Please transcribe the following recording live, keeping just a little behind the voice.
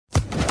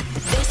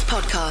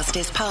podcast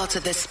is part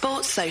of the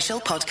Sports Social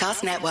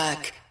Podcast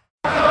Network.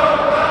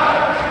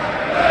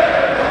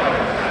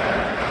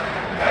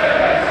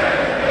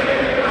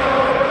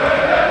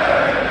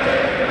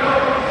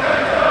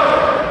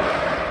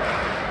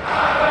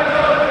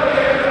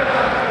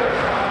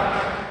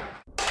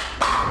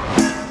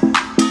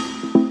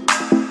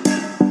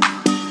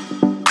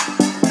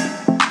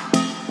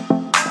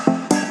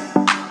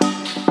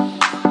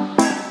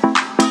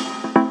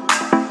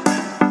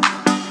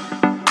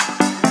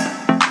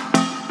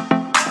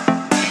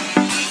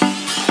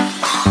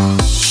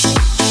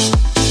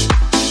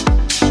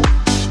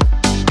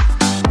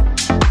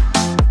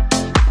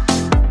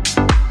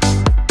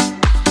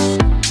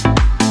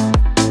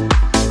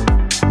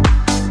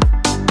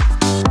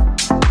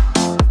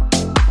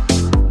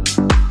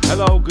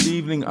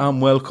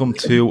 And welcome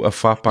to a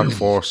Fatback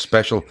 4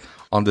 special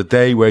on the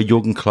day where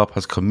Jurgen Klopp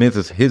has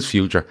committed his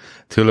future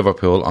to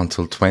Liverpool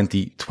until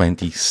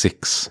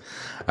 2026.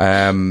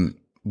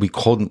 We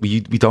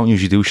don't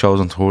usually do shows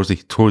on Thursday.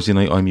 Thursday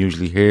night I'm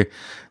usually here,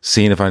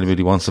 seeing if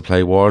anybody wants to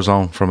play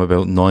Warzone from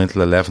about 9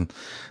 till 11.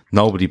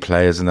 Nobody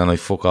plays, and then I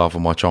fuck off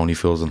and watch Only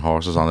Fools and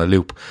Horses on a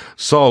loop.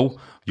 So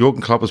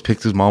Jurgen Klopp has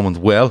picked his moment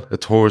well. A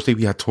Thursday,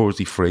 we had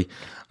Thursday free,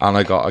 and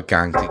I got a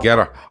gang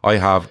together. I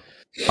have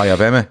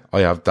Emma, I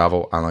have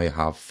Davo, and I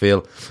have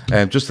Phil.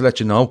 Just to let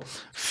you know,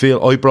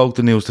 Phil, I broke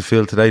the news to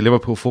Phil today.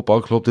 Liverpool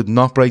Football Club did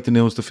not break the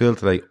news to Phil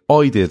today.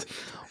 I did,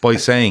 by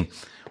saying,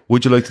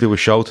 would you like to do a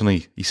show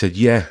tonight? He said,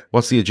 yeah.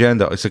 What's the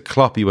agenda? I said,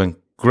 Klopp. He went,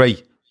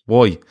 great.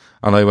 Why?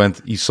 And I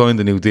went, he signed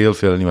a new deal,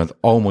 Phil, and he went,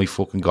 oh my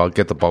fucking God,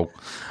 get the boat.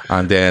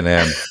 And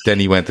then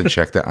he went and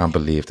checked it and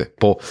believed it.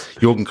 But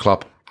Jurgen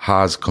Klopp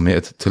has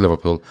committed to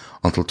Liverpool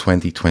until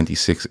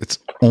 2026. It's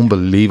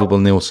unbelievable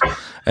news.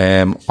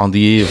 On the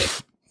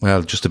eve,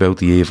 well, just about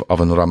the eve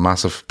of another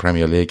massive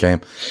Premier League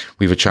game.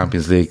 We have a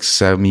Champions League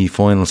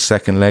semi-final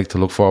second leg to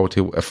look forward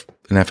to,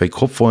 an FA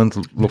Cup final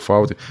to look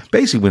forward to.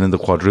 Basically winning the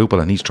quadruple,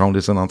 and he's thrown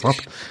this in on top.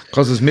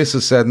 Because his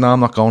missus said, no, I'm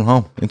not going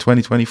home in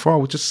 2024,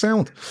 which is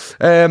sound.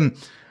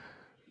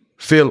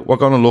 Phil, we're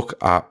going to look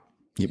at,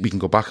 we can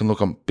go back and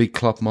look at big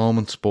Klopp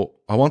moments, but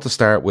I want to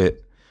start with,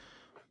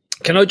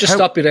 can I just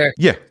stop you there?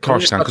 Yeah, of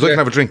course you can, because I can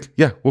have a drink.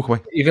 Yeah, walk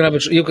away. You can have a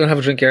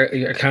drink,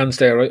 your cans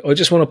there, right? I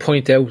just want to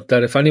point out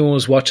that if anyone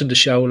was watching the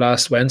show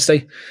last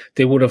Wednesday,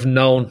 they would have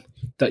known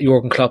that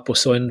Jurgen Klopp was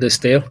signing this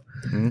deal.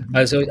 Mm-hmm.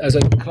 As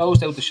I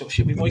closed out the show,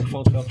 should be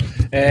microphones off.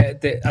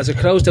 As I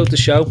closed out the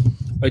show,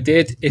 I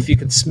did, if you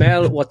can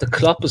smell what the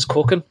Klopp is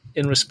cooking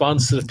in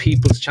response to the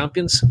People's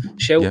Champions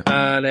show, yeah.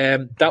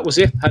 And that was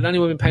it. Had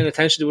anyone been paying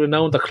attention, they would have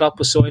known that Klopp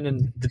was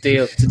signing the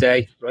deal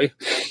today, right?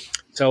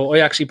 So I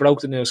actually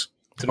broke the news.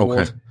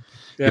 Okay.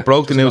 Yeah, you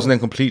broke the news and then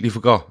completely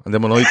forgot. And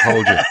then when I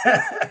told you,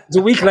 it was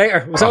a week later.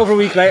 It was over a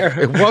week later.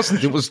 It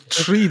wasn't. It was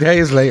 3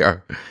 days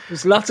later.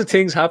 There's lots of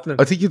things happening.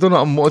 I think you done that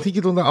on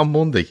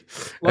Monday.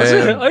 Was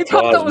it? I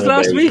thought that was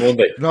last week.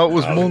 No, it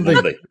was Monday.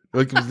 Like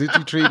it was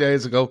literally 3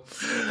 days ago.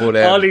 But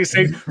all these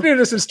things.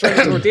 This is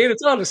 2014.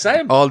 It's all the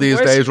same. All these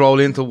days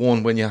roll into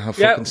one when you have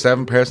fucking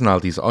 7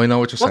 personalities. I know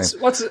what you're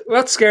saying. What's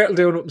Skertle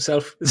doing with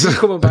himself? Is he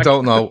coming back? I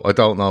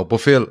don't know.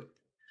 But Phil,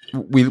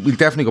 We'll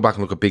definitely go back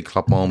and look at big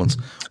Klopp moments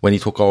when he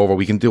took over.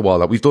 We can do all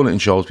that. We've done it in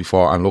shows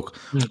before, and look,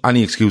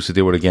 any excuse to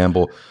do it again.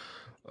 But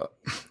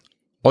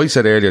I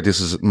said earlier,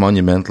 this is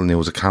monumental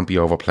news. It can't be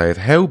overplayed.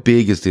 How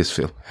big is this,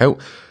 Phil?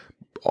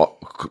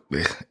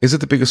 Is it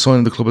the biggest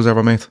signing the club has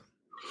ever made?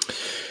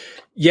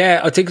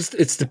 Yeah, I think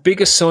it's the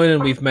biggest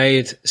signing we've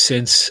made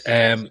since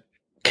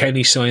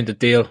Kenny signed the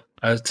deal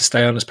to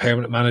stay on as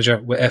permanent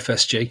manager with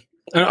FSG.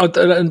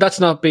 And that's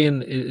not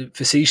being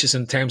facetious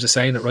in terms of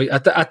saying it, right?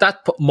 At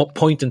that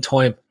point in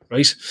time,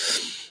 right?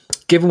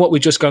 Given what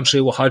we've just gone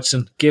through with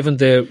Hodgson, given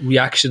the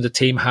reaction the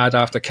team had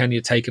after Kenny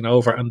had taken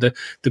over, and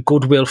the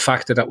goodwill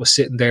factor that was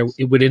sitting there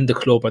within the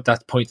club at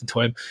that point in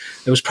time,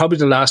 it was probably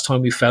the last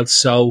time we felt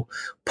so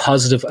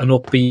positive and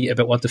upbeat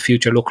about what the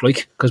future looked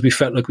like, because we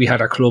felt like we had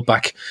our club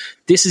back.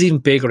 This is even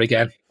bigger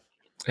again.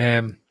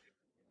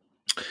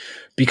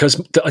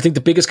 Because I think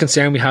the biggest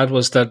concern we had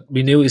was that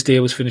we knew his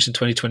deal was finished in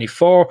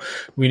 2024.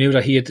 We knew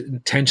that he had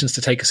intentions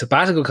to take a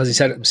sabbatical because he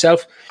said it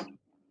himself.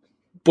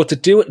 But to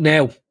do it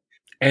now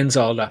ends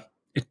all that.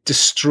 It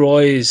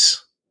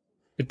destroys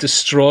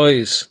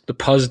the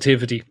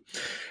positivity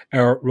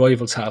our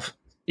rivals have.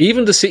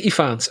 Even the City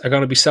fans are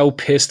going to be so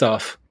pissed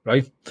off,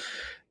 right?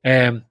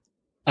 And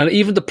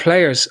even the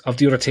players of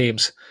the other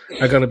teams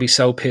are going to be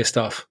so pissed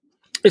off.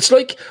 It's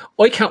like,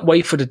 I can't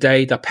wait for the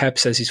day that Pep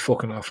says he's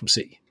fucking off from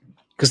City.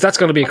 Because that's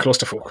going to be a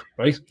clusterfuck,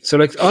 right? So,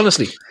 like,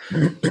 honestly,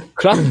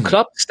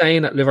 Klopp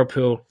staying at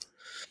Liverpool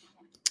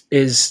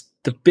is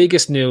the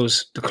biggest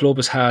news the club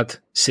has had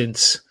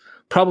since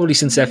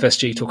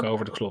FSG took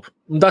over the club.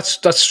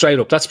 That's straight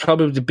up. That's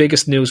probably the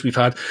biggest news we've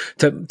had.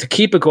 To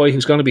keep a guy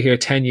who's going to be here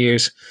 10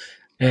 years.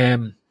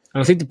 And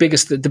I think the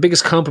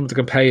biggest compliment they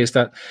can pay is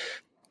that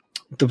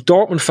the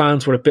Dortmund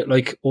fans were a bit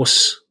like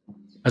us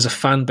as a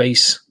fan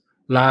base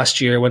last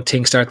year when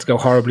things started to go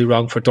horribly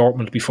wrong for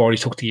Dortmund before he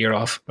took the year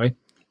off, right?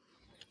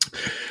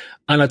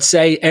 And I'd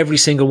say every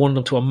single one of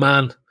them to a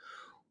man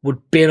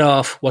would bin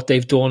off what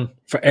they've done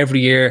for every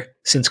year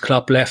since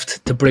Klopp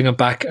left to bring him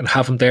back and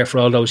have him there for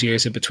all those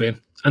years in between.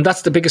 And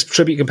that's the biggest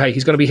tribute you can pay.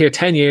 He's going to be here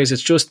 10 years.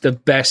 It's just the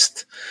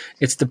best.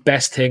 It's the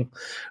best thing,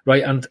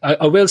 right? And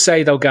I will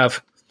say, though,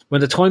 Gav, when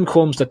the time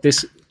comes that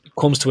this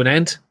comes to an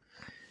end,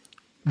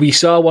 we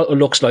saw what it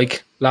looks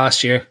like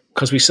last year,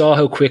 because we saw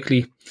how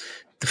quickly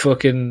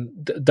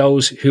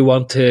those who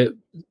want to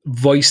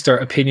voice their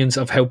opinions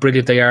of how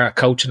brilliant they are at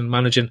coaching and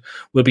managing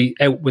will be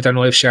out with their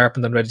knives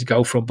sharpened and ready to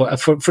go from. But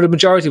for the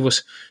majority of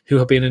us who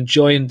have been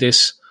enjoying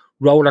this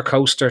roller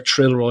coaster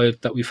thrill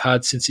ride that we've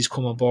had since he's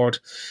come on board,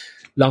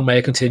 long may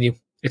it continue.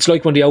 It's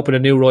like when they open a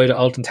new ride at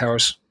Alton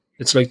Towers.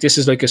 It's like, this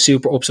is like a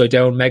super upside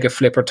down mega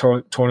flipper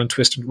turn and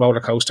twist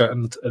roller coaster,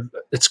 and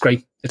it's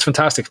great. It's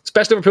fantastic. It's the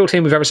best Liverpool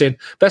team we've ever seen.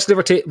 Best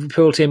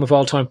Liverpool team of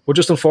all time. We're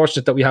just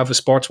unfortunate that we have a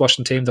sports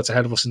washing team that's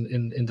ahead of us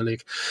in the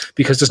league,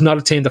 because there's not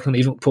a team that can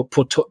even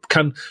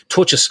can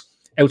touch us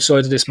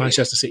outside of this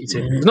Manchester City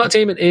team. There's not a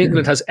team in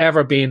England has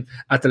ever been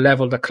at the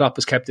level that Klopp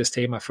has kept this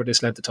team at for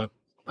this length of time.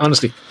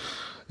 Honestly.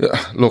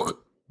 Yeah,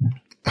 look,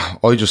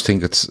 I just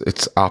think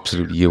it's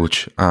absolutely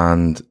huge,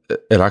 and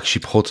it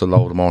actually puts a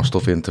load of more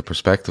stuff into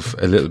perspective,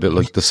 a little bit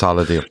like the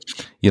Salah deal.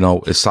 You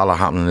know, is Salah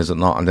happening, is it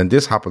not? And then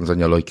this happens and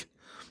you're like,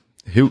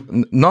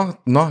 not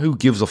who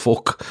gives a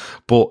fuck,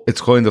 but it's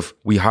kind of,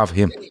 we have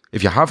him.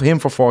 If you have him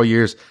for 4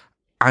 years,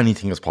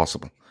 anything is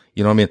possible.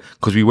 You know what I mean?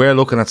 Because we were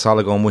looking at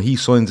Salah going, well, he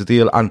signs a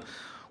deal, and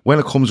when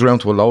it comes around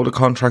to a load of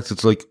contracts,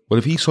 it's like, well,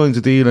 if he signs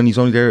a deal and he's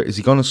only there, is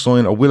he going to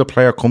sign, or will a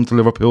player come to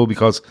Liverpool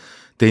because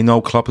they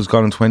know Klopp has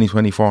gone in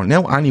 2024?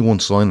 Now anyone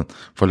signing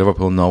for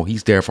Liverpool, no,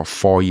 he's there for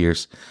 4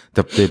 years.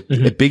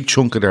 A big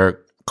chunk of their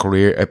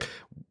career,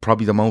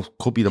 probably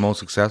could be the most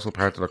successful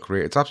part of their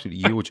career. It's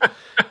absolutely huge.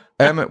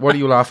 Emmett, what are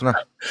you laughing at?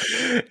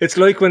 It's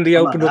like when they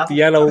opened up the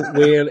yellow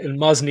whale in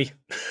Mosney.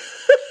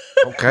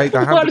 Okay,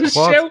 that What a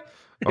shout.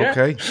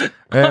 Okay.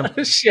 What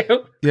a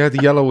shout. Yeah,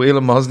 the Yellow Whale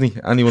in Mosney.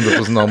 Anyone that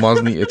doesn't know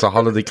Mosney, it's a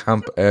holiday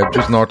camp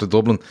just north of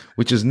Dublin,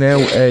 which is now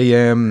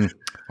a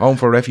home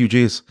for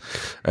refugees.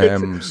 Well,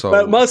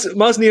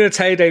 Mosney in its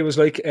heyday was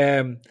like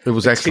it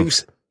was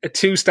excellent. A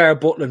 2-star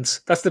Butlins.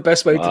 That's the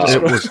best way to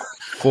describe it. Was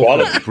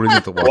fucking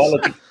brilliant. It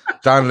was.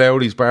 Dan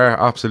Lowry's bar,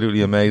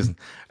 absolutely amazing.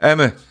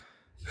 Emma,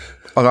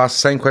 I'll ask the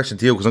same question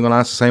to you, because I'm going to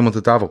ask the same one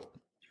to Davo.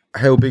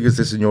 How big is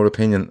this in your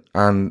opinion,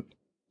 and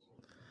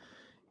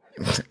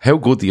how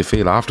good do you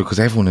feel after? Because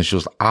everyone is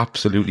just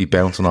absolutely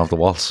bouncing off the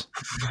walls.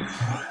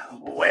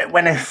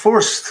 When it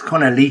first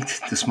kind of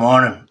leaked this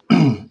morning,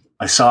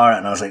 I saw it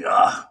and I was like,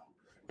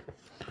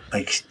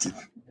 like,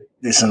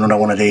 this is another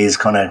one of these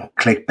kind of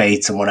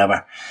clickbaits and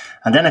whatever.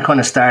 And then it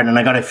kind of started, and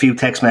I got a few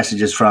text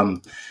messages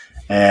from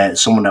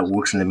someone that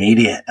works in the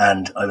media,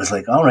 and I was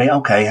like, all right,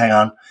 okay, hang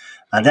on.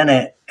 And then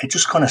it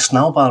just kind of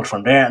snowballed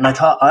from there. And I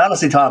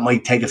honestly thought it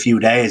might take a few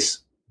days.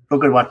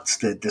 Look at what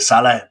the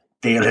Salah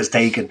deal has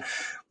taken.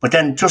 But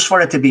then just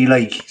for it to be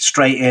like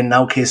straight in,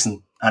 no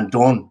kissing, and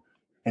done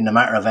in a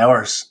matter of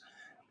hours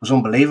was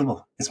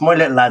unbelievable. It's my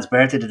little lad's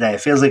birthday today.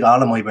 It feels like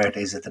all of my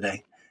birthdays are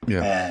today.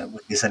 Yeah.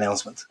 With this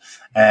announcement.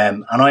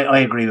 And I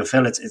agree with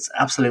Phil. It's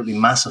absolutely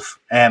massive.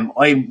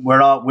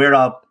 We're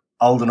all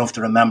old enough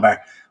to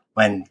remember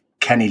when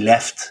Kenny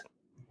left.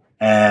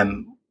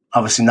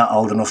 Obviously not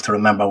old enough to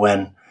remember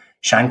when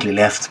Shankly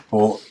left,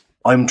 but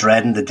I'm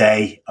dreading the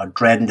day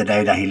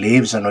that he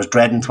leaves, and I was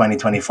dreading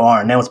 2024,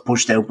 and now it's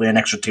pushed out by an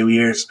extra 2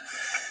 years.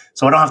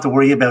 So I don't have to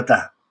worry about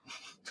that.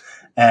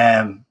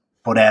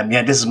 But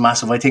this is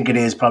massive. I think it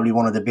is probably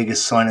one of the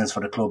biggest signings for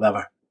the club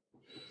ever.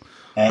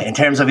 In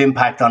terms of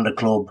impact on the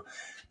club,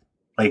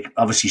 like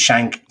obviously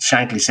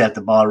Shankly set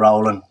the ball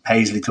rolling,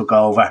 Paisley took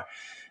over.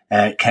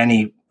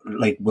 Kenny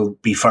will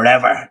be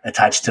forever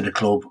attached to the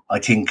club. I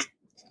think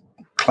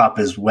Klopp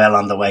is well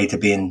on the way to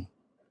being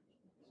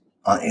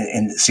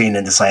seen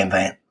in the same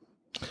vein.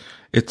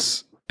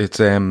 It's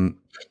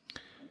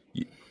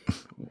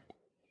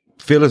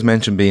Phil has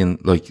mentioned being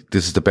like,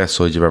 this is the best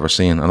side you've ever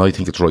seen, and I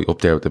think it's right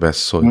up there with the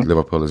best side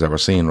Liverpool has ever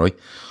seen, right?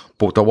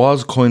 But there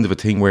was kind of a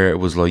thing where it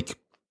was like,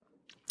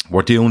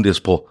 we're doing this,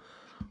 but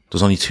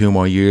there's only 2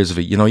 more years of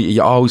it. You know,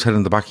 you always had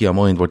in the back of your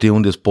mind, we're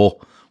doing this, but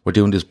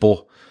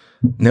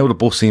now the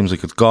bus seems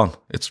like it's gone.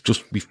 It's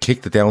just, we've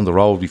kicked it down the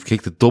road. We've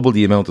kicked it double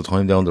the amount of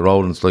time down the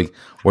road, and it's like,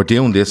 we're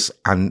doing this,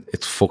 and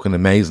it's fucking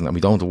amazing, and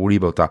we don't have to worry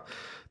about that.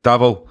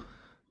 Davo,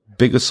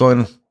 biggest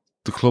signing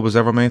the club has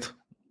ever made?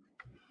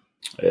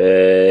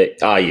 Yeah,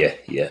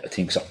 I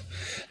think so.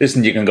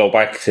 Listen, you can go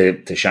back to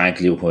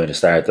Shankly, who kind of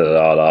started it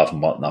all off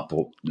and whatnot,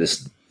 but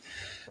listen,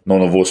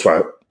 none of us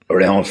were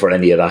around for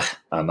any of that,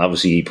 and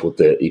obviously he put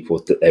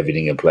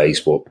everything in place.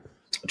 But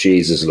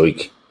Jesus,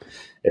 like,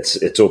 it's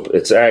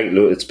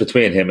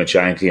between him and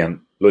Shankly,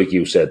 and like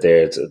you said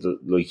there, it's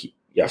like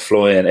you're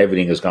flying,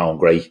 everything is going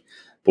great,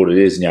 but it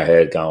is in your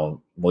head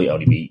going, might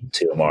only be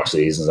 2 more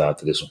seasons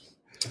after this one,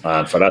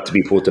 and for that to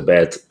be put to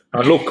bed.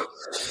 And look,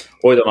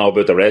 I don't know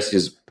about the rest.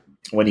 Is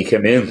when he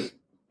came in,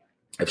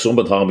 if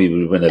someone told me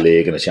we would win a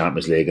league and a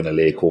Champions League and a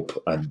League Cup,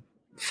 and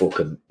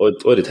fucking,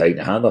 I'd have taken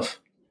a hand off.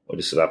 I'd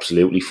have said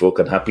absolutely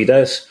fucking happy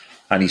days.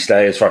 And he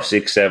stays for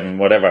 6, 7,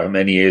 whatever, how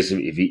many years.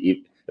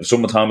 If if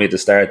someone told me at the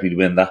start we'd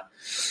win that,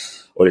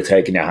 or they're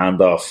taking your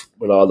hand off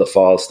with all the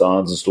false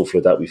stands and stuff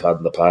like that we've had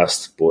in the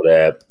past.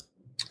 But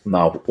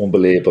no,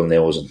 unbelievable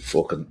news and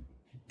fucking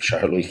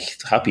sure, like,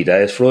 happy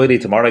days. Friday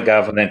tomorrow,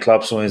 Gav, and then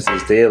Klopp signs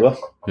this deal. What?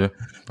 Yeah,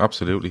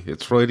 absolutely.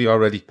 It's Friday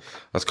already,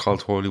 as Carl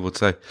Torley would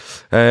say.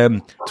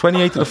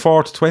 28th of the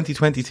 4th,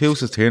 2022,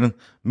 says Tiernan.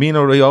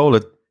 Mino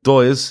Raiola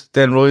dies,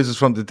 then rises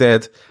from the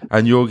dead,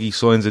 and Yogi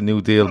signs a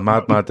new deal.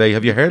 Mad day.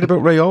 Have you heard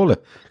about Raiola?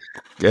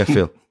 Yeah,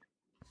 Phil.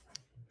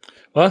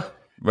 What?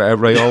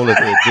 Raiola,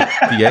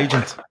 the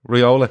agent.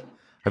 Raiola.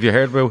 Have you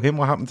heard about him?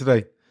 What happened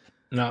today?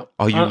 No.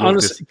 Oh, you love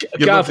this.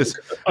 You love this.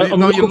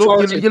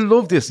 You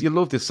love this. You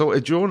love this. So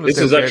a journalist.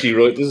 This is actually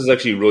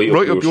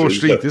right up your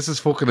street. Though. This is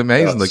fucking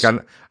amazing. Yes.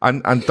 Like,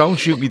 and don't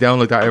shoot me down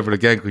like that ever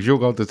again, because you're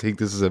going to think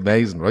this is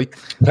amazing, right?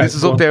 This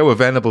is up there with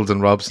Venables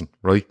and Robson,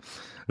 right?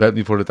 Let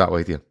me put it that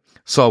way to you.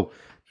 So,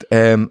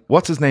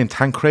 what's his name?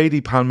 Tancredi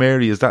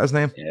Palmieri, is that his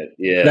name?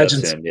 Yeah,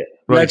 Legends. that's him, yeah.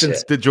 Right.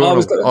 Legends. The journal.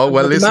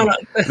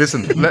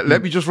 Listen.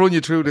 Let me just run you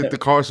through the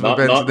course of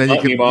events, and then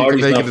you can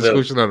make a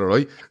discussion on it,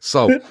 right?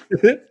 So,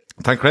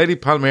 Tancredi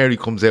Palmieri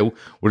comes out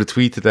with a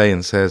tweet today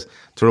and says,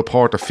 to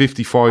report a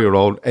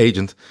 54-year-old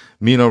agent,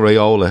 Mino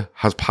Raiola,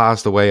 has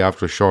passed away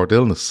after a short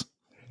illness.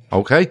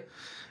 Okay?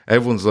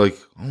 Everyone's like,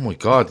 oh my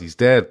God, he's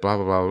dead, blah,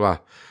 blah, blah, blah.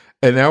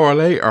 An hour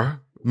later,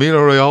 Mino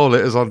Raiola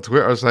is on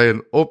Twitter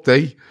saying,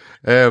 update,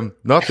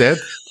 not dead.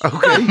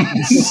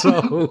 Okay?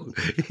 So,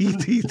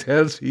 he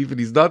tells people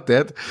he's not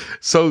dead.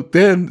 So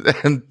then,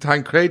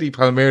 Tancredi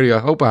Palmieri, I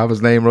hope I have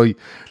his name right,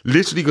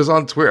 literally goes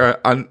on Twitter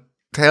and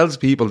tells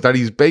people that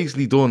he's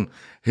basically done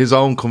his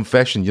own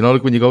confession. You know,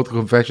 like when you go to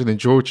confession in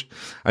church,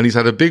 and he's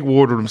had a big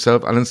word with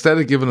himself, and instead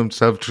of giving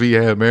himself 3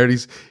 Hail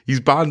Marys, he's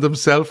banned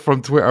himself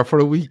from Twitter for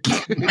a week.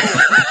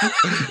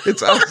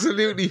 It's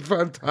absolutely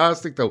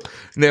fantastic, though.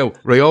 Now,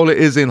 Raiola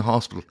is in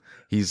hospital.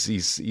 He's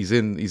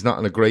not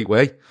in a great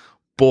way,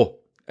 but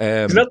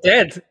he's not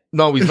dead.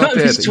 No, he's not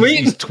dead. He's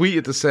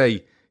tweeted to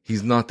say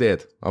he's not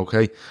dead.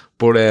 Okay,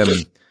 but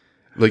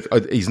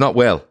he's not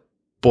well.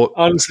 But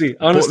honestly,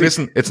 but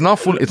listen, it's not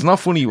fun. It's not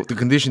funny the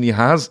condition he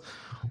has,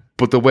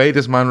 but the way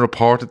this man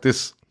reported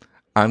this,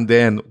 and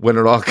then when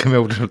it all came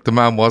out, the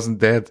man wasn't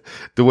dead.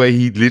 The way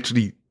he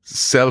literally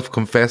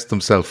self-confessed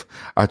himself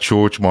at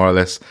church, more or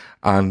less,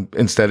 and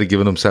instead of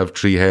giving himself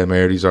 3 Hail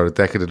Marys or a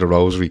decade of the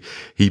Rosary,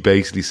 he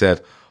basically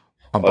said,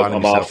 "I'm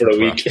banning myself off for a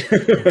week."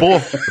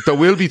 But there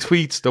will be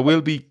tweets. There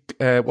will be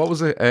what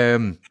was it?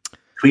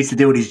 Tweets to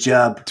do with his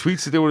job.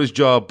 Tweets to do with his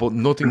job, but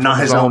nothing from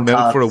his own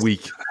mouth for a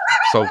week.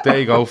 So there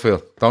you go,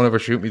 Phil. Don't ever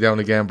shoot me down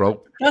again,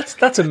 bro.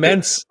 That's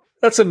immense.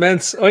 That's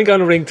immense. I'm going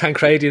to ring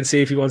Tancredi and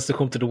see if he wants to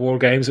come to the World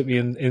Games with me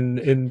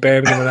in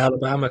Birmingham and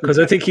Alabama, because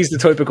I think he's the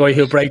type of guy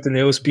who'll break the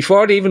news.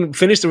 Before they even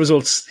finish the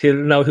results, he'll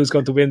know who's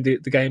going to win the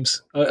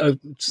games.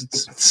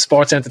 It's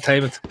sports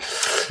entertainment.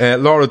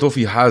 Laura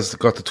Duffy has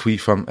got the tweet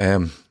from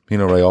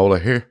Mino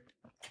Raiola here.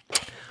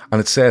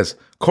 And it says,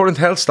 current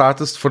health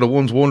status for the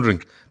ones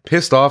wondering.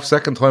 Pissed off,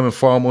 second time in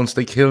 4 months,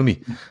 they kill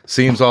me.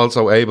 Seems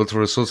also able to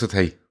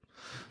resuscitate.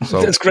 So,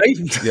 that's great.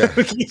 Yeah,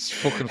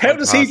 how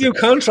does he do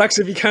contracts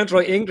if he can't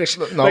write English?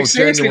 No, like,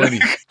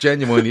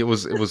 genuinely, it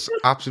was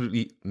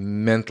absolutely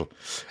mental.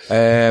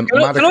 Can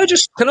I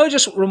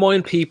just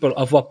remind people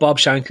of what Bob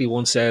Shankly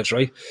once said?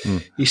 Right,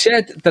 he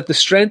said that the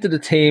strength of the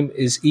team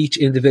is each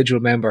individual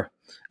member,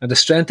 and the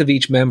strength of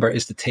each member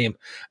is the team,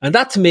 and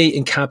that to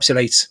me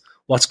encapsulates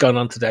what's gone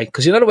on today.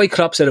 Because you know the way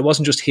Klopp said, it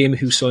wasn't just him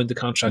who signed the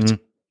contract;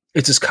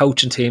 it's his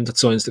coaching team that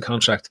signs the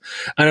contract,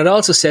 and it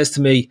also says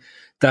to me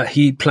that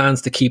he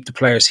plans to keep the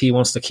players he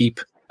wants to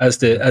keep as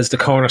the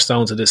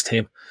cornerstones of this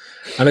team.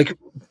 And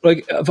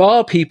like of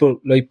all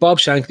people, like Bob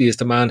Shankly is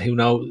the man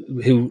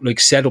who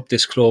set up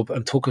this club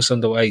and took us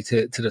on the way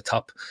to the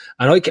top.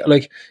 And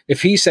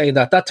if he's saying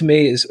that to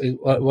me is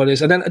what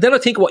is. And then I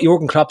think what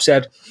Jurgen Klopp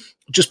said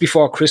just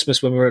before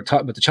Christmas when we were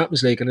talking about the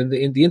Champions League, and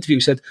in the interview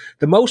he said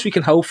the most we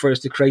can hope for is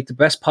to create the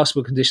best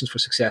possible conditions for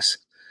success,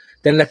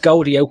 then let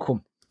go of the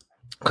outcome,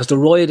 because the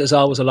ride is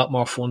always a lot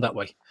more fun that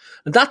way.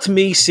 And that to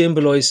me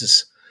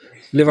symbolises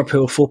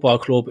Liverpool Football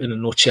Club in a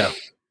nutshell,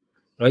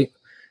 right?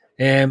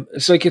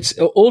 It's like it's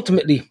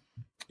ultimately,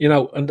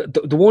 and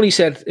the one he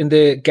said in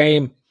the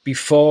game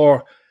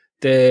before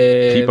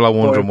the people are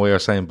wondering why you're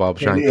saying Bob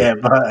Shankly. Yeah,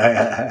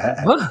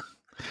 but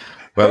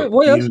well,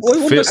 why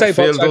wouldn't I say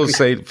Bob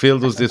Shankly? Phil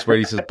does this where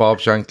he says Bob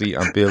Shankly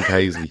and Bill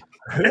Paisley.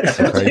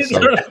 Okay, so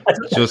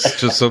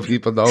just so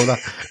people know that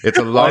it's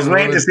a long. I was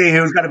waiting to see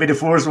who's going to be the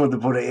first one to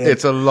put it in.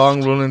 It's a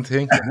long running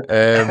thing.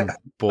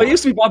 But I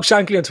used to be Bob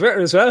Shankly on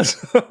Twitter as well.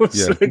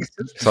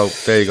 So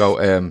there you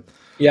go.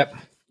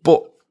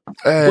 But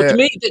to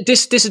me,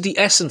 this is the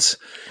essence.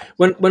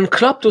 When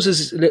Klopp does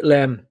his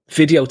little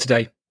video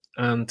today,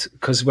 and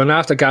because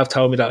after Gav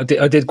told me that,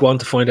 I did go on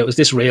to find out, is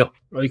this real?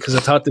 Right? Because I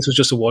thought this was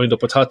just a wind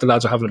up. I thought the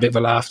lads were having a bit of a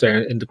laugh there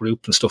in the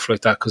group and stuff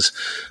like that, because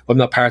I'm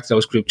not part of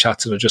those group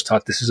chats, and I just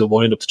thought this is a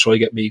wind up to try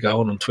get me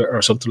going on Twitter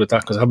or something like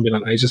that, because I haven't been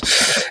on ages.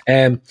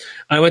 And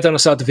I went on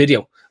and saw the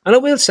video, and I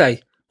will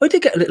say, I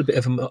did get a little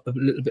bit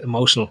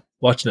emotional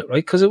watching it,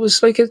 right? Because it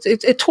was like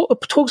it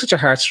tugs at your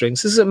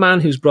heartstrings. This is a man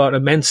who's brought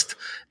immense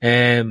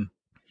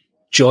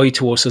joy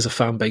to us as a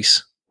fan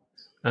base,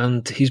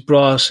 and he's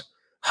brought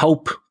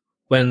hope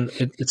when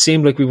it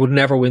seemed like we would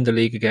never win the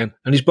league again,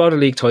 and he's brought a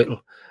league title,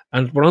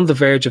 and we're on the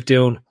verge of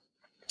doing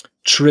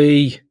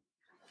 3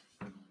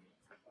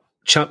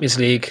 Champions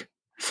League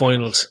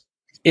finals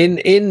in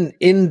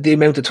the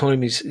amount of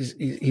time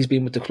he's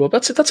been with the club.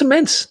 That's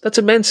immense. That's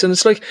immense, and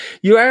it's like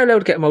you are allowed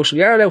to get emotional.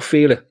 You are allowed to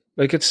feel it.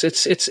 Like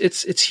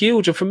it's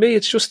huge, and for me,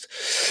 it's just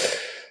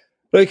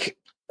like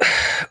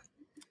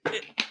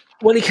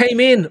when he came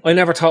in, I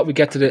never thought we'd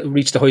get to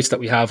reach the heights that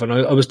we have, and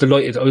I was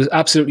delighted. I was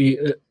absolutely.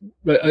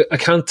 I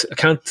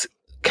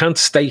can't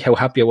state how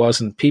happy I was,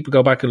 and people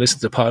go back and listen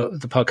to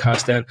the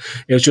podcast. Then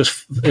it was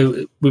just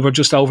we were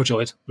just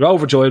overjoyed. We were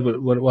overjoyed with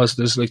what it was.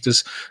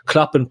 There's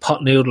Klopp and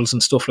pot noodles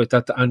and stuff like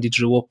that Andy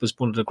drew up as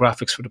one of the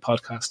graphics for the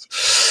podcast.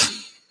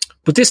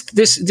 But this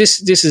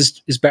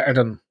is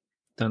better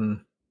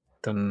than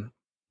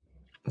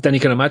you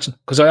can imagine,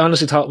 because I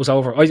honestly thought it was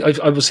over.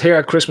 I was here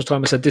at Christmas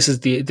time. I said, "This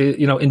is the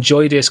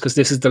enjoy this, because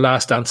this is the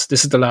last dance.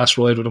 This is the last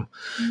ride with him."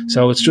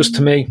 So it's just,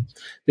 to me,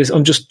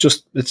 it's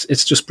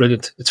just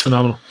brilliant. It's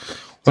phenomenal.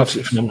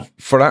 Absolutely phenomenal.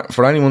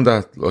 For anyone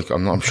that, like,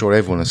 I'm sure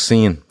everyone has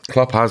seen,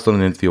 Klopp has done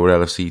an interview with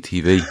LFC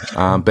TV,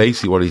 and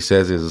basically what he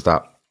says is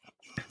that,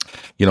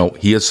 you know,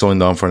 he has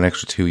signed on for an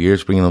extra 2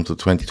 years, bringing him to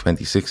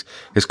 2026.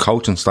 His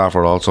coaching staff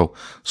are also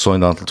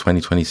signed on till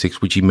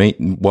 2026, which he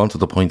wanted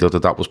to point out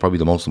that was probably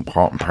the most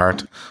important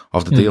part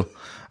of the deal.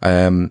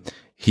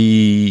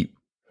 He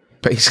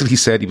basically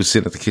said he was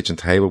sitting at the kitchen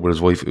table with his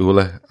wife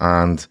Ula,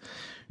 and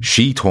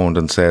she turned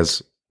and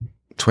says,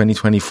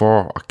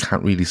 2024, I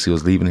can't really see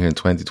us leaving here in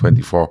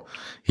 2024.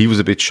 He was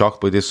a bit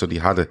shocked by this, so they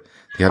had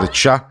a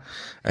chat.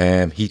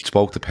 He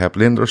spoke to Pep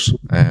Linders,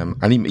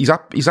 and he's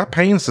at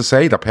pains to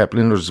say that Pep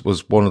Linders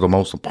was one of the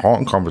most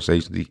important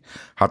conversations he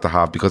had to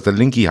have, because the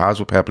link he has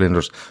with Pep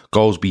Linders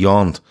goes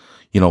beyond,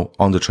 you know,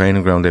 on the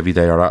training ground every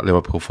day or at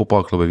Liverpool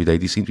Football Club every day.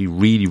 They seem to be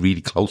really,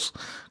 really close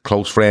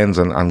friends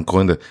and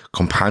kind of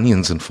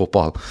companions in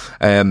football.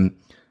 And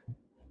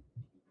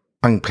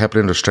Pep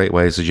Linders straight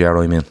away says, "Yeah,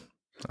 I'm in."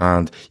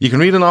 And you can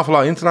read an awful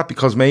lot into that,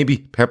 because maybe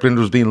Pep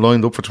Linders was being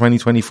lined up for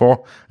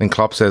 2024 and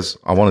Klopp says,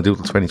 "I want to do it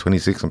till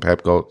 2026, and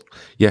Pep goes,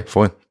 "Yeah,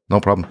 fine,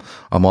 no problem,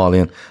 I'm all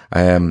in."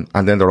 And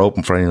then they're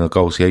open for any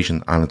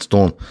negotiation, and it's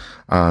done,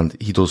 and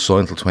he does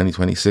sign till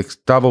 2026.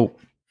 Davo,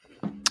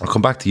 I'll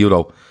come back to you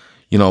though.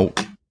 You know,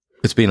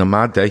 it's been a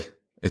mad day.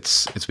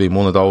 It's been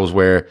one of those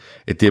where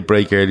it did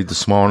break early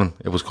this morning.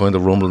 It was kind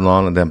of rumbling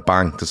on, and then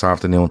bang, this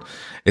afternoon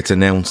it's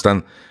announced,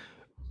 and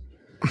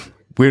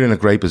we're in a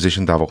great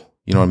position, Davo.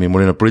 You know what I mean?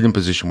 We're in a brilliant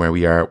position where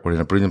we are. We're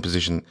in a brilliant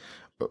position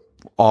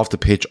off the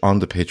pitch, on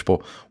the pitch.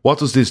 But what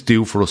does this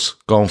do for us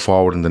going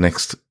forward in the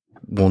next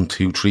 1,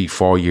 2, 3,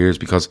 4 years?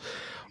 Because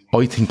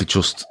I think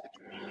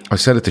I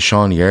said it to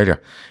Shawnee earlier,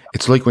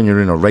 it's like when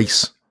you're in a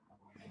race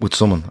with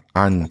someone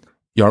and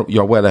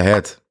you're well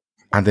ahead,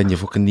 and then you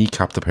fucking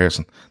kneecap the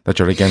person that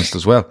you're against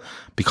as well.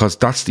 Because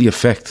that's the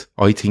effect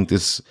I think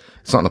it's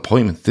not an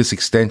appointment, this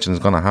extension is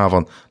going to have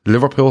on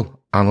Liverpool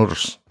and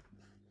others.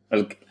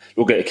 Look,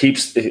 I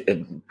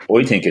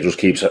think it just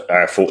keeps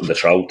our foot in the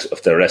throat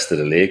of the rest of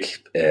the league,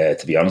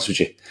 to be honest with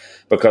you.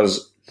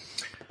 Because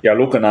you're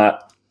looking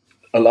at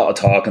a lot of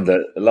talk in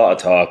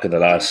the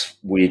last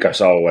week or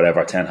so, or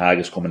whatever. Ten Hag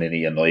is coming in at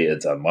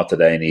United, and what do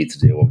they need to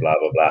do, and blah,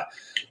 blah, blah.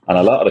 And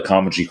a lot of the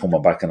commentary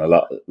coming back, and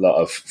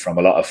from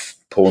a lot of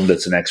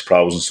pundits and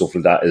ex-pros and stuff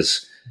like that,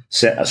 is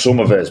some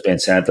of it has been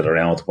centred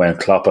around when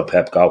Klopp and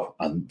Pep go,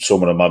 and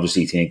some of them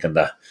obviously thinking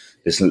that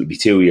this will be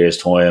 2 years'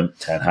 time.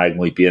 Ten Hag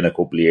might be in a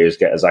couple of years,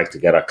 get his act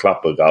together.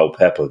 Klopp will go,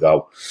 Pep will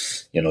go.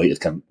 You know, you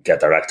can get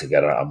their act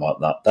together and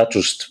whatnot. That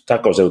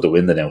goes out the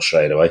window now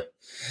straight away.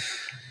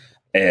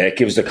 It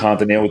gives the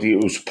continuity.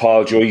 It was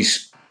Paul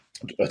Joyce.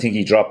 I think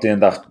he dropped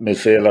in that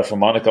midfielder from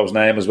Monaco's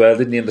name as well,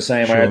 didn't he? In the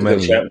same article,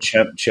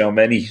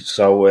 Tchouaméni.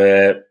 So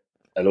it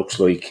looks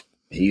like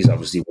he's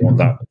obviously one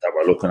that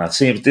we're looking at.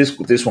 Seems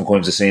this one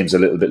kind of seems a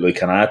little bit like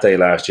Kanate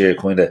last year,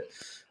 kind of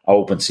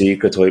open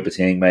secret type of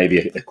thing. Maybe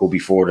it could be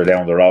further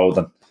down the road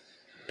than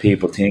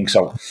people think.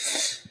 So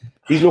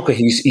he's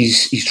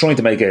trying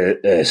to make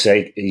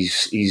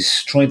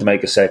he's trying to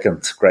make a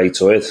second great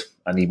side,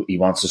 and he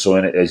wants to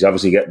sign it. He's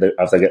obviously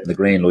after getting the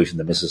green light from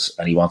the missus,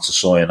 and he wants to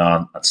sign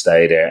on and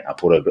stay there and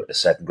put a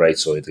second great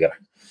side together.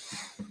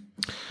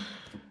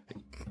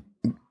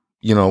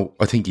 You know,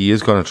 I think he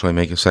is going to try and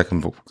make a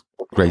second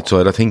great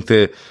side. I think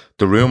the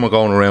rumour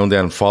going around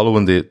then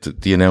following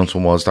the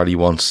announcement was that he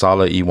wants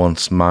Salah, he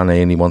wants Mane,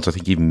 and he wants, I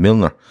think, even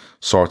Milner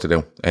sorted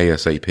out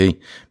ASAP,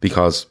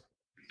 because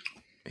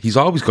he's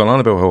always gone on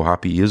about how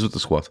happy he is with the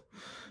squad.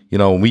 You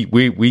know,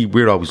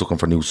 we're always looking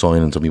for new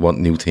signings and we want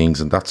new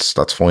things, and that's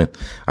fine.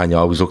 And you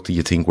always look to,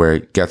 you think, where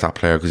get that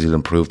player because he'll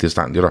improve this,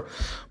 that, and the other.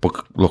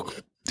 But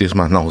look, this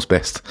man knows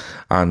best,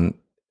 and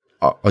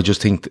I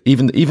just think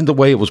even the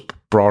way it was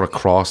brought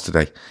across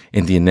today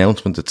in the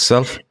announcement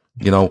itself,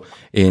 You know,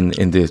 in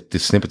the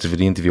snippets of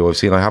the interview I've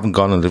seen. I haven't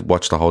gone and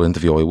watched the whole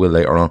interview. I will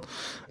later on.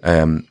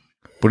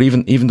 But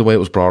even the way it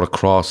was brought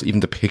across, even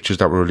the pictures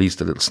that were released,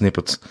 the little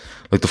snippets,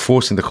 like the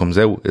first thing that comes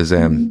out is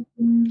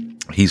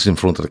he's in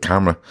front of the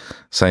camera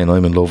saying,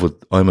 I'm in love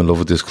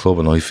with this club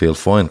and I feel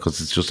fine,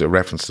 because it's just a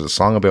reference to the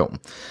song about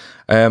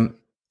him.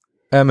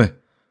 Emma,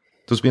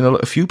 there's been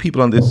a few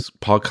people on this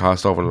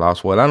podcast over the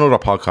last while, and other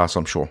podcasts,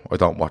 I'm sure. I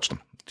don't watch them,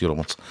 the other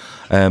ones.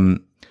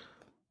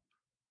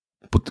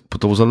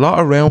 But there was a lot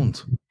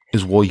around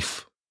his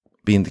wife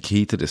being the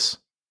key to this.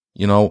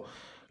 You know,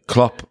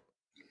 Klopp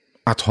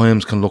at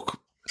times can look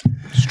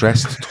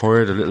stressed,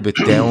 tired, a little bit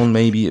down,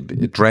 maybe a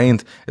bit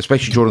drained,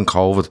 especially during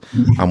COVID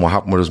and what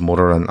happened with his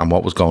mother and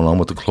what was going on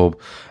with the club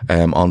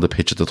on the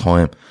pitch at the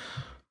time.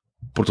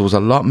 But there was a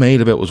lot made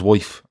about his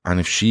wife, and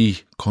if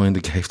she kind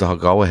of gave the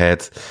go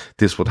ahead,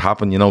 this would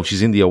happen. You know,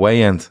 she's in the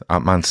away end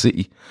at Man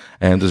City,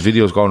 and there's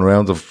videos going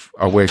around of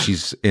where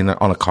she's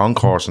on a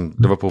concourse and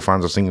Liverpool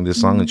fans are singing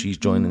this song and she's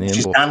joining in.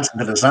 She's dancing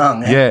to the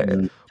song.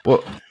 Yeah,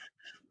 but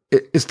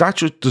does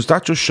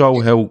that just show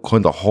how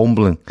kind of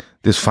humbling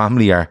this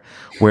family are,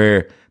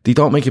 where they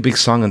don't make a big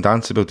song and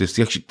dance about this?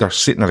 They're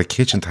sitting at a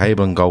kitchen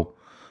table and go,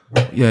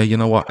 yeah, you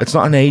know what? It's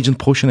not an agent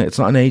pushing it. It's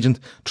not an agent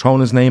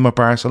throwing his name at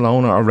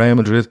Barcelona or Real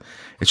Madrid.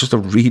 It's just a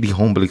really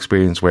humble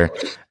experience where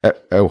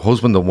a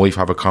husband and wife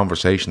have a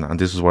conversation, and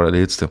this is what it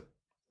leads to.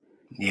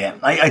 Yeah,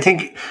 I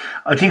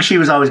think she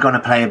was always going to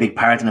play a big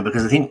part in it,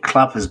 because I think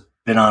Klopp has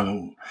been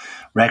on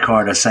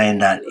record as saying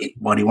that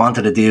what he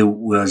wanted to do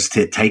was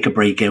to take a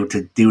break out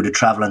to do the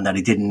travelling that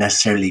he didn't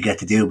necessarily get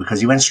to do,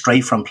 because he went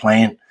straight from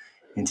playing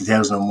in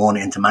 2001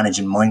 into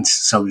managing Mainz.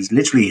 So he's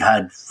literally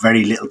had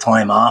very little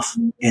time off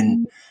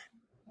in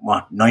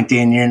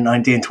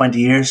 20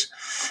 years.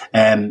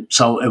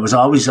 So it was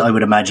always, I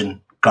would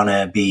imagine, going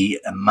to be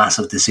a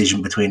massive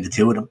decision between the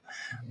two of them.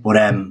 But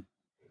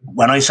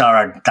when I saw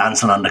her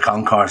dancing on the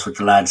concourse with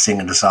the lads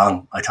singing the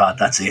song, I thought,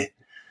 that's it,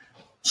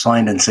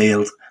 signed and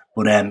sealed.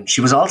 But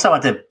she was also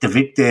at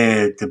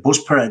the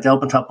bus parade, the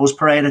open top bus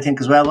parade, I think,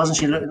 as well, wasn't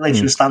she? Like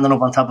she was standing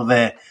up on top of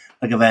an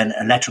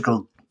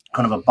electrical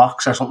kind of a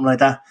box or something like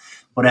that.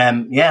 But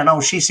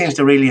she seems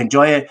to really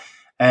enjoy it.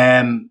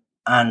 And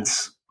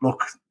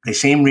look, they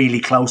seem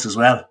really close as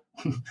well.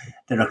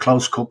 They're a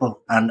close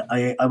couple, and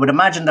I would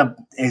imagine that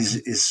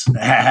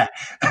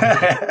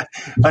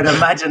I'd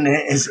imagine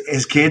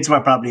his kids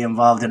were probably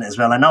involved in it as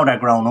well. I know they're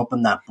grown up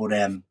in that, but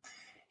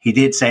he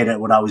did say that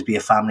it would always be a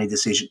family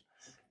decision.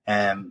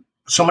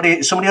 Some of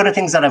the other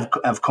things that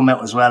have come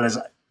out as well is,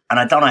 and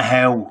I don't know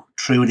how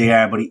true they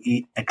are, but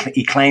he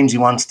claims he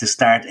wants to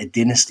start a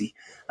dynasty,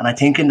 and I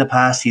think in the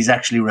past he's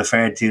actually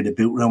referred to the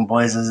Boot Room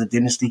Boys as a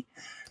dynasty.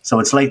 So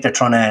it's like they're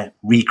trying to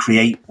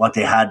recreate what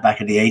they had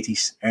back in the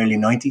 80s, early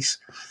 90s.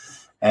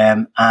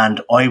 And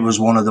I was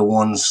one of the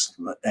ones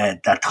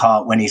that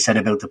thought, when he said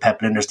about the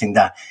Pep Linders thing,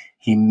 that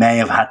he may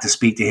have had to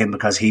speak to him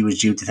because he was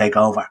due to take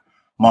over.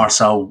 More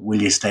so, will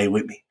you stay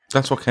with me?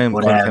 That's what came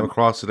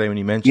across today when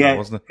you mentioned it,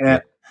 wasn't it? Yeah.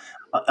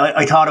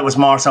 I thought it was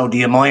more so, do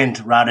you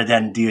mind, rather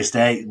than do you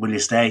stay? Will you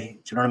stay?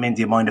 Do you know what I mean?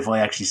 Do you mind if I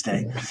actually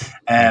stay?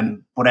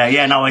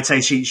 I'd say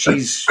she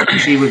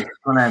was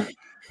kind of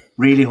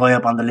really high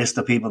up on the list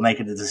of people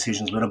making the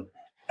decisions with him.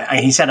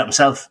 He said it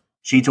himself.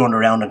 She turned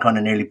around and kind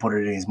of nearly put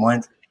it in his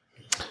mind.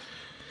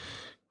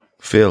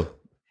 Phil,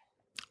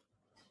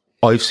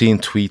 I've seen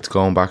tweets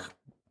going back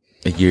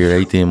a year,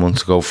 18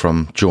 months ago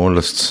from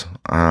journalists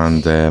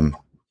and,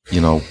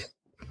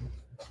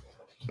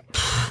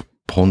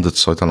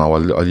 pundits. I don't know.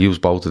 I'll use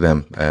both of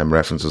them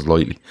references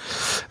lightly.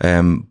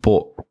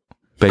 But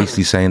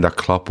basically saying that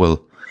Klopp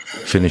will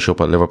finish up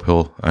at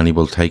Liverpool and he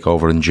will take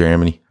over in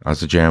Germany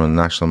as the German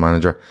national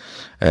manager.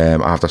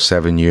 After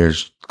 7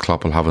 years,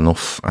 Klopp will have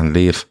enough and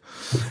leave.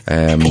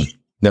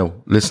 Now,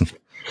 listen,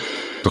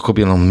 there could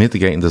be an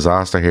unmitigating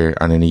disaster here,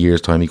 and in a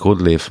year's time he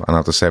could leave, and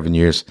after 7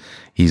 years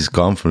he's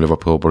gone from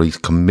Liverpool, but he's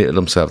committed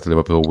himself to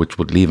Liverpool, which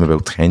would leave him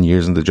about 10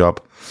 years in the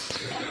job.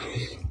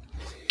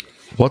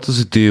 What does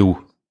it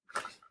do?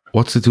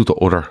 What's it do to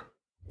other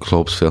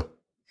clubs, Phil?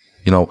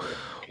 You know,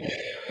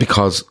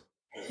 because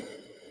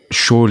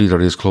surely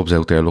there is clubs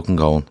out there looking,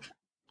 going,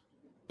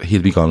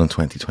 he'll be gone in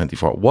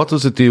 2024. What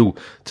does it do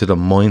to the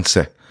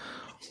mindset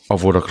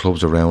of other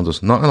clubs around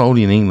us, not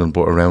only in England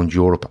but around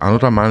Europe, and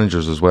other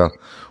managers as well,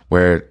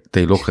 where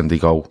they look and they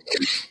go,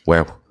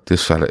 wow,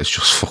 this fella is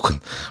just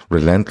fucking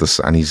relentless,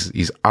 and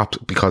he's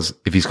apt, because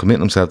if he's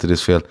committing himself to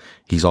this, Phil,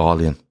 he's all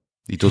in.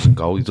 He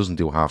doesn't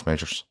do half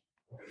measures.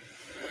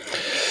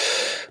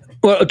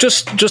 Well,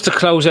 just to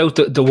close out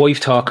the wife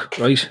talk,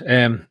 right?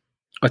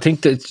 I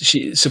think that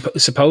she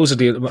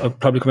supposedly, I'll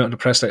probably come out in the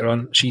press later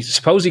on, she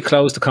supposedly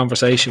closed the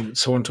conversation with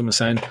Thornton and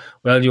saying,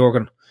 well,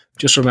 Jurgen,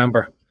 just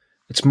remember,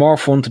 it's more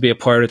fun to be a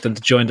pirate than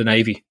to join the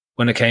Navy,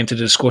 when it came to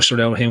the discussion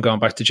around him going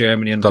back to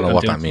Germany. And don't know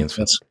what that means.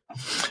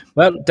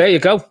 Well, there you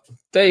go.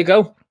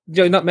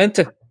 You're not meant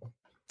to.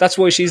 That's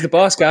why she's the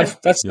boss, Gav.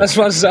 That's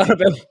what it's all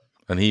about.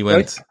 And he went,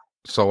 right?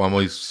 So am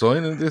I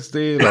signing this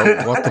deal?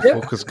 Or what the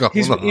fuck is going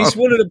on? He's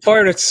one of the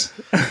pirates.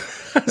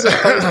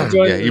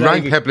 Yeah, he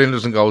rang Pep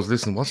Linders and goes,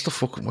 listen, what's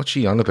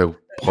she on about?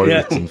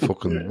 Pirates and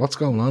fucking, what's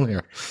going on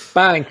here?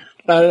 Bang.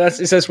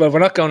 He says, well, we're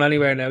not going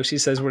anywhere now. She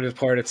says we're the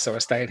Pirates, so we're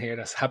staying here.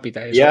 That's happy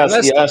days. He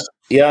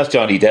asked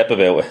Johnny Depp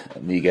about it,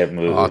 and he gave him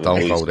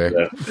don't go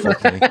there.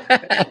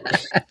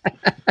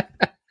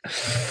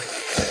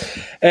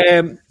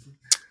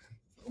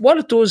 What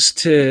it does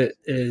to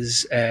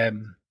is it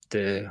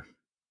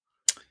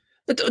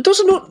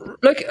doesn't look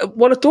like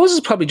what it does is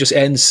probably just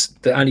ends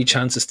any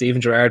chance of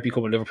Steven Gerrard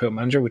becoming Liverpool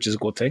manager, which is a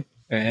good thing.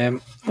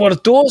 What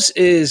it does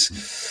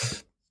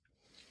is,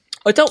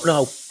 I don't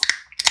know,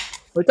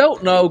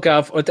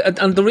 Gav.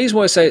 And the reason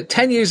why I say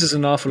 10 years is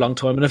an awful long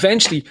time, and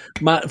eventually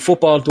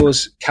football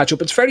does catch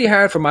up. It's very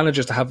hard for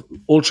managers to have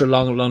ultra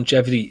long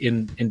longevity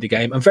in the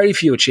game, and very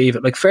few achieve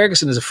it. Like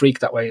Ferguson is a freak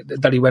that way,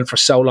 that he went for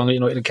so long,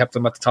 and kept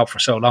them at the top for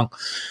so long.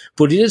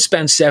 But he did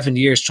spend 7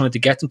 years trying to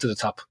get them to the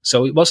top.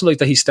 So it wasn't like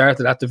that he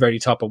started at the very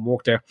top and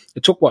worked there.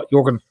 It took,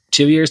 Jurgen,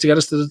 2 years to get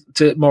us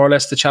to more or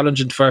less the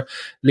challenging for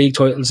league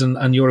titles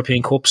and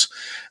European Cups,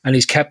 and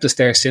he's kept us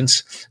there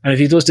since. And if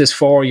he does this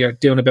 4 year,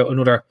 doing about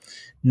another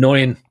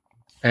 9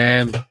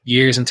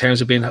 years in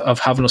terms of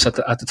having us at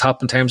the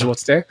top in terms of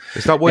what's there.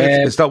 Is that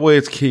why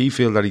it's key,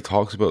 Phil, that he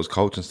talks about his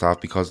coaching staff,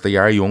 because they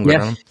are younger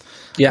than him,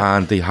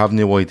 and they have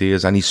new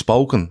ideas, and he's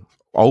spoken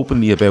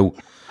openly about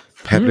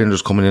Pep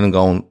Linders coming in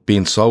and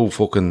being so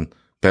fucking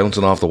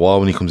bouncing off the wall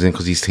when he comes in,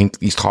 because he's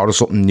thought of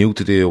something new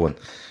to do, and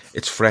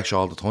it's fresh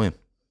all the time.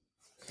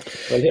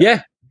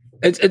 Yeah.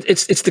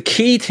 It's the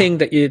key thing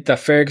that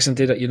Ferguson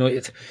did at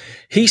United.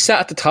 He sat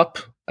at the top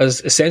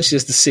as essentially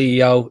as the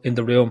CEO in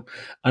the room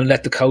and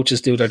let the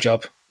coaches do their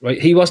job, right?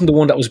 He wasn't the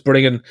one that was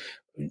bringing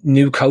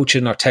new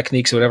coaching or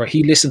techniques or whatever.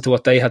 He listened to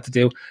what they had to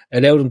do,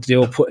 allowed them to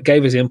do it,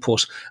 gave his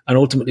input, and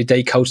ultimately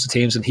they coached the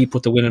teams, and he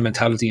put the winning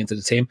mentality into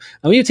the team.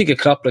 And when you think of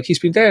Klopp, like, he's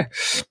been there.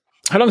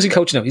 How long is he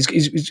coaching now?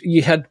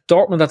 You had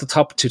Dortmund at the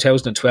top of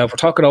 2012. We're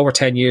talking over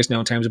 10 years now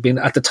in terms of being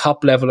at the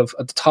top level at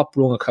the top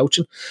rung of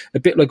coaching, a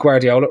bit like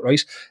Guardiola,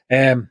 right?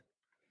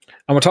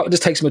 And we're talking, this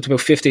takes them up to about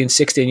 15,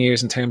 16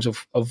 years in terms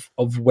of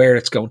where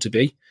it's going to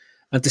be.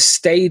 And to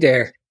stay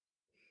there,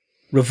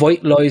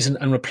 revitalising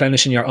and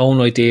replenishing your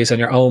own ideas and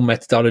your own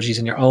methodologies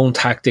and your own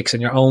tactics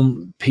and your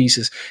own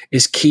pieces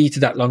is key to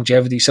that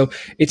longevity. So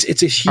it's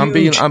a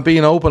huge... And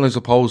being open as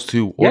opposed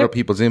to other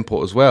people's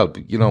input as well.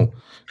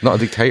 Not a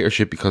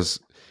dictatorship, because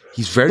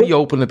he's very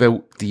open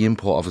about the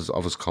input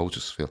of his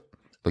coaches, Phil.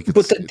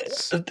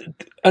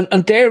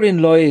 And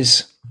therein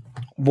lies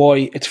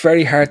why it's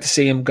very hard to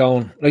see him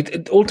going.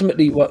 Like,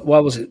 ultimately, what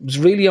was it? It was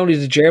really only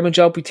the German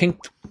job, we think,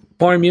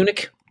 Bayern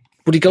Munich.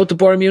 Would he go to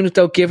Bayern Munich,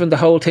 though, given the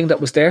whole thing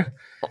that was there?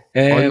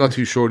 I'm not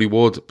too sure he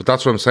would, but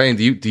that's what I'm saying.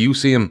 Do you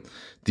see him?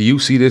 Do you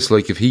see this,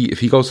 like, if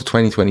he goes to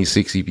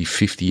 2026, he'd be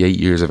 58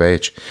 years of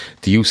age?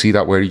 Do you see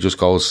that where he just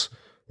goes,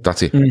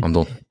 that's it, I'm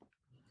done?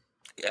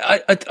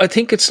 I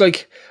think it's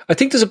like, I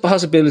think there's a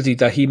possibility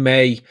that he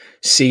may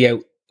see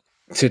out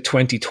to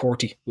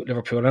 2030 with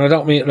Liverpool, and I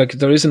don't mean, like,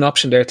 there is an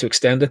option there to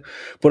extend it,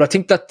 but I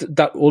think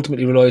that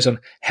ultimately relies on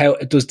how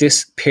does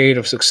this period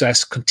of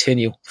success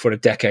continue for a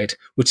decade,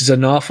 which is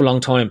an awful long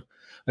time.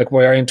 Like,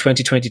 we're in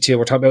 2022,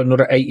 we're talking about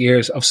another 8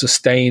 years of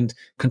sustained,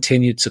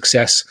 continued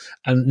success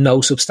and no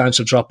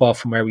substantial drop off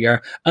from where we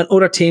are. And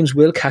other teams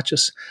will catch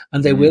us,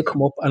 and they will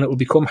come up, and it will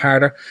become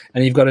harder.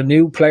 And you've got a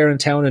new player in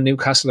town in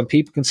Newcastle, and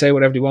people can say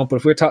whatever they want, but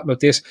if we're talking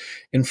about this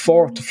in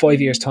 4 to 5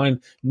 years'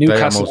 time,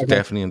 Newcastle they are most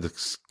definitely in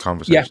the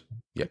conversation.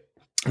 Yeah.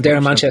 They're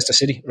in Manchester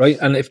City, right?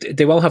 And if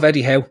they won't have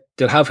Eddie Howe,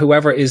 they'll have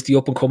whoever is the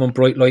up and coming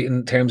bright light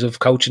in terms of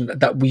coaching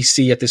that we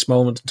see at this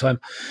moment in time.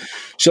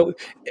 So,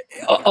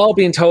 all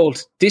being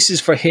told, this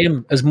is for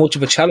him as much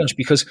of a challenge,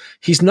 because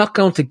he's not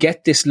going to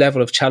get this level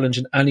of challenge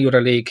in any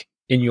other league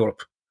in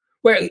Europe.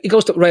 Where he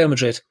goes to Real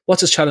Madrid,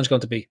 what's his challenge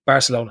going to be?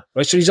 Barcelona,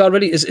 right? So he's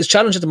already his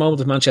challenge at the moment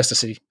is Manchester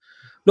City.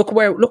 Look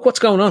what's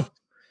going on.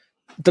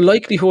 The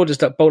likelihood is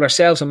that both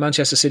ourselves and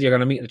Manchester City are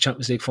going to meet in the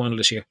Champions League final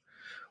this year.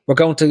 We're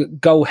going to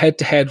go head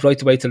to head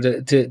right away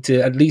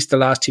to at least the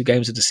last 2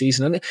 games of the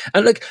season.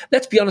 And like,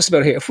 let's be honest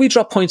about it here. If we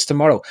drop points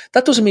tomorrow,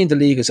 that doesn't mean the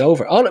league is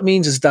over. All it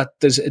means is that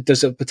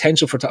there's a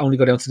potential for it to only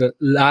go down to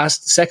the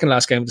second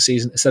last game of the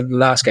season instead of the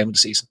last game of the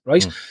season,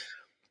 right?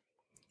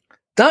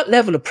 That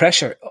level of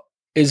pressure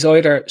is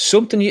either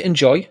something you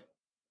enjoy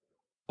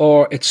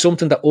or it's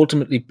something that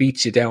ultimately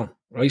beats you down,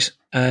 right?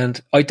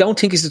 And I don't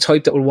think he's the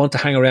type that will want to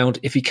hang around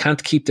if he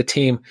can't keep the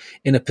team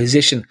in a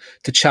position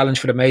to challenge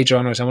for the major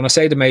honours. And when I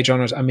say the major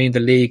honours, I mean the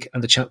league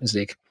and the Champions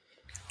League.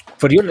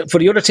 For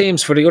the other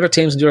teams and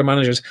the other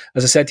managers,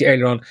 as I said to you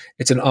earlier on,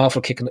 it's an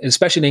awful kick,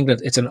 especially in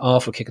England, it's an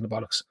awful kick in the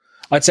bollocks.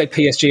 I'd say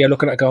PSG are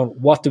looking at it going,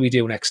 what do we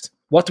do next?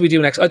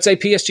 I'd say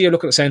PSG are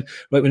looking at saying,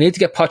 right, we need to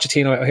get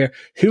Pochettino out here.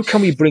 Who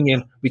can we bring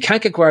in? We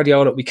can't get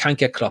Guardiola. We can't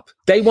get Klopp.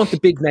 They want the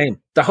big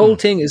name. The whole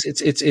thing is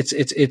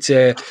it's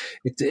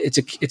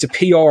a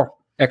PR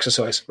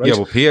exercise, right? Yeah,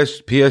 well,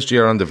 PSG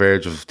are on the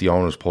verge of the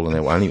owners pulling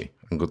out anyway,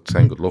 and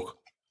saying good luck.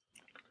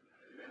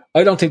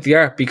 I don't think they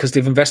are, because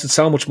they've invested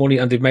so much money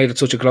and they've made it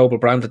such a global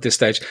brand at this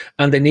stage,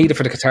 and they need it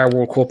for the Qatar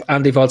World Cup,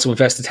 and they've also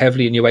invested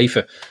heavily in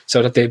UEFA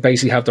so that they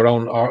basically have their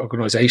own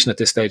organisation at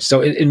this stage. So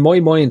in my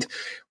mind,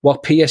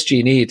 what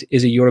PSG need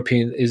is a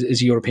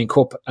European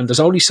Cup, and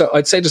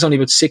I'd say there's only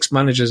about 6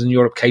 managers in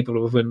Europe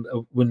capable of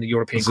winning the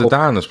European Cup.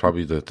 Zidane is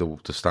probably the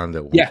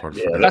standout one. Yeah,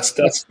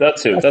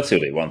 that's who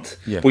they want.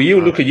 Yeah.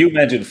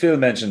 But Phil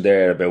mentioned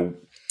there about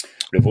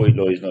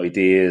revitalising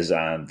ideas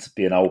and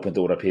being open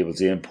to other people's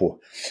input.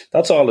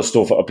 That's all the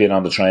stuff of being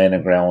on the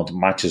training ground,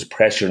 matches,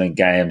 pressure in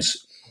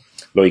games,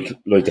 like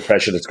the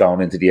pressure that's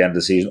going into the end of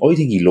the season. I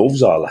think he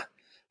loves all that.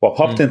 What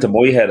popped into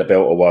my head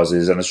about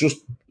it and it's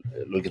just,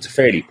 it's a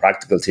fairly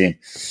practical thing.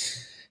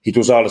 He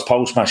does all his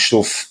post-match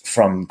stuff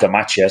from the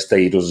match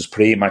yesterday. He does his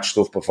pre-match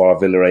stuff before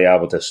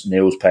Villarreal with the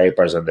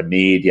newspapers and the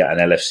media and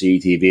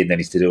LFC TV, and then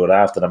he's to do it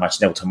after the match.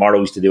 Now, tomorrow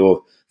he's to do it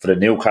for the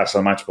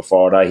Newcastle match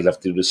before that. He'll have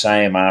to do the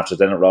same after,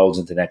 then it rolls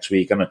into next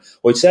week. And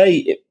I'd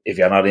say, if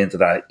you're not into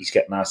that, he's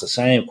getting asked the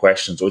same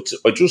questions.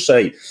 I'd just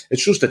say,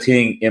 it's just a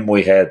thing in my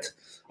head.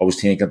 I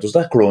was thinking, does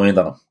that grind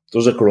on him?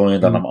 Does it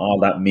grind on him? All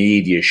that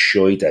media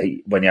shite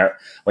that when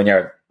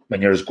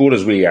you're as good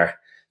as we are,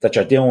 that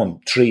you're doing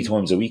 3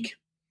 times a week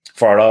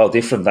for all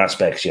different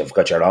aspects. You've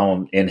got your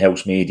own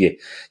in-house media,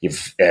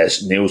 you've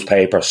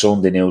newspapers,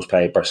 Sunday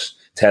newspapers,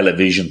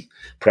 television,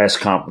 press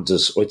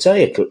conferences. I'd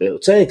say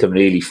it can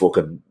really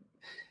fucking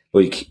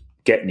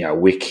get in your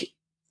wick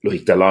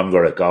the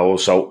longer it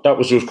goes. So that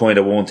was just kind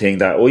of one thing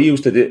that I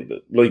used to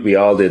do, like we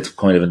all did,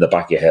 kind of in the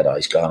back of your head.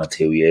 He's gone in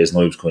 2 years,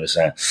 and I was kind of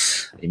saying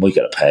he might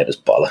get a paid his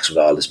bollocks with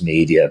all this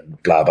media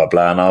and blah blah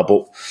blah and all.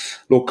 But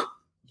look,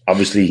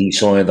 obviously he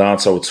signed on,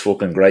 so it's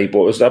fucking great.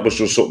 But that was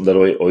just something that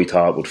I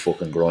thought would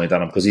fucking grind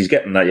on him, because you're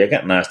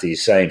getting asked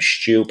these same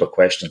stupid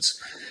questions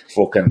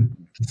fucking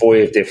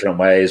 5 different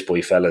ways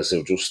by fellas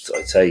who just,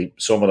 I'd say,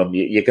 some of them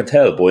you can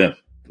tell by him.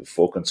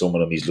 Fucking some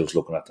of them, he's just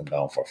looking at them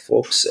going, for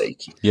fuck's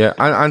sake. Yeah,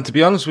 and to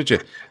be honest with you,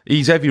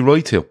 he's every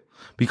right to,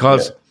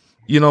 because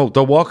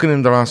they're walking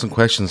in there asking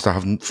questions that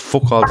have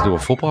fuck all to do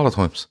with football at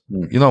times.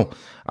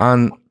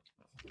 And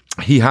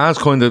he has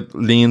kind of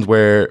leaned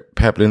where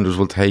Pep Linders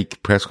will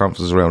take press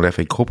conferences around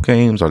FA Cup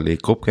games or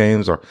League Cup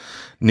games, or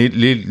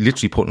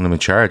literally putting them in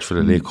charge for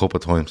the League Cup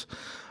at times.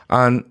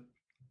 And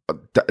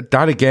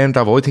that again,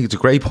 Davo, I think it's a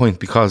great point,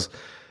 because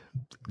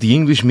the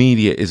English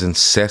media is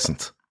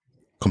incessant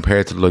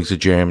compared to the likes of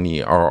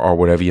Germany or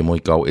wherever you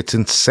might go. It's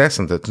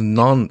incessant. It's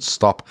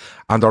non-stop.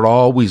 And they're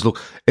always,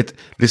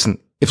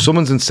 listen, if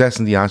someone's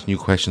incessantly asking you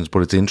questions, but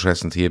it's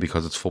interesting to you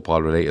because it's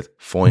football related,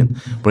 fine.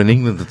 But in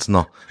England, it's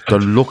not. They're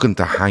looking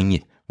to hang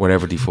you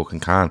wherever they fucking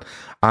can.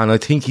 And I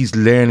think he's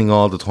learning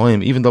all the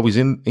time. Even though he's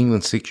in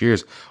England 6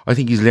 years, I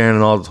think he's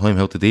learning all the time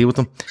how to deal with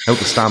them, how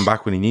to stand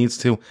back when he needs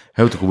to,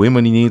 how to go in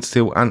when he needs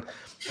to. And,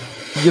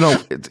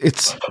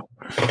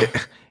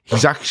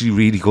 he's actually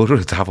really good at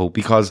it, Davo,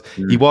 because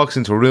he walks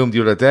into a room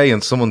the other day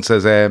and someone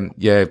says,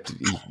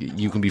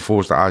 you can be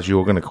forced to ask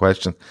Jurgen a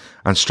question.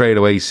 And straight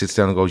away he sits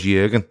down and goes,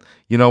 Jurgen,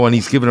 and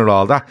he's giving it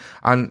all that.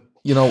 And,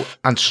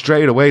 and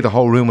straight away the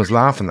whole room is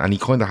laughing, and he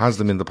kind of has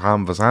them in the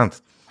palm of his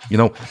hand,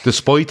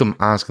 despite them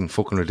asking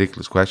fucking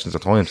ridiculous questions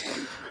at times.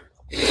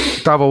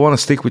 Davo, I want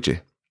to stick with you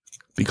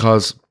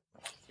because,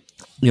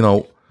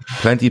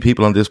 plenty of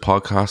people on this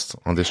podcast,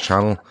 on this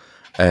channel,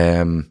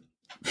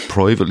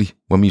 privately,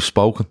 when we've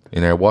spoken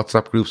in our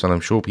WhatsApp groups, and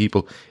I'm sure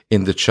people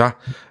in the chat,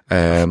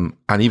 and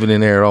even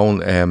in our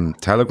own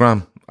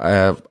Telegram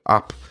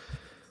app,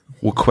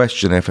 will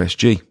question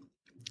FSG.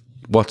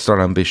 What's their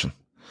ambition?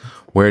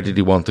 Where did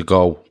he want to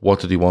go?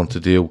 What did he want to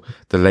do?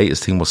 The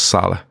latest thing was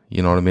Salah.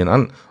 You know what I mean?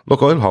 And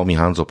look, I'll hold my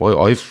hands up.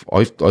 I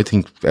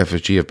think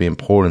FSG have been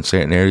poor in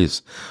certain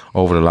areas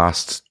over the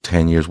last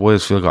 10 years. Why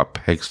has Phil got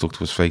pegs stuck to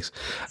his face?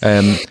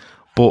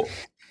 But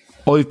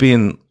I've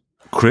been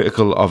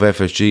critical of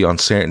FSG on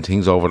certain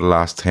things over the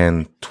last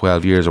 10,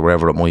 12 years or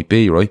whatever it might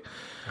be, right?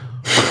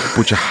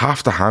 But you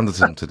have to hand it to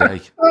them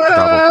today,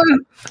 Davo.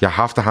 You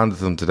have to hand it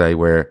to them today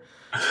where,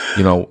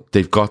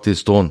 they've got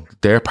this done.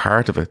 They're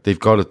part of it. They've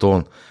got it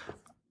done.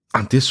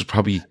 And this is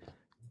probably,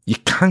 you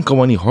can't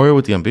go any higher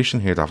with the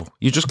ambition here, Davo.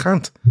 You just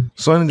can't.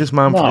 Signing this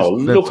man for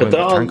this, look at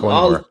can't go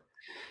any higher.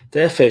 The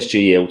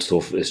FSG out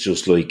stuff is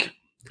just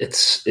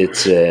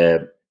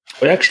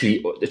I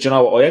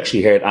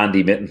actually heard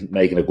Andy Mitten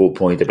making a good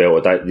point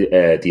about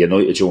it, the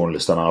United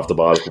journalist on Off the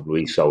Ball a couple of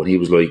weeks ago, and he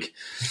was like,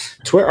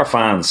 Twitter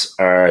fans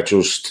are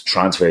just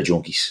transfer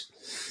junkies.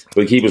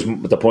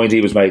 The point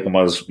he was making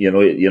was,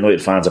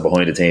 United fans are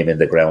behind the team in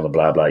the ground and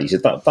blah blah. He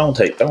said, don't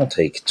take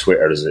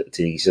Twitter as a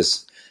thing. He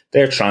says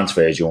they're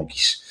transfer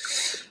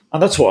junkies,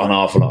 and that's what an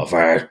awful lot of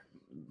our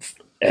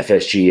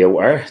FSG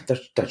out are.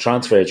 They're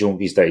transfer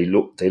junkies. They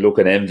look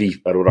and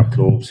envy at other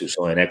clubs who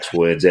sign X,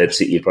 Y, and Z.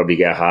 City probably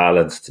get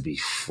Haaland to be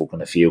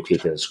fucking a few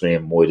kicking and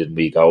screaming, why didn't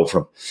we go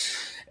for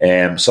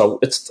him? So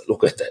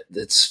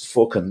it's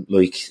fucking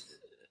like,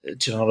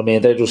 do you know what I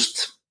mean? They're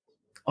just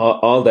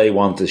all they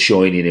want is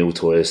shiny new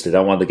toys. They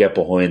don't want to get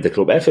behind the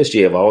club.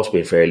 FSG have always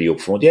been fairly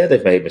upfront. Yeah,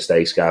 they've made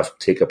mistakes, Gav,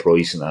 ticket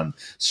pricing and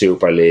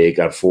Super League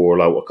and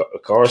Furlough.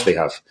 Of course they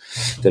have.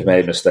 They've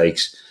made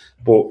mistakes.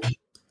 But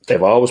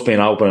they've always been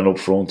open and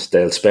upfront.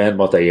 They'll spend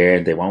what they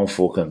earn. They won't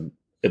fucking.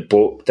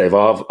 But they've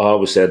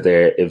always said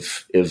there,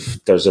 if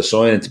there's a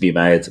signing to be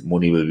made,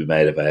 money will be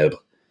made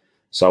available.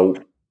 So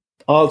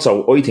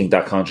also, I think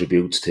that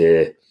contributes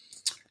to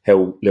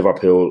how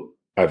Liverpool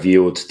are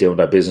viewed doing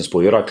their business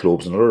by other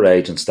clubs and other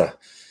agents that,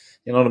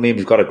 you know what I mean?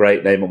 We've got a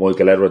great name at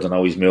Michael Edwards, and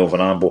now he's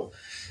moving on, but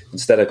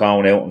instead of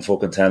going out and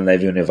fucking telling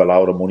everyone you've a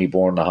load of money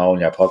burning a hole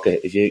in your pocket,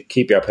 if you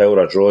keep your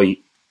powder dry,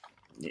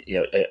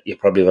 you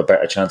probably have a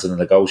better chance on the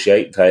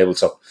negotiating table.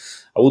 So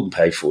I wouldn't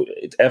pay for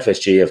it.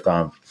 FSG have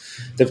gone.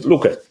 They've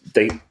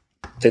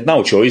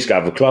no choice,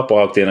 Gav. If Klopp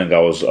walked in and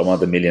goes, I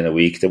want $1 million a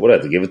week, they would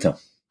have to give it to him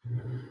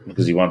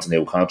because he wants a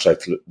new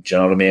contract. Do you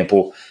know what I mean?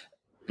 But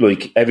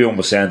like, everyone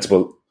was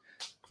sensible.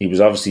 He was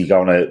obviously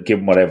going to give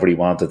him whatever he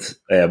wanted.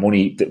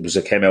 Money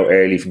that came out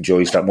early from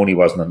Joyce. That money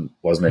wasn't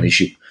an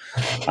issue,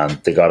 and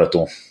they got it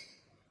done.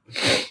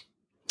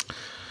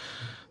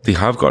 They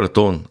have got it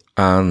done,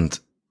 and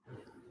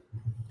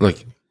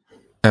like,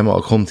 Emma,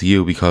 I'll come to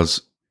you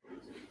because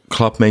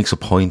Klopp makes a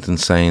point in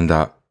saying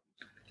that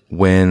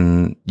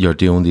when you're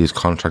doing these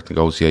contract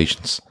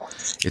negotiations,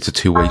 it's a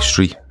two-way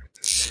street.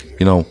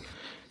 You know,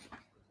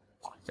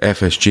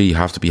 FSG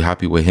have to be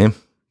happy with him,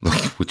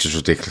 like, which is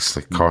ridiculous.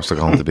 Like, of course they're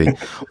going to be.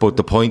 But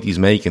the point he's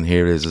making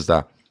here is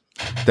that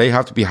they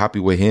have to be happy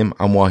with him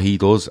and what he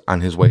does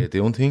and his way of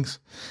doing things,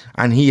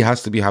 and he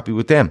has to be happy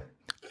with them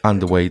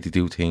and the way they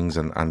do things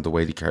and the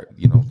way they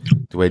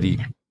they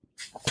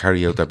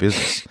carry out their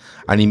business.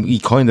 And he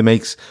kind of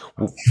makes,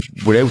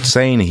 without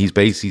saying it,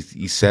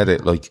 he said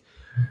it like,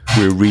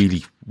 we're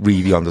really,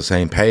 really on the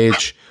same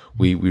page.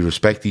 We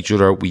respect each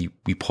other. We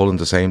pull in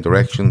the same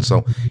direction.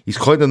 So he's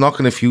kind of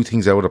knocking a few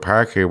things out of the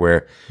park here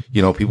where,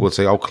 you know, people would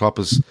say, oh, Klopp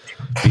is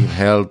being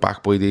held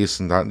back by this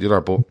and that and the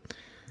other. But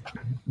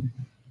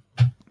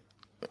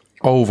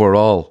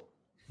overall,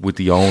 with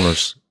the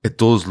owners, it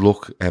does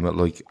look,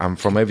 like, and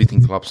from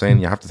everything Klopp's saying,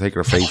 you have to take it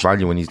at face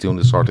value when he's doing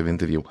this sort of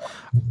interview,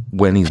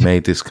 when he's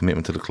made this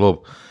commitment to the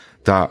club,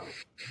 that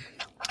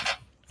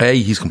A,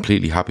 he's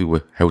completely happy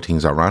with how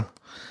things are ran,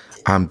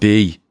 and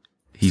B,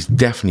 he's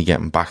definitely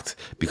getting backed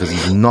because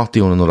he's not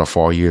doing another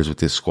 4 years with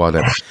this squad,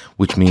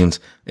 which means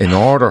in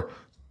order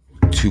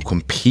to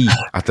compete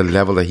at the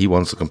level that he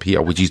wants to compete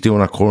at, which he's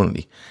doing at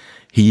currently,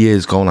 he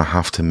is going to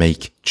have to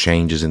make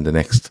changes in the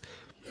next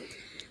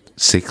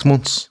 6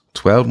 months,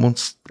 12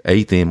 months,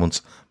 18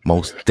 months,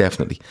 most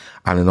definitely.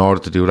 And in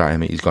order to do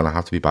that, he's going to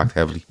have to be backed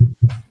heavily.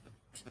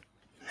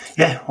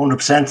 Yeah,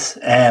 100%.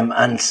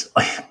 And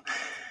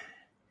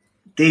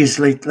these,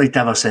 like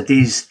Davos said,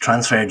 these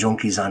transfer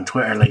junkies on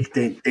Twitter, like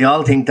they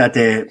all think that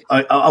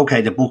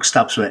the book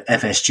stops with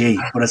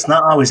FSG, but it's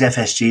not always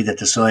FSG that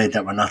decide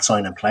that we're not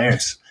signing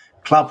players.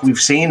 Klopp, we've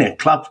seen it.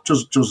 Klopp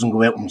just doesn't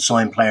go out and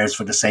sign players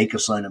for the sake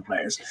of signing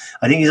players.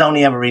 I think he's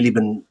only ever really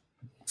been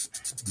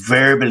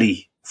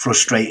verbally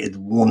frustrated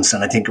once,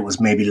 and I think it was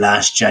maybe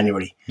last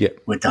January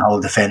with the whole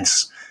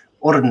defence.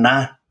 Other than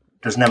that,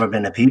 there's never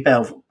been a peep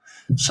out of him.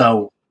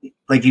 So,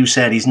 like you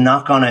said, he's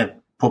not going to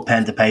put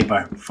pen to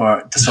paper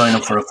to sign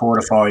up for a 4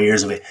 to 4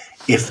 years of it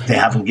if they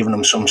haven't given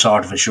him some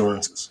sort of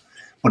assurances.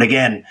 But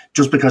again,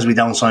 just because we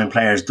don't sign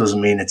players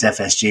doesn't mean it's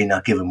FSG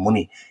not giving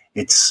money.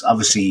 It's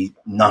obviously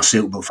not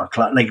suitable for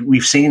Klopp. Like,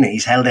 we've seen it.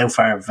 He's held out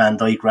for Van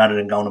Dijk rather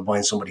than going and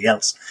buying somebody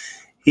else.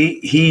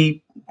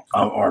 He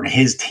or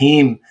his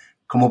team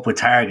come up with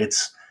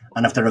targets,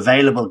 and if they're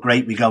available,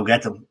 great, we go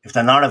get them. If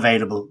they're not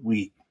available,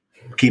 we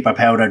keep our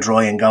powder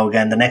dry and go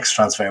again the next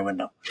transfer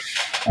window.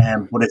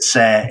 But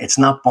it's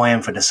not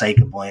buying for the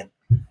sake of buying.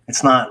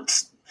 It's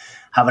not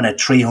having a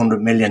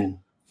 300 million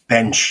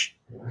bench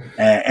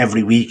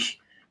every week,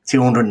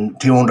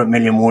 200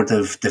 million worth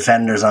of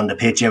defenders on the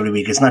pitch every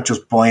week. It's not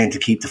just buying to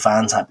keep the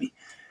fans happy.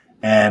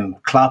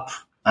 Klopp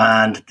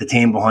and the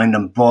team behind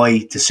them buy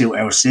to suit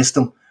our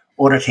system.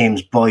 Other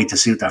teams buy to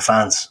suit their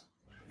fans.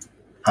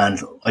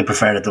 And I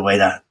prefer it the way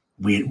that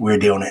we're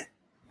doing it.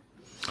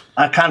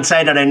 I can't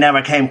say that I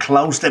never came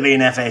close to being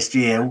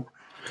FSG.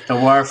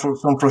 There were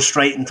some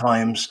frustrating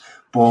times,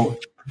 but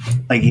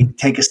like, you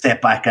take a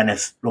step back, and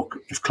if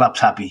Klopp's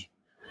happy,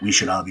 we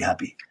should all be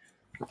happy.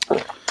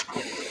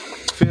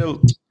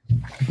 Phil,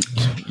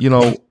 you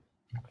know,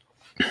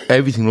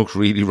 everything looks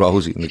really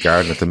rosy in the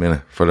garden at the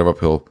minute for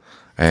Liverpool.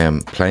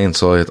 Playing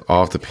side,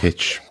 off the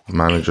pitch,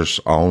 managers,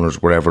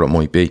 owners, wherever it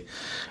might be.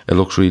 It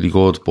looks really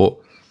good, but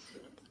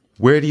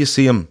where do you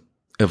see him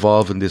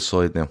evolving this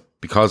side now?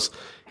 Because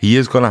he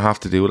is going to have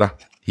to do that.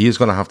 He is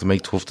going to have to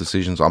make tough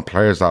decisions on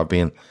players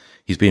that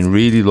he's been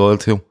really loyal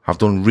to, have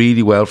done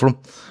really well for him,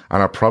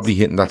 and are probably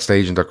hitting that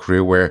stage in their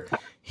career where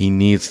he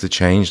needs to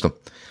change them.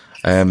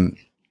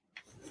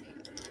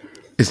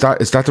 Is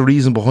that the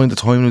reason behind the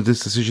timing of this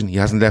decision? He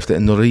hasn't left it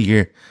another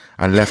year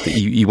and left it.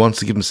 He wants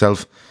to give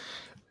himself,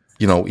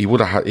 you know, he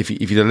would have had, if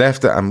he'd have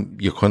left it and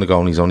you're kind of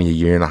going, he's only a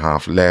year and a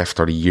half left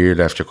or a year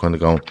left, you're kind of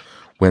going,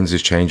 when's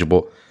this changing?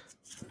 But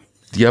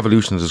the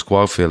evolution of the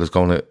squad, Phil, is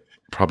going to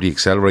probably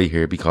accelerate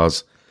here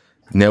because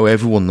Now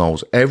everyone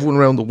knows. Everyone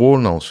around the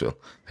world knows, Phil.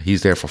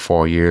 He's there for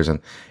 4 years, and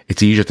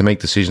it's easier to make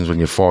decisions when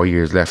you have 4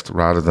 years left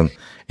rather than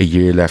a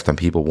year left and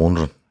people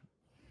wondering.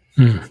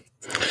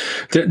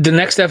 The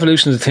next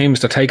evolution of the team is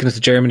they're taking it to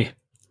Germany.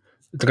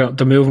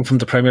 They're moving from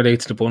the Premier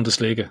League to the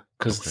Bundesliga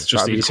because it's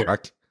just easier.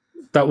 Correct.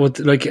 That would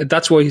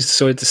that's why he's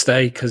decided to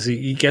stay, because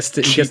he gets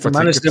to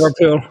manage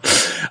Liverpool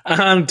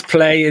and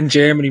play in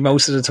Germany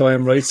most of the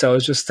time, right? So I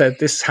was just said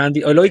this is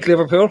handy. I like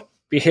Liverpool.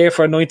 Be here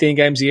for 19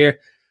 games a year.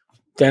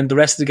 Then the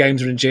rest of the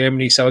games are in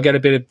Germany, so I get a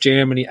bit of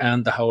Germany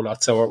and the whole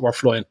lot. So we're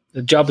flying.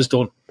 The job is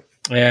done.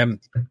 I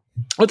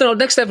don't know.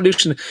 Next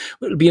evolution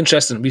will be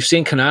interesting. We've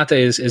seen Konate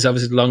is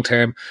obviously the long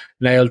term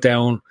nailed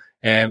down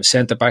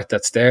centre back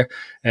that's there.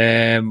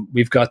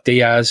 We've got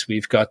Diaz,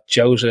 we've got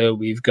Jota,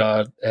 we've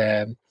got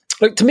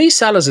to me,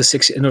 Salah's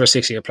another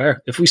 6-year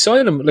player. If we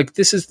sign him,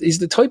 he's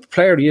the type of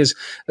player he is.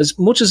 As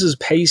much as his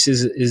pace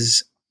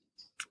is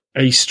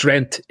a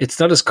strength, it's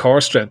not his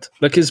core strength.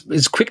 Like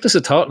his quickness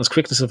of thought and his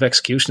quickness of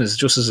execution is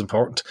just as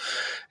important.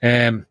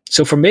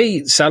 So for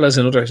me, Salah's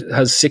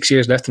has 6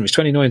 years left and he's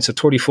 29, so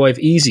 35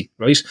 easy,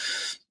 right?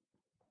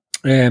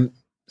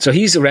 So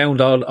he's around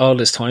all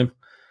this time,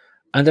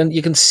 and then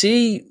you can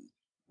see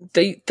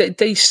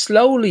they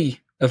slowly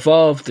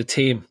evolve the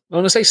team.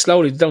 When I say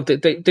slowly,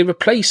 they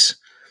replace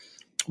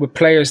with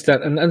players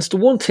that, and it's the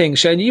one thing,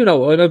 Shane,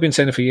 and I've been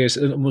saying it for years,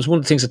 it was one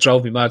of the things that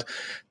drove me mad.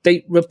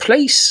 They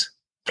replace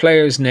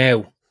players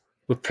now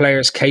with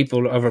players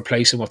capable of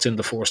replacing what's in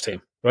the first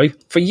team, right?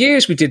 For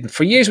years we didn't.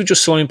 For years we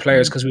just signed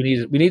players because we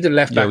needed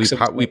left back.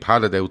 We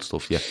padded out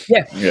stuff, yeah.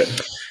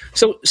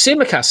 So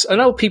Tsimikas, I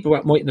know people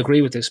mightn't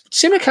agree with this, but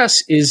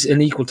Tsimikas is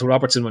an equal to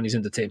Robertson when he's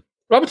in the team.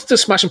 Robertson's a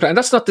smashing player, and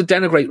that's not to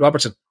denigrate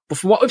Robertson, but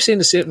from what we've seen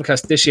in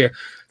Tsimikas this year,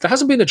 there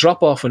hasn't been a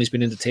drop-off when he's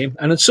been in the team,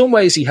 and in some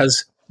ways he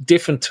has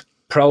different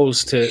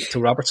pros to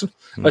Robertson.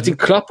 Mm-hmm. I think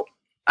Klopp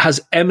has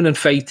eminent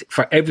faith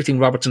for everything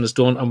Robertson has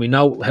done, and we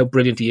know how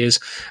brilliant he is,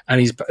 and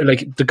he's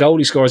like the goal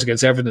he scores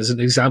against Everton is an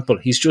example.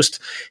 He's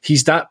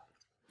that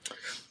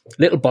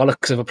little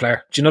bollocks of a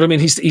player. Do you know what I mean?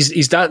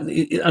 He's that,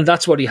 and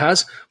that's what he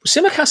has. But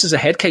Tsimikas is a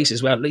head case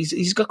as well.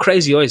 He's got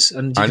crazy eyes,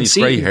 and he's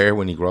grey hair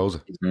when he grows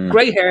it.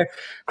 Grey hair,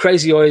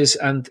 crazy eyes,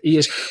 and he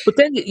is. But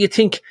then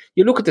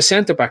you look at the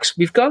centre backs.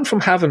 We've gone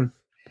from having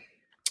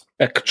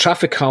a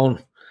traffic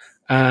cone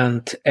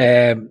and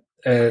a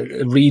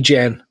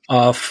regen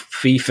of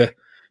FIFA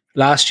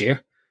last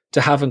year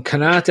to having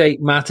Konate,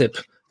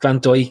 Matip,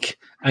 Van Dijk,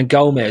 and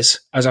Gomez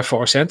as our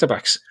 4 centre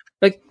backs.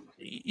 Like,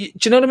 do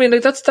you know what I mean?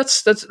 Like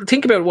that's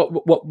think about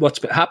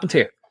what's happened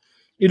here.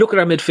 You look at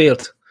our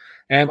midfield,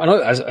 and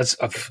as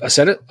I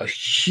said it, a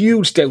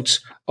huge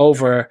doubts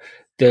over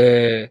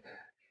the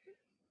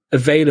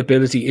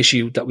availability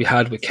issue that we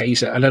had with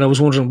Keita, and then I was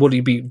wondering,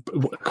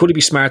 could he be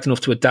smart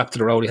enough to adapt to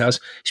the role he has?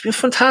 He's been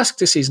fantastic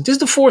this season. This is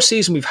the 4th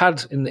season we've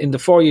had in the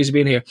 4 years he's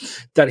been here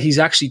that he's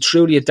actually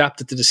truly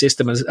adapted to the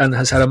system and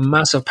has had a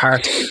massive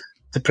part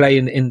to play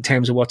in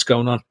terms of what's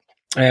going on.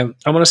 And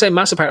when I say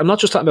massive part, I'm not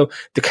just talking about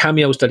the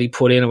cameos that he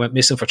put in and went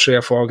missing for 3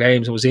 or 4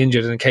 games and was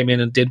injured and came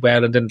in and did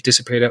well and then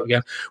disappeared out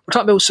again. We're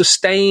talking about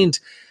sustained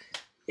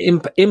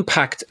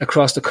impact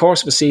across the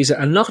course of a season,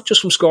 and not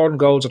just from scoring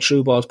goals or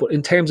through balls, but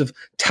in terms of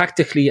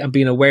tactically and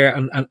being aware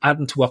and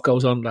adding to what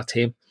goes on in that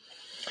team.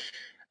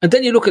 And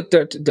then you look at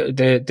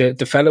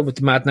the fellow with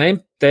the mad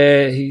name.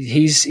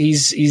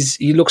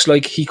 He looks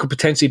like he could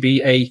potentially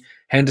be a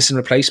Henderson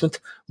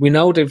replacement. We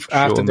know they've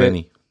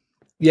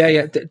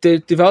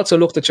they've also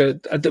looked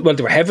at they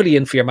were heavily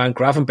in for your man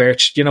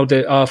Gravenberch,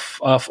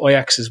 off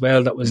Ajax as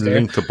well. That was there.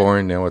 Linked to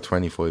Bayern now at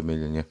 25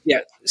 million. Yeah.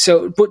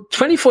 So, but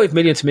 25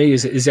 million to me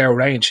is our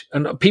range,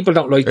 and people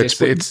don't like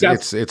this.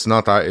 It's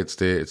not that. It's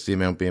the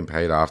amount being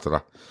paid after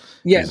that.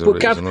 Yeah,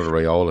 but Gav, another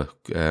Raiola.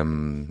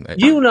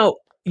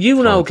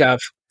 Gav.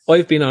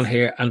 I've been on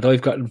here and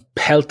I've gotten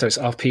pelters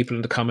of people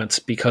in the comments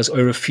because I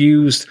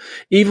refused,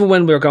 even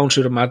when we were going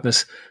through the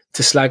madness,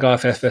 to slag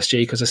off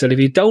FSG, because I said, if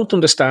you don't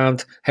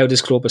understand how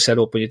this club is set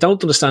up and you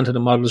don't understand how the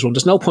model is run,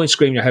 there's no point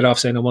screaming your head off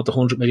saying I want the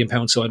 £100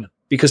 million signing,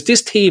 because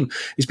this team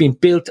is being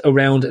built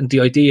around the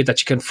idea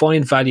that you can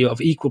find value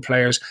of equal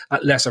players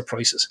at lesser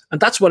prices. And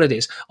that's what it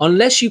is.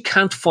 Unless you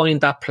can't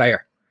find that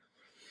player,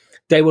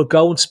 they will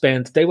go and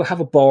spend, they will have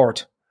a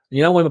board.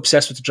 You know, I'm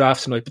obsessed with the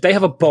draft tonight, but they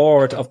have a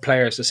board of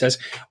players that says,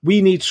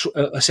 we need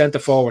a centre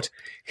forward.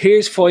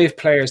 Here's 5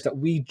 players that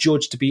we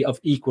judge to be of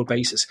equal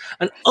basis.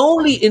 And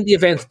only in the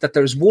event that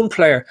there's one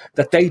player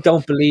that they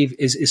don't believe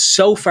is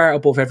so far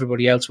above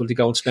everybody else will they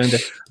go and spend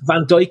it.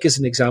 Van Dijk is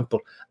an example.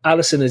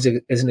 Alisson is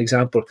an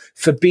example.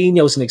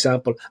 Fabinho is an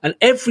example. And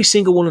every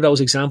single one of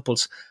those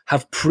examples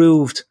have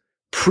proved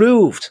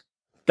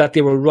that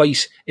they were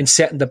right in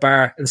setting the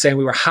bar and saying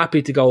we were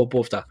happy to go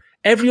above that.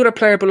 Every other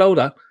player below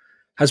that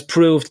has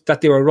proved that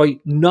they were right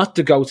not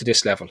to go to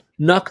this level.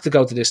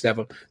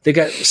 They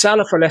get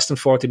Salah for less than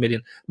 40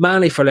 million,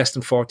 Mane for less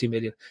than 40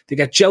 million. They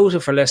get Jota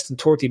for less than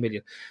 30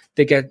 million.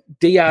 They get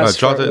Diaz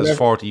Jota is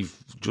 40,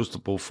 just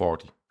above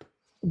 40.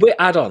 With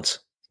add-ons.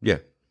 Yeah.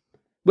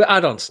 with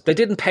add-ons. They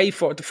didn't pay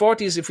for it. The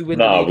 40 is if we win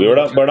the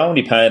league. We're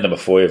only paying them a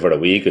 $5 a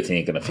week, I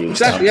think, and a few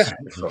stamps.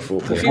 A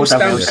few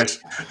stamps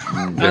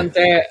and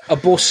a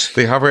bus.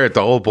 They have our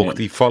doll book.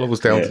 They follow us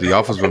down to the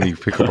office when we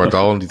pick up our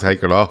doll and they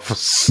take it off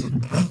us.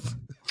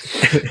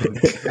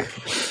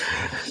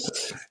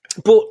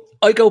 But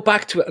I go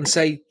back to it and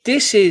say,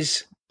 this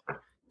is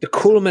the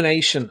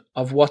culmination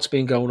of what's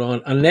been going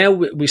on. And now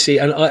we see,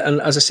 and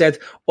as I said,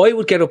 I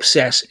would get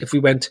upset if we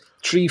went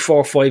 3,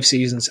 4, 5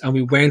 seasons and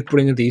we weren't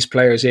bringing these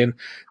players in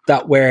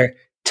that were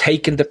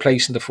taking the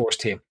place in the first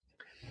team.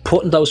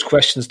 Putting those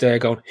questions there,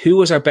 going, who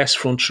was our best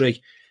front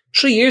three?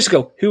 3 years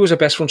ago, who was our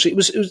best front three?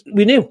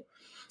 We knew.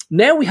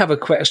 Now we have a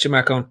question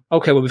mark on,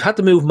 okay, well, we've had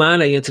to move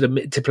Mane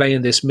to play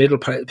in this middle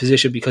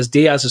position because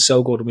Diaz is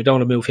so good and we don't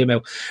want to move him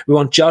out. We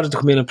want Jota to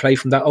come in and play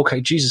from that.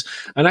 Okay, Jesus.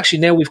 And actually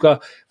now we've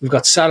got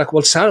Salah.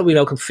 Well, Salah we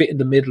know can fit in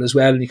the middle as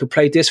well, and you can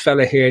play this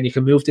fella here and you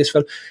can move this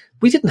fella.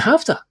 We didn't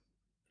have that.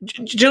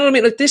 Do you know what I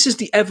mean? Like, this is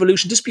the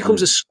evolution. This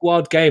becomes a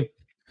squad game.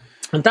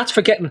 And that's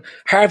forgetting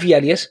Harvey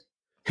Elliott,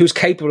 who's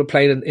capable of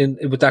playing in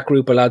with that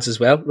group of lads as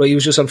well. Right? He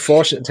was just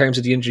unfortunate in terms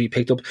of the injury he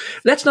picked up.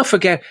 Let's not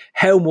forget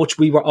how much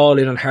we were all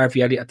in on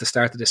Harvey Elliott at the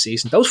start of the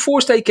season. Those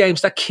 4 state games,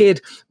 that kid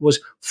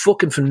was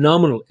fucking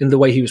phenomenal in the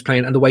way he was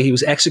playing and the way he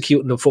was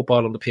executing the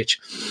football on the pitch.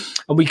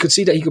 And we could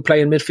see that he could play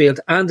in midfield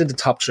and in the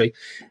top 3.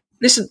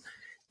 Listen,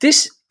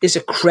 this is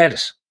a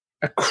credit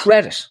to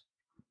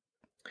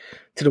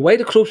the way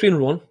the club's been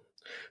run,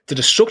 to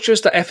the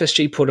structures that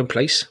FSG put in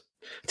place,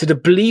 to the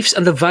beliefs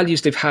and the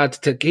values they've had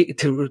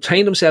to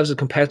retain themselves as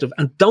competitive.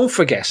 And don't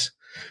forget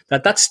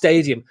that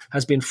stadium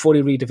has been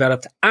fully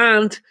redeveloped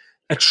and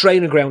a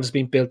training ground has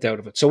been built out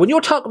of it. So when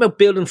you're talking about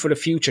building for the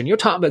future and you're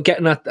talking about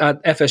getting at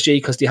FSG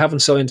because they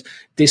haven't signed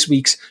this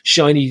week's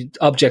shiny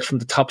object from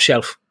the top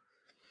shelf,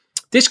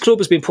 this club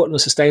has been put on a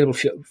sustainable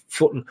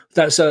footing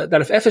that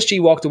if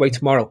FSG walked away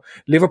tomorrow,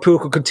 Liverpool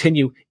could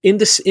continue in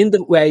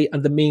the way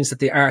and the means that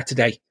they are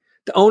today.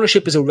 The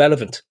ownership is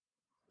irrelevant.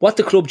 What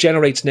the club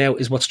generates now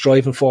is what's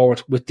driving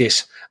forward with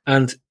this.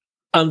 And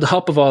on the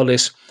top of all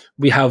this,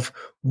 we have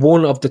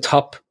one of the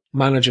top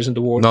managers in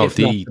the world. No,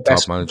 the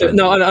top manager.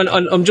 No,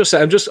 I'm just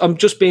saying. I'm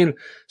just being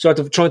sort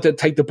of trying to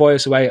take the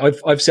bias away.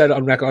 I've said it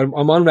on record.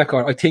 I'm on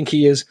record. I think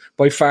he is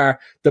by far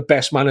the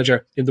best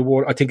manager in the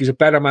world. I think he's a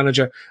better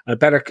manager and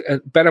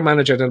a better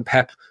manager than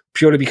Pep,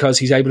 purely because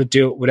he's able to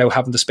do it without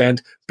having to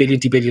spend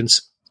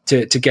billions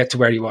to get to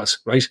where he was,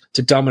 right?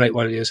 To dominate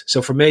what it is.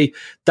 So for me,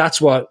 that's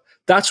why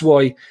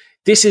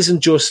this isn't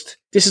just,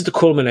 this is the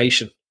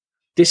culmination.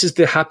 This is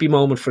the happy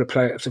moment for the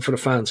players, for the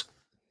fans.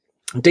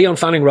 Dion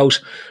Fanning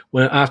wrote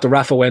after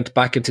Rafa went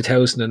back in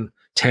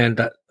 2010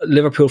 that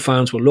Liverpool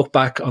fans will look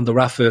back on the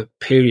Rafa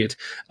period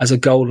as a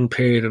golden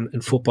period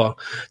in football.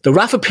 The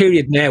Rafa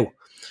period now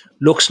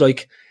looks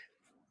like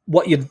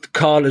what you'd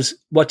call as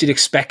what you'd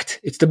expect.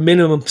 It's the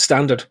minimum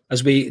standard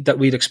that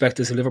we'd expect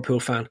as a Liverpool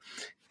fan.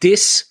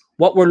 This,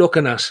 what we're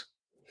looking at,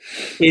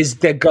 is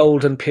the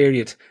golden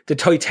period, the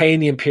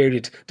titanium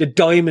period, the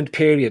diamond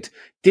period.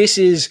 This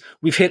is,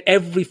 we've hit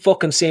every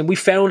fucking seam. We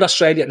found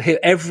Australia and hit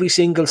every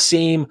single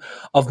seam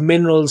of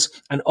minerals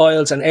and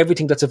oils and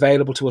everything that's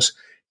available to us.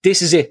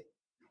 This is it.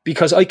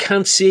 Because I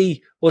can't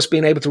see us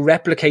being able to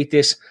replicate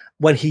this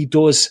when he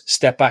does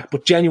step back.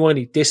 But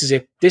genuinely, this is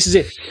it. This is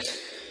it.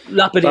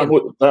 Lap it in.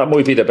 That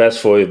might be the best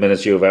 5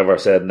 minutes you've ever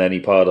said in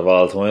any pod of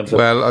all time.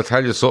 Well, I'll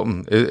tell you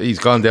something. He's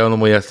gone down in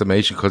my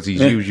estimation because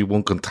he's usually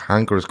one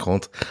cantankerous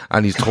cunt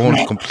and he's turned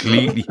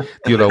completely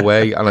the other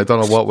way and I don't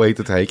know what way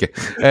to take it.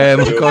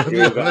 I've got to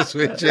be honest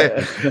with you.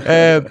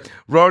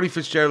 Rory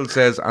Fitzgerald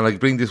says, and I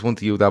bring this one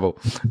to you, Davo.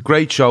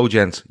 Great show,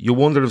 gents. You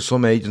wonder if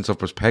some agents of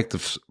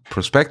prospective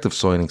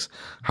signings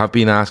have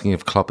been asking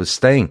if Klopp is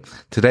staying.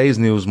 Today's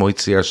news might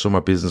see our summer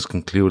business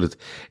concluded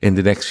in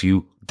the next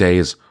few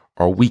days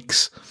or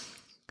weeks.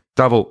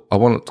 Davo, I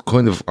want to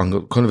kind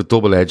of a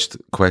double-edged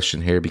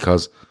question here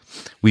because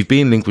we've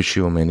been linked with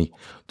Tchouaméni.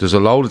 There's a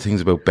load of things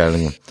about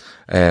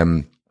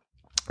Bellingham.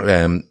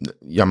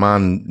 Your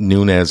man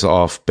Núñez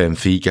off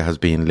Benfica has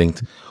been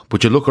linked.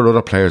 But you look at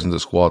other players in the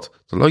squad,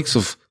 the likes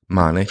of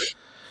Mane,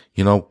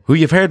 who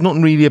you've heard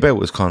nothing really about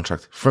his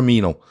contract,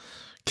 Firmino,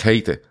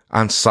 Keita,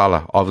 and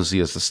Salah, obviously,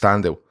 as the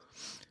standout.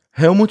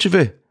 How much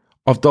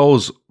of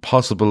those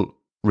possible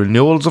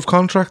renewals of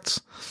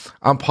contracts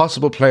and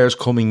possible players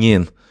coming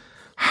in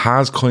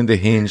has kind of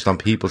hinged on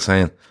people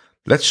saying,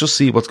 let's just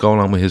see what's going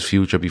on with his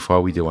future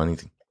before we do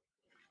anything?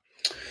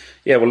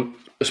 Yeah, well,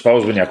 I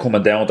suppose when you're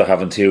coming down to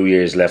having 2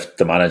 years left,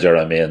 the manager,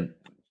 and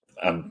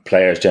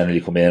players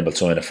generally come in but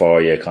sign a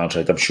 4-year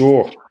contract, I'm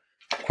sure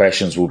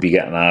questions will be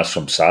getting asked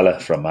from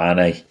Salah, from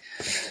Mane,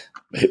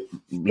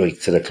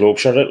 like to the club.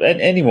 Sure,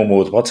 anyone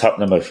would. What's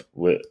happening with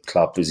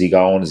Klopp? Is he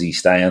going? Is he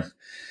staying?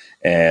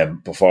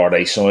 Before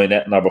they sign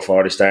it, or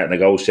before they start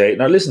negotiating.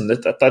 Now, listen,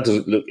 that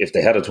doesn't look. If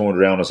they had a turned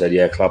around and said,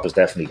 "Yeah, Klopp is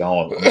definitely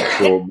gone,"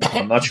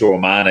 I'm not sure.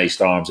 Mane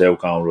storms out,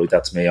 going, "Right,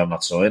 that's me. I'm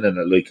not signing."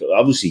 And like,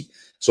 obviously,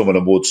 some of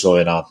them would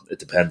sign on. It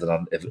depended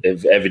on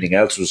if everything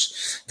else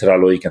was to their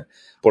liking.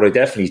 But I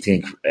definitely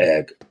think,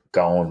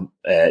 going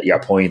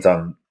your point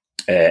on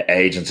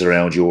agents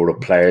around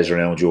Europe, players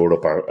around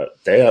Europe,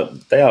 they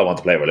all want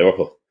to play for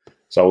Liverpool.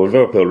 So if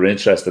Liverpool are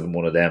interested in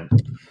one of them,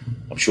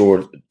 I'm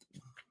sure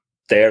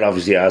they're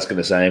obviously asking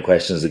the same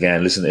questions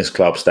again. Listen, is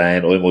Klopp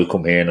staying? I might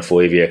come here in a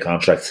 5-year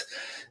contract.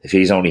 If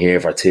he's only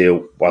here for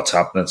 2, what's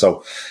happening?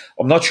 So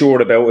I'm not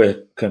sure about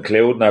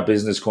concluding our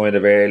business kind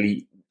of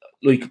early.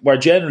 Like, we're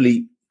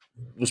generally,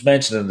 was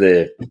mentioning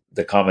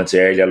the comments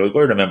earlier, like I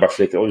remember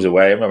I was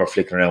away, I remember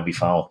flicking around my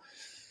phone,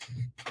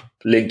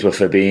 linked with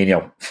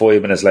Fabinho.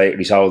 5 minutes later,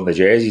 he's holding the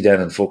jersey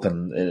then and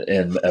fucking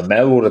in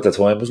Melwood at the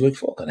time. I was like,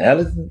 fucking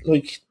hell.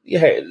 Like,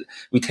 yeah,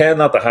 we tend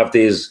not to have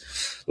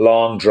these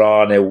long,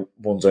 drawn out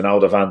ones. I know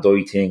the Van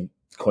Dijk thing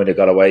kind of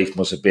got away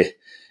from us a bit.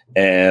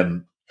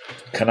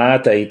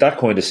 Kanate, that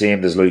kind of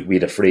seemed as like we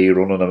had a free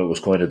run on him. It was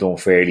kind of done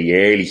fairly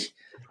early.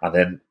 And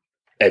then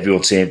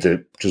everyone seemed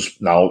to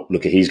just, now,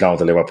 look, he's going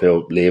to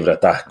Liverpool, leave it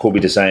at that. Could be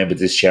the same with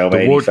this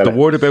Tchouaméni fella. The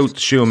word about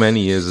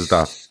Tchouaméni is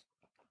that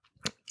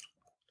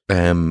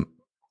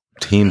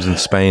teams in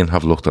Spain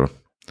have looked at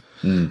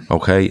him.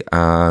 Okay,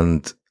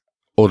 and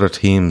other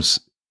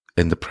teams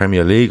in the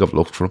Premier League have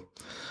looked for him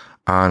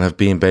and have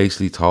been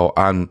basically told,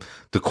 and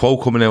the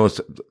quote coming out is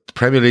the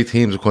Premier League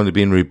teams are kind of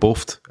being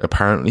rebuffed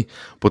apparently,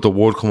 but the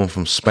word coming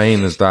from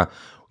Spain is that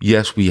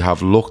yes, we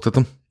have looked at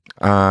them,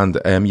 and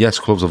yes,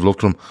 clubs have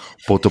looked at them,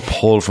 but the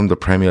pull from the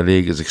Premier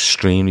League is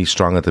extremely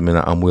strong at the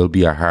minute and will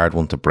be a hard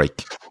one to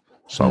break.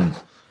 So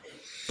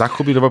that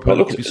could be Liverpool.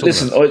 Well, look,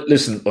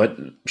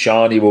 listen,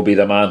 Shawnee will be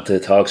the man to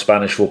talk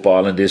Spanish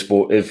football in this,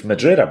 but if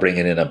Madrid are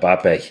bringing in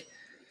Mbappe,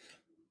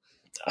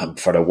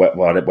 for the what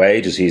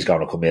wages he's going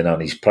to come in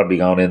on, he's probably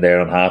going in there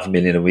on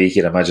 $500,000 a week,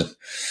 you'd imagine.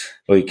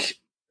 Like,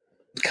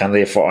 can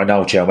they afford? I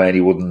know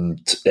Tchouaméni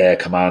wouldn't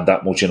command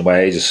that much in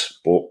wages,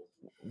 but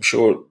I'm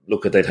sure,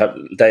 look,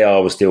 they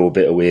always do a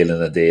bit of wheeling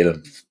and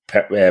dealing.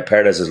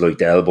 Perez is like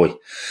Del Boy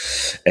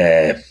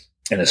in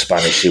a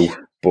Spanish suit,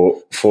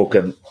 but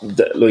fucking,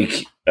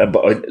 like,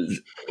 but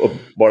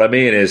what I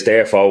mean is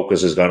their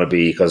focus is going to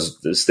be, because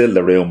still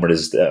the rumour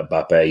is that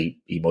Mbappe,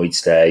 he might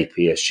stay,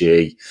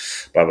 PSG,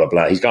 blah, blah,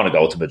 blah. He's going to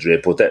go to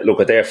Madrid, but look,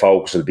 at their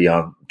focus will be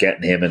on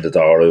getting him in the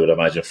door, I would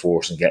imagine,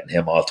 first, and getting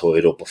him all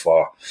tied up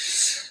before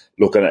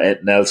looking at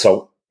it else.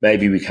 So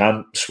maybe we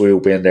can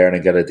swoop in there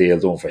and get a deal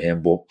done for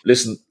him. But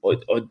listen,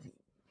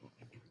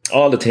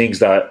 all the things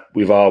that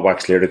we've all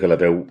waxed lyrical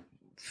about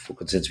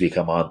fucking since we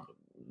come on,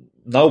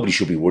 nobody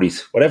should be worried.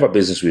 Whatever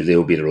business we do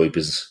will be the right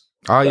business.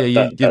 Oh yeah,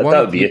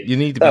 you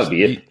need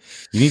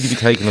to be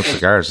taking up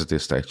cigars at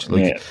this stage.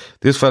 Like,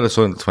 this fella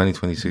signed the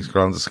 2026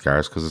 grand of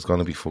cigars because it's going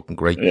to be fucking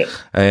great. Yeah.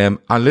 And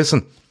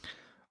listen,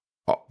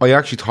 I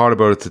actually thought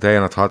about it today,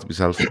 and I thought to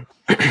myself,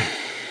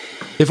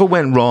 if it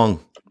went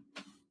wrong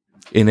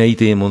in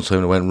 18 months'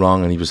 time, it went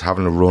wrong, and he was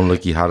having a run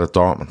like he had at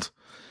Dortmund,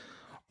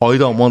 I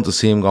don't want to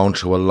see him going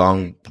through a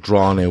long,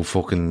 drawn out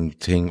fucking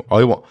thing.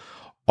 I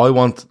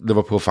want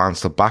Liverpool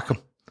fans to back him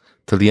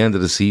till the end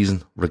of the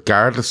season,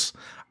 regardless.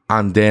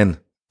 And then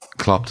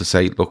Klopp to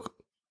say, look,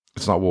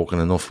 it's not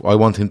working enough. I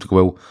want him to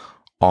go out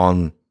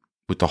on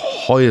with the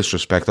highest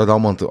respect. I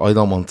don't want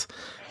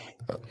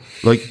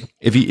like,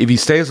 if he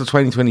stays till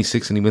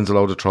 2026 and he wins a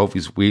load of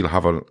trophies, we'll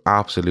have an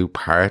absolute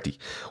party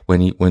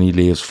when he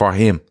leaves. For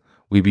him,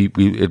 it'd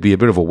be a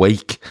bit of a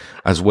wake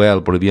as well,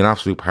 but it'd be an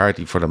absolute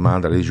party for the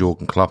man that is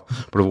Jurgen Klopp.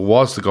 But if it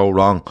was to go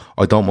wrong,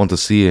 I don't want to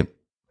see it.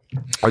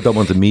 I don't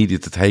want the media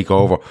to take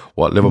over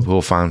what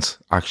Liverpool fans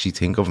actually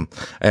think of him.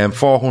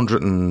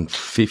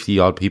 450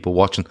 odd people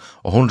watching,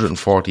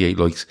 148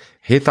 likes.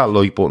 Hit that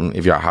like button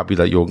if you're happy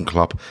that Jurgen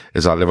Klopp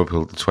is at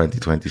Liverpool to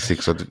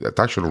 2026. So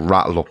that should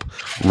rattle up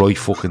right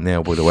fucking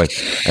now, by the way.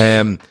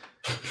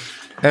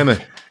 Emma,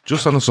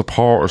 just on the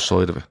supporter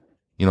side of it,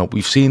 you know,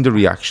 we've seen the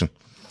reaction.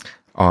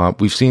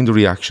 We've seen the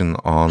reaction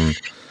on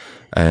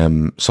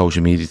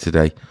social media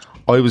today.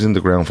 I was in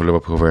the ground for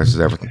Liverpool versus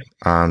Everton,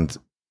 and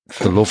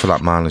the love for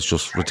that man is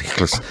just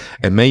ridiculous.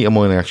 A mate of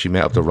mine I actually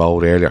met up the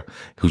road earlier,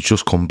 who's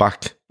just come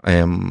back.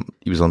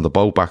 He was on the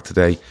boat back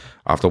today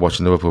after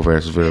watching Liverpool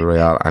versus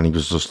Villarreal, and he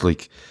was just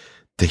like,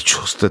 they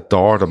just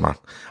adore the man.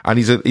 And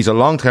he's a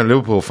long-term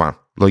Liverpool fan.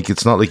 Like,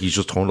 it's not like he's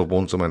just turned up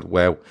once and went,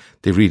 wow,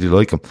 they really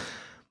like him.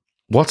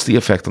 What's the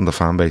effect on the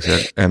fan base here,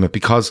 Emma?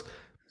 Because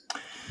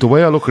the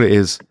way I look at it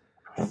is,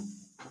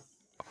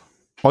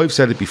 I've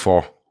said it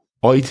before,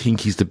 I think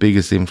he's the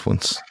biggest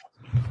influence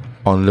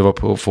on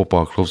Liverpool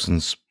Football Club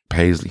since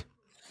Paisley,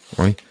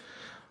 right?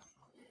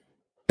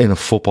 In a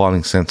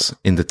footballing sense,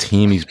 in the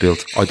team he's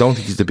built. I don't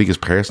think he's the biggest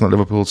person at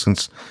Liverpool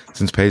since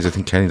Paisley. I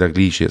think Kenny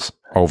Dalglish is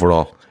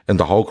overall in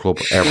the whole club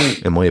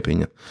ever, in my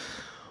opinion.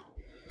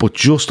 But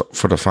just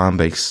for the fan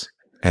base,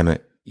 Emma,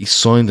 he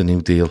signed a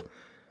new deal.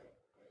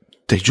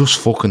 They just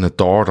fucking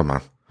adore the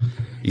man.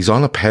 He's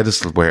on a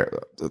pedestal where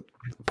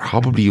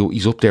probably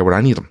he's up there with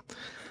any of them,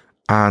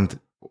 and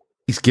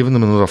he's given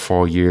them another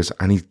 4 years,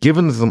 and he's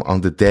given them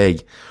on the day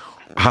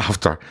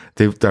after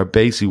they're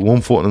basically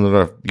 1 foot in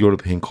another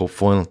European Cup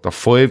final. They're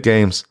 5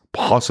 games,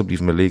 possibly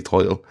from a league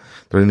title.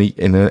 They're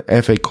in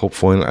an FA Cup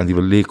final, and they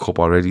have a League Cup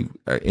already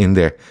in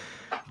there.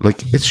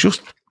 Like,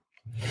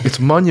 it's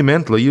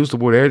monumental. I used the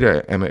word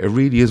earlier, Emma. It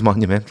really is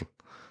monumental.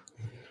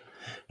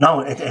 No,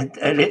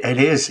 it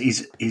is.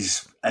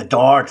 He's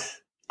adored.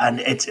 And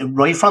it's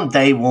right from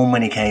day one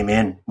when he came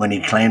in, when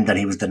he claimed that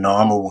he was the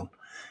normal one.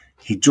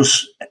 He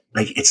just,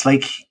 like, it's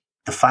like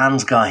the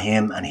fans got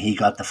him and he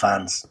got the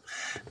fans.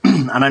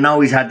 And I know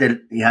he had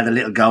a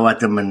little go at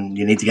them and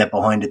you need to get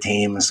behind the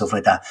team and stuff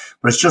like that.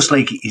 But it's just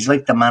like, he's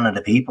like the man of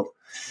the people.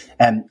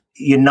 And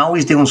you know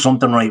he's doing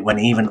something right when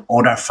even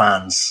other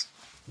fans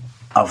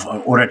of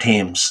other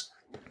teams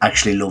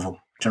actually love him.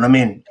 Do you know what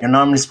I mean? You're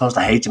normally supposed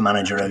to hate the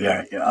manager of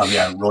your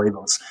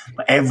rivals,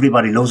 but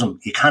everybody loves him.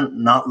 You can't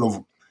not love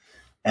him.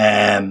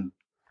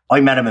 I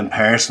met him in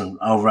person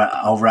over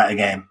at a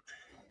game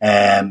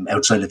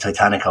outside the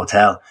Titanic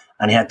Hotel,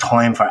 and he had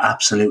time for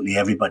absolutely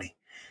everybody.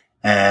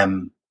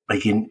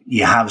 Like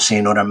you have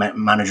seen other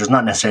managers,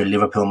 not necessarily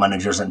Liverpool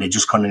managers, and they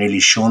just kind of nearly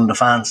shun the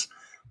fans.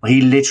 But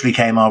he literally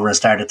came over and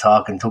started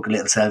talking, took a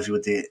little selfie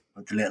with the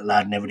little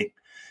lad and everything.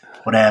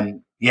 But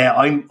yeah,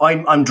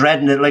 I'm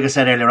dreading it. Like I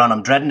said earlier on,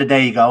 I'm dreading the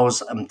day he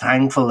goes. I'm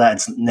thankful that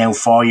it's now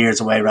 4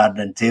 years away rather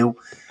than 2.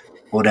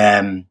 But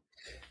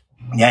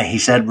yeah, he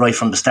said right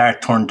from the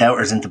start, turn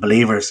doubters into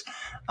believers.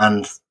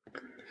 And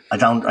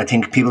I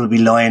think people would be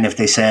lying if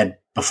they said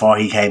before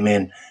he came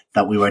in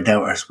that we were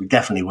doubters. We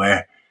definitely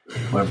were.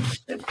 We're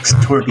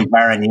 30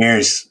 barren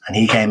years, and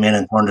he came in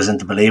and turned us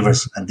into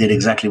believers and did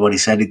exactly what he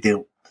said he'd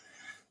do.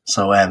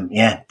 So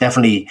yeah,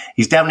 definitely,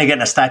 he's definitely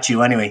getting a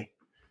statue anyway.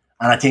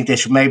 And I think they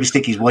should maybe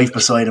stick his wife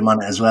beside him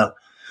on it as well.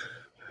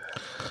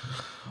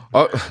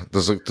 Oh,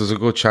 there's a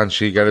good chance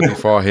she get it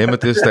before him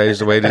at this stage.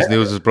 The way this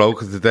news is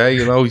broken today,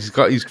 you know, he's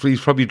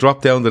probably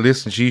dropped down the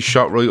list and she's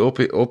shot right up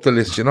the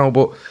list, you know.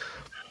 But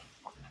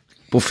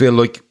Phil,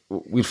 like,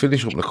 we'll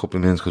finish up in a couple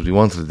of minutes because we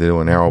wanted to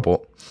do an hour.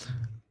 But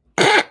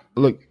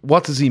like,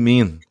 what does he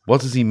mean?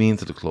 What does he mean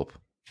to the club?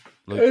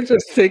 Like, I was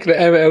just thinking of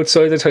Emma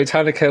outside the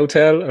Titanic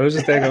Hotel. I was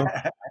just there going,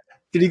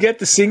 did he get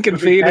the sinking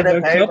feeling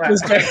when Klopp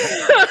was there?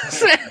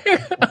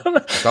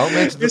 Don't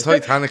mention the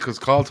Titanic because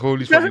Carl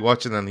Tully's probably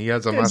watching and he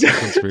has a massive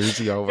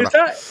conspiracy over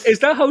that. Is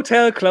that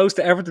hotel close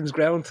to Everton's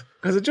ground?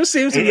 Because it just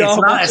seems to be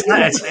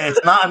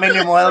it's not a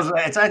million miles.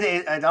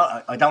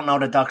 I don't know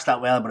the docks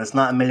that well, but it's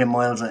not a million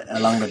miles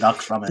along the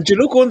docks from it. Did you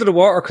look under the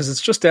water? Because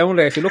it's just down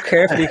there. If you look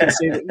carefully, you can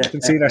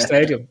see their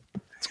stadium.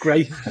 It's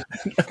great.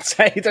 I'd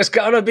say there's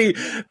going to be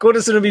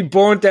Goodison will be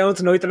burnt down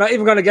tonight. They're not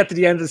even going to get to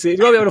the end of the season.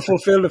 They're going to be able to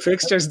fulfill the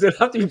fixtures. They'll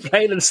have to be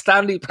playing in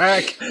Stanley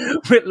Park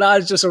with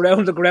lads just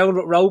around the ground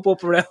with rope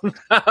up around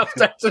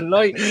after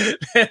tonight.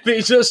 They'll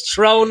be just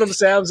throwing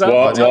themselves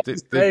out.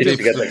 There's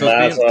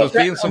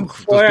been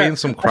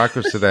some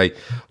crackers today.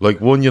 Like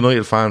one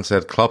United fan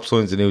said, Klopp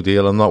signs a new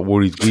deal. I'm not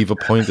worried. We've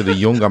appointed a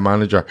younger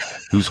manager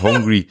who's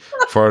hungry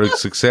for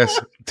success.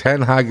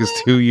 Ten Hag is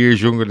 2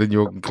 years younger than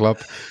Jurgen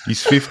Klopp.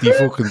 He's 50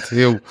 fucking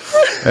 2.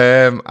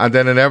 And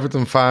then an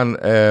Everton fan,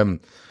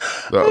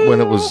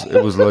 when it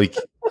was like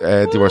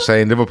they were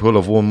saying Liverpool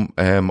have won.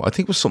 I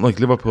think it was something like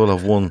Liverpool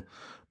have won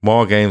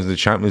more games in the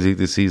Champions League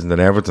this season than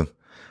Everton.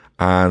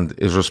 And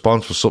his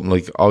response was something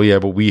like, "Oh yeah,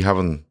 but we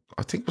haven't."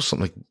 I think it was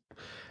something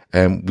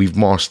like, "We've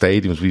more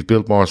stadiums. We've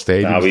built more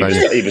stadiums."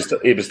 No,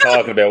 he was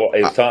talking about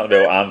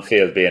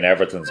Anfield being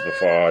Everton's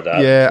before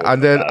that. Yeah,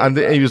 and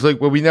then he was like,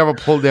 "Well, we never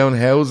pulled down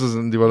houses,"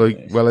 and they were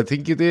like, "Well, I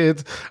think you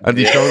did." And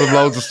he showed them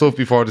loads of stuff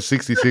before the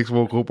 '66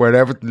 World Cup where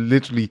Everton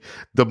literally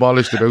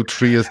demolished about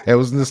 3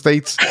 housing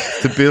estates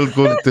to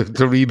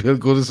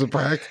rebuild Goodison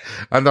Park,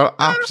 and they're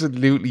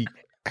absolutely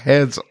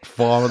heads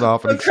falling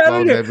off and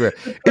exploding everywhere.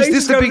 Is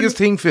this the biggest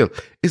thing, Phil?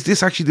 Is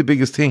this actually the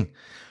biggest thing?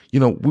 You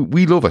know,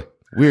 we love it.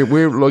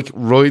 We're like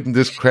riding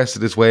this crest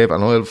of this wave,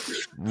 and I'll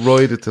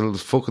ride it till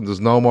there's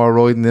no more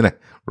riding in it,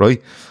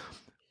 right?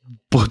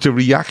 But the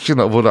reaction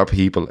of other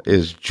people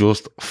is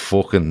just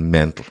fucking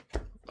mental.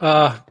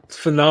 It's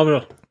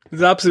phenomenal.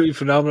 It's absolutely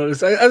phenomenal.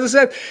 As I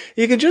said,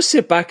 you can just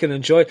sit back and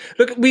enjoy.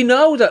 Look, we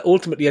know that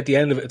ultimately at the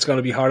end of it, it's going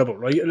to be horrible,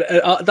 right?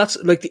 That's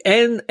like the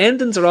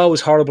endings are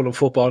always horrible in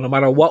football, no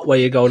matter what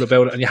way you go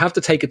about it. And you have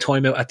to take a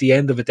time out at the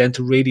end of it then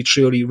to really,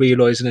 truly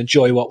realise and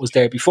enjoy what was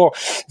there before.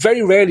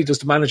 Very rarely does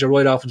the manager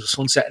ride off into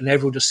sunset and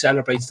everyone just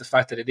celebrates the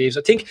fact that it is.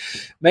 I think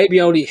maybe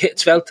only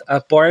Hitzfeld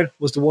at Bayern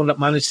was the one that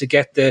managed to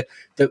get the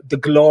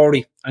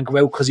glory and go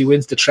out because he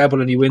wins the treble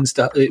and he wins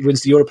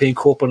the European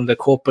Cup and the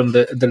Cup and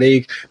the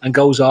league and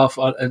goes off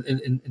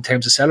in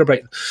terms of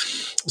celebrating.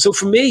 So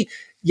for me,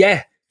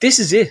 yeah, this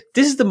is it.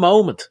 This is the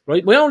moment,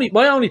 right? My only,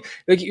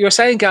 like you're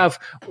saying, Gav,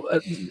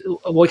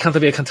 why can't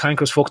there be a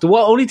cantankerous fuck? The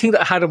only thing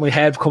that I had in my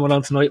head coming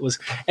on tonight was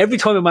every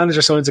time a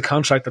manager signs a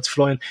contract that's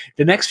flying,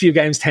 the next few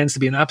games tends to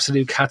be an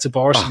absolute cat's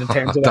abortion in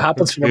terms of what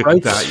happens for them,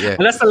 right? Yeah.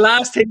 And that's the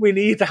last thing we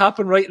need to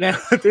happen right now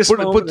at this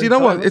moment. But you know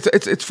what?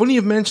 It's funny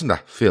you've mentioned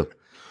that, Phil,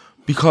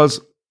 because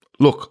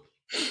look,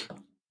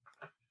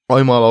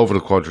 I'm all over the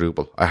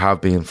quadruple. I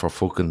have been for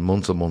fucking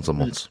months and months and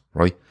months,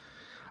 right?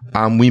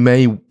 And we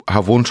may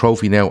have one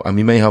trophy now, and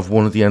we may have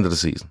one at the end of the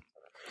season,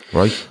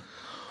 right?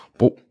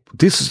 But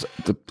it's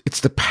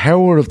the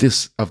power of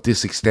this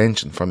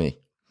extension for me,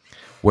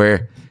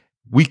 where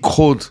we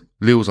could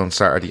lose on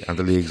Saturday and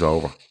the league's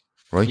over,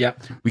 right? Yeah,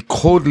 we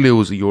could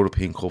lose a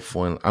European Cup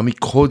final, and we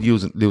could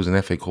lose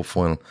an FA Cup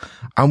final,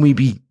 and we'd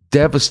be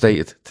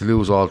devastated to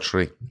lose all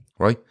three,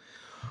 right?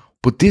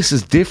 But this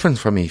is different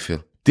for me,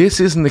 Phil. This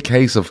isn't the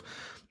case of,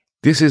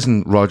 this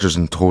isn't Rodgers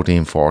in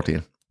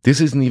 13-14. This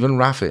isn't even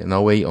Rafa in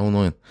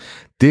 08-09.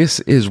 This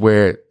is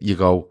where you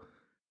go,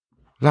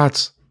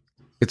 lads,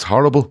 it's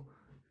horrible.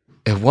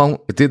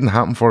 It didn't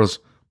happen for us,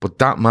 but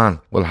that man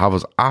will have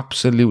us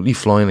absolutely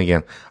flying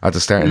again at the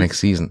start of next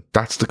season.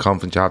 That's the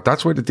confidence you have.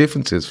 That's where the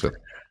difference is, Phil.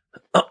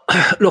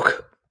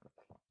 Look,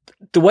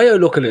 the way I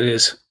look at it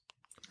is,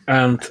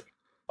 and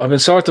I've been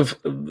sort of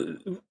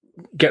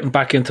getting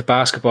back into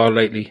basketball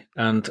lately,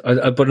 and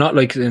but not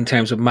like in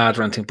terms of mad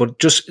or anything, but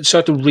just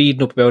sort of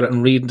reading up about it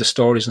and reading the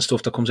stories and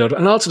stuff that comes out,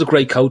 and also the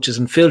great coaches.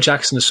 And Phil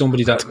Jackson is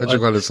somebody that you're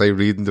going to say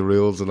reading the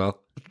rules and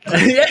all.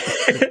 Yeah,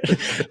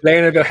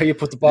 learning about how you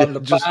put the ball in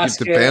the basket, you have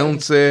to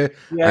bounce it,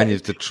 and you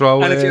have to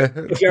throw and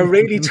it. If you're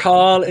really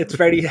tall, it's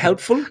very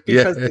helpful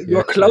because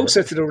you're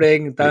closer to the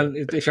ring than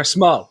if you're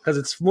small, because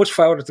it's much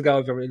farther to go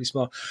if you're really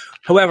small.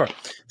 However,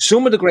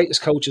 some of the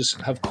greatest coaches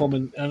have come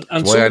in, and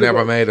that's why I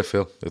never made it,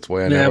 Phil. That's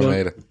why I never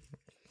made it.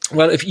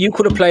 Well, if you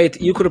could have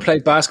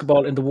played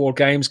basketball in the World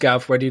Games,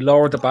 Gav, where they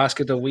lowered the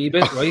basket a wee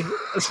bit, right?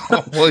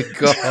 Oh my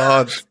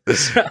God!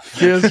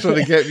 Phil's trying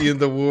to get me in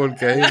the World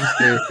Games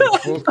here.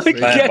 Playing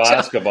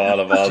basketball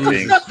of all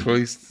things.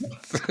 Christ.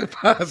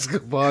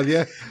 Basketball,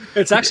 yeah.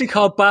 It's actually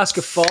called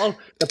basketball.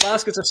 The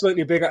baskets are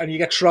slightly bigger, and you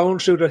get thrown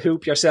through the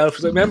hoop yourself.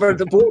 So remember,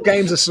 the World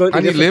Games are slightly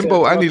any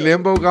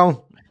limbo going.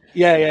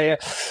 Yeah.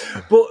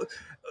 But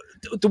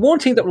the one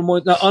thing that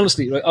reminds, now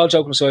honestly, right, all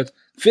joking aside,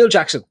 Phil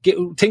Jackson,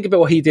 think about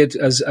what he did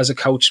as a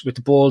coach with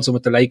the Bulls and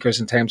with the Lakers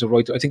in terms of,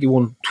 right, I think he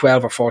won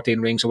 12 or 14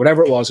 rings or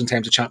whatever it was in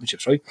terms of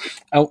championships, right?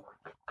 Now,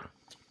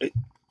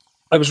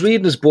 I was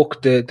reading his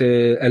book,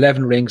 the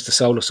 11 Rings, The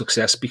Soul of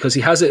Success, because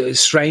he has a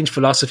strange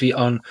philosophy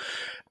on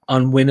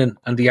winning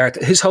and the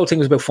art. His whole thing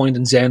was about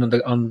finding zen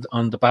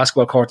on the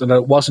basketball court, and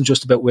it wasn't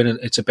just about winning,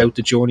 it's about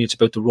the journey, it's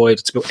about the ride,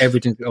 it's about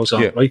everything that goes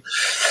on, right?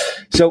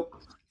 So,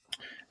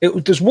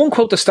 there's one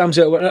quote that stands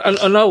out, and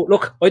I know,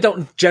 look, I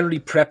don't generally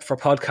prep for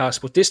podcasts,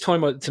 but this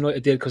time tonight I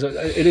did, because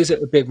it is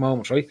a big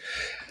moment, right?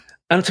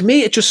 And to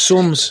me, it just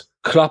sums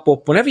Klopp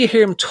up. Whenever you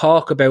hear him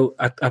talk about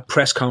at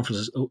press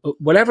conferences,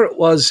 whatever it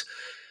was,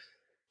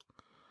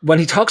 when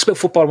he talks about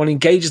football, when he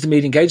engages the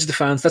media, engages the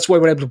fans, that's why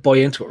we're able to buy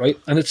into it, right?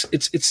 And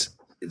it's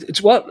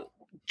what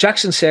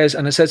Jackson says,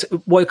 and it says,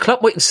 while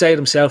Klopp mightn't say it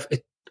himself,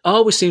 it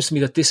always seems to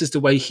me that this is the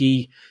way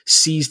he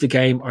sees the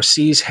game, or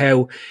sees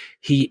how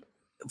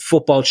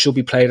football should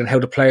be played and how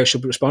the players should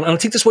be responding. And I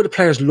think that's why the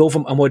players love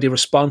him and why they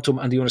respond to him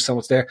and they understand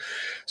what's there.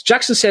 So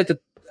Jackson said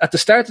that at the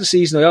start of the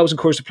season, I always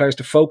encourage the players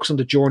to focus on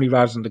the journey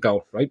rather than the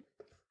goal, right?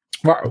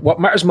 What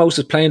matters most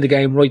is playing the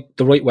game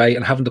the right way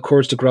and having the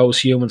courage to grow as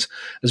humans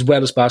as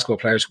well as basketball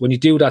players. When you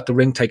do that, the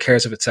ring takes care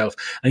of itself.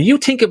 And you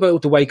think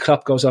about the way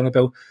Klopp goes on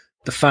about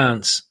the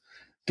fans,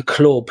 the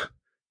club,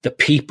 the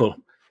people,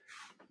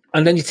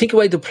 and then you think of the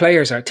way the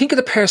players are. Think of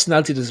the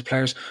personality of the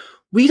players.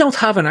 We don't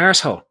have an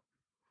arsehole.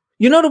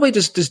 You know the way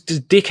there's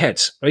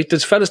dickheads, right?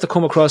 There's fellas that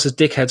come across as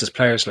dickheads as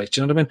players, like,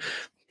 do you know what I mean?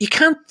 You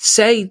can't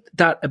say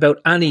that about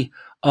any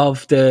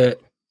of the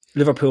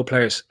Liverpool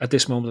players at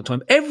this moment in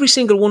time. Every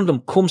single one of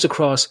them comes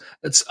across,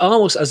 it's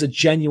almost as a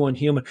genuine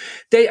human.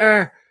 They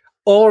are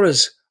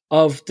auras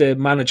of the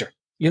manager.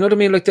 You know what I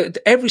mean? Like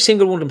every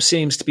single one of them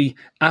seems to be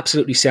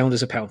absolutely sound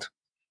as a pound.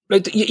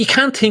 Like you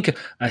can't think,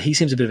 he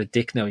seems a bit of a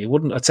dick now.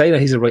 I'd say that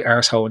he's a right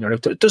arsehole when you're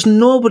out there. There's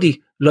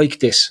nobody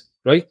like this,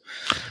 right?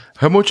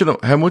 How much of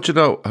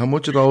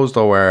those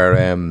though are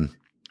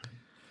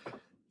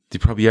they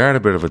probably are a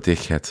bit of a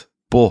dickhead,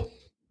 but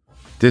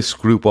this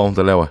group won't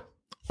allow it.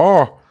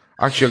 Or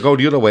actually, I'll go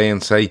the other way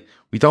and say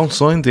we don't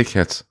sign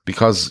dickheads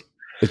because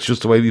it's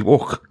just the way we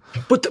work.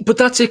 But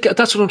that's it.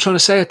 That's what I'm trying to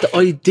say. The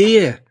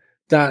idea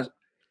that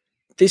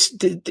there's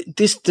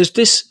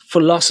this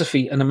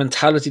philosophy and a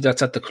mentality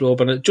that's at the club,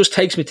 and it just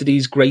takes me to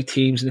these great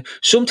teams.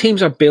 Some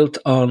teams are built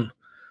on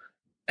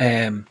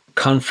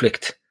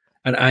conflict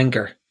and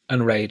anger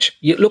and rage.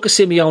 You look at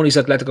Simeone's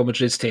Atletico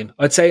Madrid's team.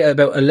 I'd say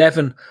about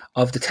 11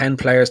 of the 10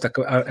 players that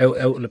go out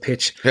on the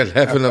pitch.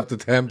 11 of the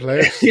 10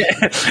 players?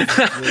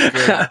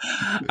 Yeah.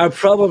 Are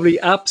probably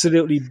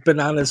absolutely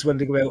bananas when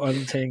they go out on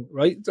the thing,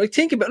 right? Like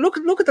think about, look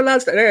at the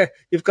lads that are there.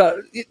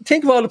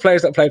 Think of all the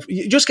players that play.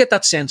 You just get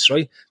that sense,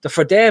 right? That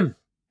for them,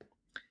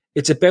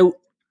 it's about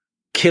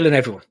killing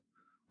everyone.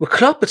 With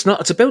Klopp, it's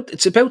not.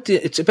 It's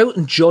about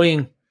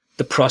enjoying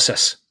the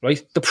process,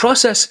 right? The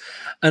process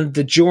and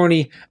the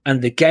journey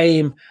and the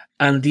game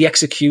and the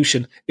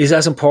execution is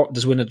as important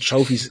as winning the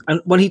trophies.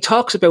 And when he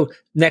talks about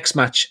next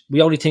match,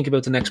 we only think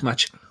about the next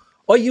match.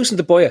 I used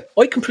to buy it.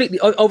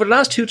 Over the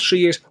last 2 to 3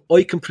 years,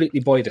 I completely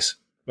buy this,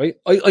 right?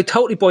 I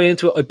totally buy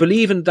into it. I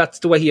believe in that's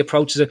the way he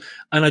approaches it,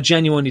 and I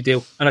genuinely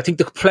do. And I think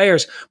the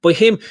players, by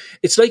him,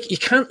 it's like you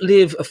can't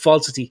live a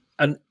falsity,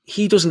 and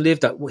he doesn't live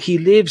that. He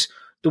lives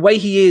the way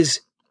he is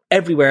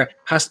everywhere.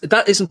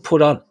 That isn't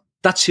put on.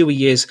 That's who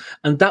he is.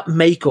 And that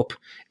makeup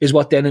is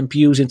what then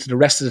imbues into the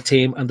rest of the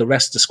team and the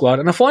rest of the squad.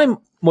 And if I'm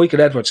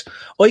Michael Edwards,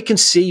 I can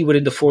see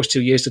within the first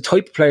 2 years the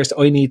type of players that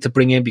I need to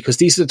bring in, because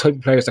these are the type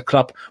of players that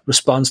Klopp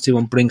responds to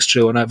and brings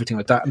through and everything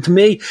like that. And to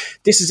me,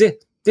 this is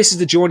it. This is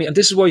the journey. And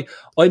this is why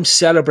I'm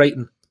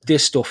celebrating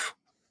this stuff.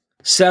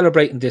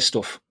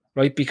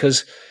 Right?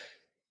 Because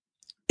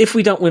if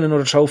we don't win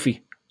another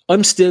trophy,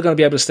 I'm still going to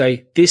be able to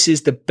say this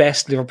is the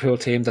best Liverpool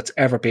team that's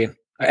ever been,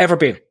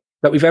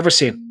 that we've ever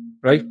seen,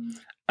 right?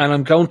 And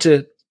I'm going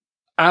to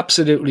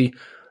absolutely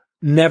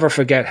never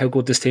forget how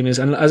good this team is.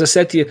 And as I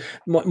said to you,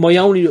 my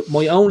only you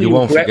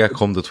won't regret, forget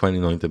come the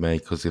 29th of May,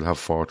 because you'll have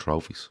 4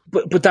 trophies.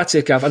 But that's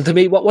it, Gav. And to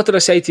me, what did I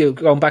say to you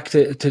going back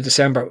to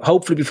December?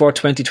 Hopefully before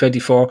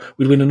 2024,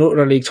 we'll win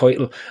another league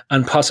title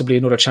and possibly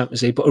another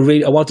Champions League. But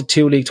I wanted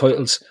 2 league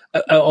titles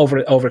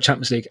over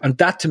Champions League. And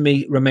that to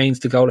me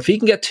remains the goal. If he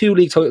can get 2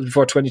 league titles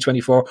before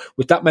 2024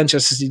 with that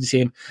Manchester City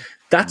team,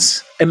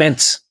 that's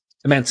immense.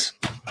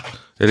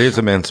 It is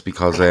immense,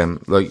 because, I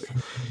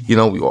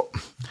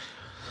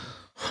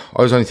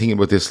was only thinking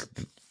about this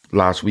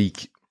last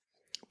week.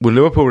 When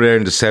Liverpool were there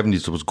in the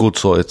 70s, there was good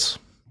sides.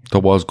 There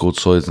was good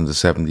sides in the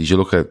 70s. You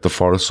look at the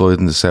Forest side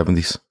in the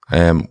 70s,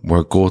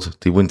 were good.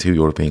 They won 2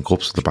 European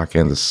Cups at the back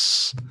end of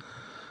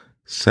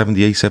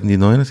 78,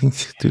 79, I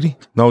think, did he?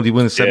 No, they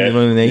won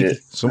 79 and 80,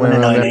 somewhere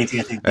around there. 80,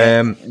 I think.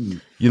 And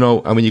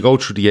when you go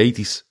through the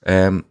 80s,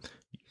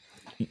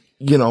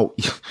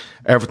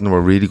 Everton were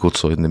a really good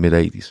side in the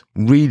mid-80s.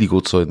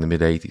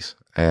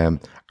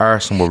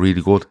 Arsenal were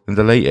really good in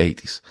the late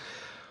 80s.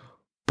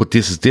 But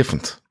this is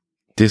different.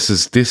 This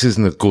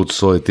isn't a good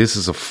side. This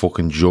is a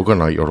fucking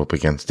juggernaut you're up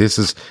against. This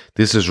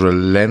is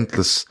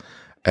relentless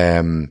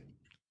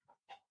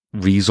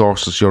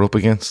resources you're up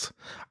against.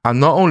 And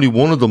not only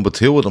one of them, but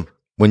 2 of them,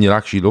 when you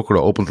actually look at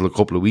it up until a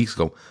couple of weeks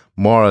ago,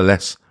 more or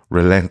less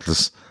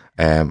relentless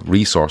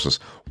resources.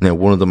 Now,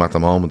 one of them at the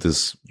moment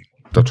is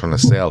they're trying to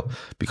sell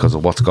because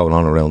of what's going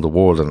on around the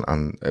world,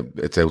 and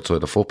it's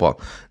outside of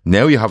football.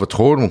 Now you have a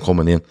third one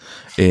coming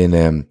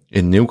in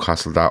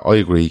Newcastle that I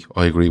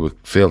agree with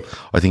Phil.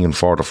 I think in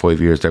 4 to 5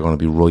 years they're going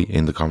to be right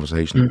in the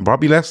conversation.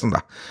 Probably less than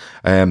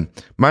that.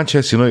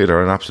 Manchester United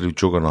are an absolute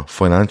juggernaut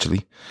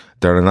financially.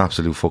 They're an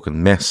absolute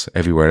fucking mess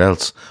everywhere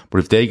else. But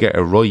if they get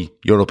it right,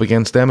 you're up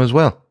against them as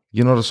well.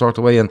 You know, the sort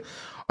of way. And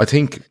I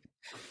think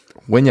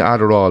when you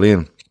add it all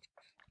in,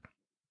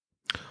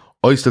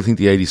 I still think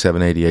the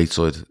 87-88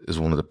 side is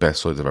one of the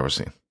best sides I've ever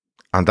seen.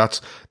 And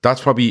that's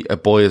probably a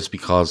bias,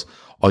 because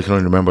I can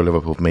only remember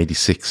Liverpool from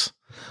 86.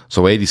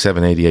 So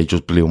 87-88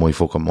 just blew my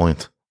fucking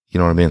mind. You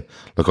know what I mean?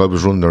 Like, I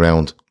was running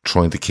around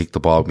trying to kick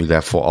the ball with my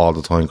left foot all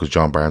the time, because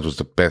John Barnes was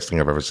the best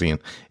thing I've ever seen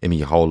in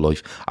my whole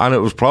life. And it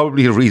was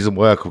probably a reason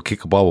why I could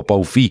kick a ball with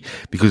both feet,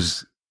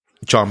 because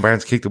John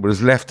Barnes kicked it with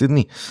his left, didn't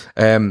he?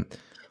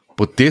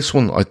 But this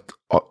one,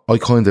 I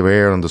kind of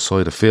err on the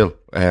side of Phil.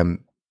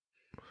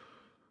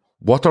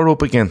 What they're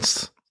up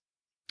against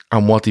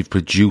and what they've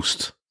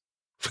produced,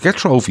 forget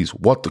trophies,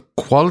 what the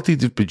quality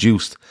they've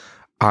produced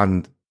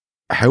and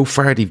how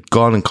far they've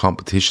gone in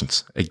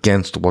competitions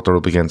against what they're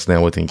up against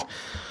now, I think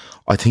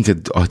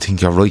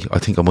you're right. I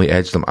think I might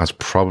edge them as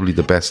probably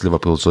the best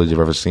Liverpool side you've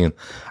ever seen.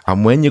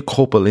 And when you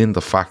couple in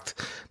the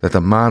fact that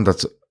the man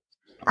that's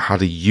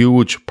had a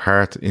huge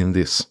part in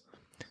this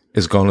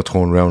is going to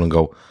turn around and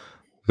go,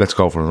 let's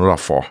go for another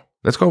 4.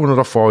 Let's go for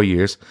another 4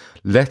 years.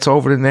 Let's,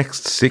 over the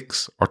next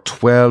 6 or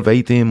 12,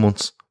 18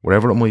 months,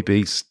 whatever it might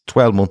be,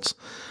 12 months,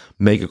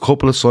 make a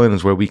couple of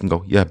signings where we can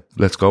go, yeah,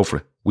 let's go for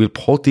it. We'll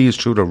put these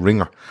through the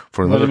ringer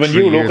for another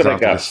 3 years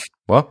after this.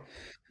 What?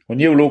 When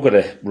you look at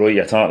it, right,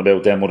 you're talking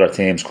about them other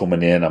teams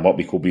coming in and what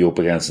we could be up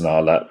against and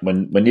all that.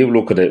 When you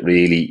look at it,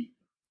 really,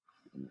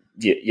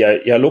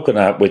 you're looking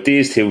at, with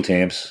these 2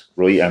 teams,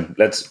 right, and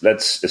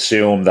let's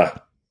assume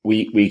that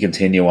we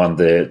continue on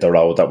the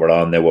road that we're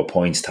on now with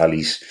points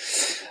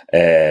tallies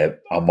and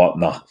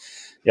whatnot.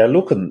 You're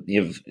looking,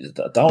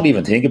 don't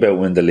even think about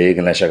winning the league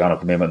unless you're going to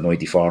come in at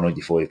 94,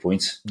 95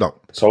 points. No.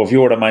 So if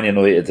you're a Man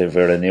United, if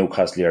you're a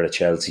Newcastle or a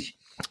Chelsea,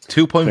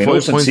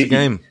 2.5 points a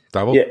game.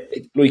 Double. Yeah,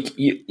 like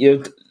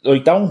you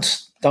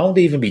don't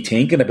even be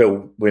thinking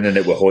about winning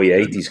it with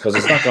high 80s, because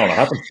it's not going to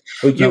happen.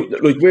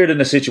 Like we're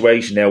in a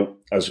situation now,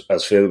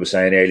 as Phil was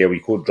saying earlier, we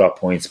could drop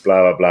points,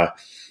 blah blah blah.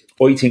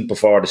 I think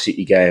before the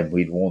City game,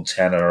 we'd won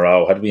 10 in a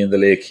row. Had we in the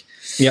league?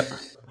 Yep.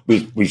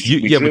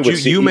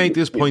 You made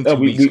this point 2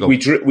 weeks ago. We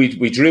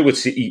drew with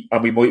City,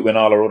 and we might win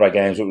all our other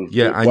games.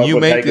 You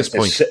made this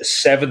point.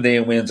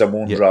 17 wins and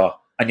 1 draw,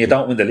 and you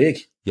don't win the league.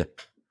 Yeah,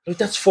 like,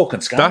 that's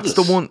fucking scandalous.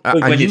 That's the one.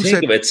 When you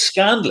think of it, it's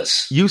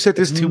scandalous. You said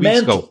this 2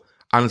 weeks ago,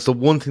 and it's the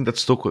one thing that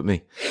stuck with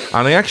me.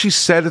 And I actually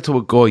said it to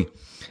a guy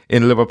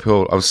in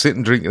Liverpool. I was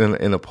sitting drinking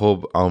in a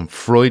pub on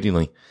Friday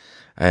night,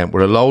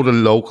 with a load of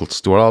locals.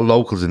 There were all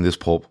locals in this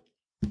pub.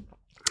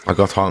 I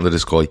got talking to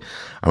this guy, and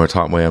we're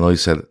talking about it, and I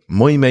said,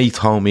 my mate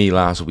told me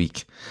last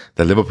week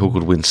that Liverpool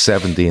could win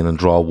 17 and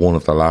draw 1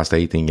 of their last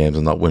 18 games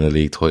and not win a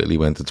league title. He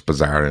went, it's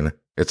bizarre, innit?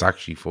 It's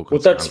actually fucking.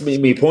 But that's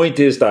my point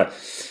is that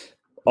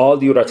all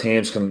the other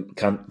teams can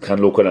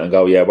look at it and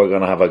go, yeah, we're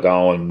going to have a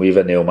go, and we've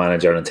a new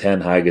manager, and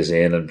Ten Hag is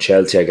in, and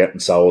Chelsea are getting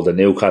sold, and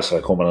Newcastle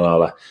are coming, and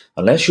all that.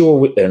 Unless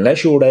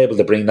you're able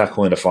to bring that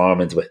kind of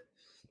form into it,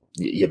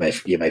 you may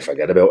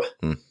forget about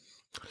it.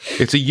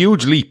 It's a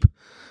huge leap,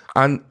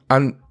 and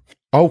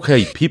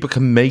okay, people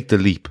can make the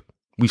leap.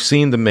 We've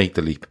seen them make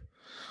the leap.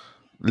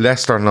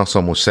 Leicester, not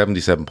so much,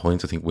 77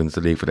 points, I think, wins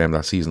the league for them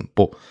that season.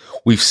 But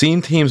we've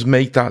seen teams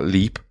make that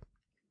leap,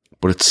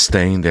 but it's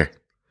staying there.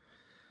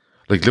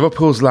 Like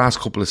Liverpool's last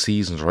couple of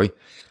seasons, right?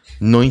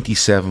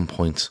 97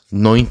 points,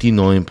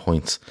 99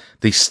 points.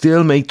 They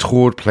still made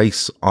third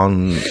place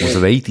on, was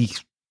it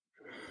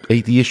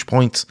 80-ish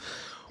points?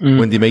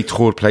 When they made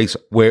third place,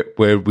 where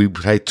we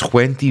played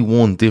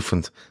 21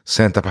 different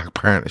centre-back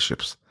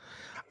partnerships.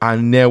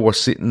 And now we're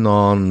sitting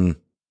on...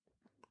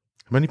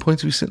 How many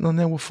points are we sitting on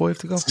now with 5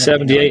 to go?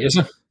 78,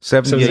 isn't it?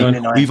 78.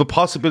 We have a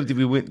possibility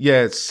we win.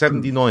 Yeah, it's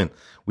 79.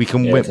 We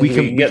can win. We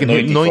can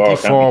hit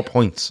 94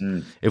 points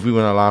if we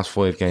win our last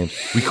 5 games.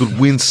 We could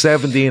win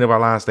 17 of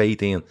our last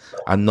 18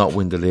 and not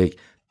win the league.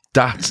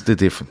 That's the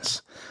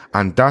difference.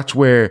 And that's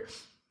where,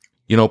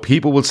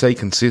 people will say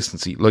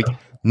consistency. Like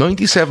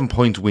 97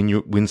 points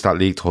wins that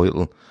league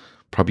title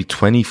probably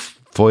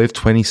 25,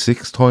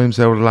 26 times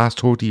out of the last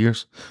 30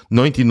 years.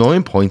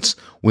 99 points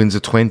wins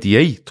it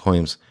 28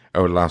 times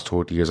over the last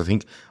 30 years. I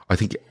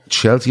think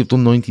Chelsea have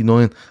done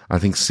 99. I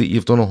think City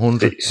have done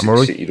 100. Am I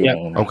right? Yeah.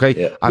 Okay.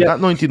 Yeah. And that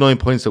 99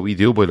 points that we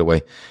do, by the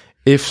way,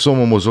 if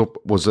someone was a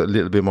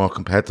little bit more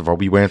competitive, or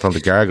we weren't on the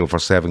gargle for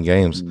 7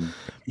 games,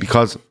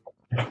 because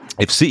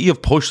if City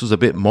have pushed us a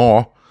bit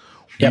more,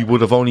 we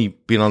would have only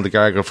been on the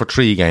gargle for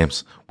 3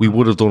 games. We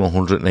would have done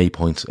 108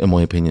 points, in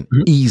my opinion.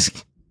 Easy,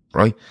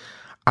 right?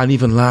 And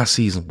even last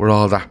season, with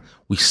all that,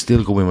 we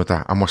still go in with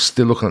that, and we're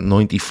still looking at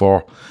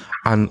 94.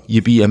 And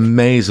you'd be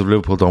amazed if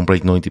Liverpool don't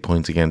break 90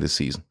 points again this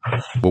season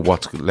with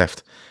what's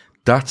left.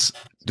 That's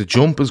the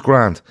jump is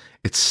grand.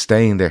 It's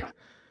staying there.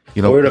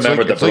 It's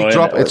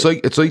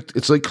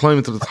like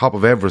climbing to the top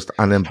of Everest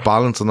and then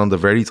balancing on the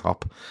very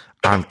top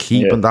and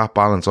keeping that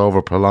balance over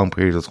a prolonged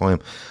period of time.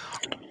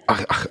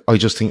 I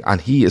just think, and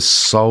he is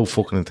so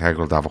fucking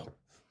integral, Davo.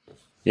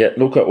 Yeah,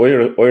 look, I've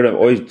no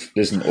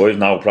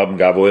problem,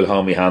 Gav. I'll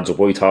hold my hands up.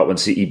 I thought when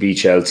City beat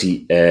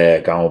Chelsea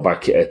going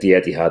back at the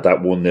Etihad, that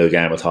 1-0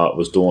 game, I thought it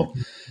was done,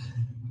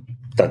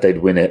 that they'd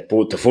win it.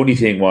 But the funny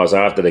thing was,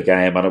 after the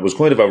game, and it was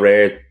kind of a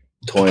rare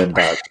time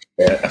that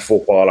a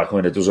footballer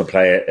kind of doesn't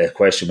play a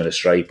question with a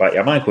straight back.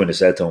 Your man kind of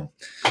said to him,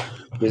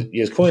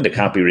 you kind of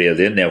can't be reeled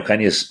in now, can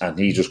you? And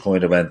he just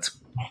kind of went,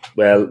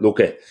 well, look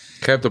at...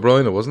 Kev De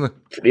Bruyne, wasn't it?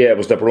 Yeah, it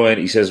was De Bruyne.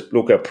 He says,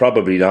 look,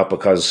 probably not,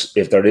 because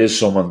if there is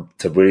someone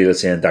to reel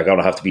us in, they're going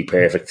to have to be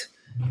perfect.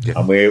 Yeah.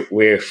 And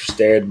we're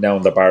staring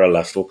down the barrel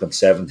of fucking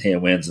 17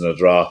 wins and a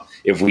draw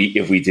if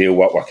we do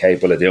what we're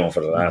capable of doing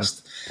for the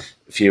last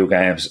few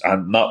games,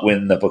 and not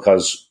win it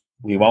because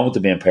we want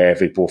to be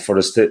imperfect, but for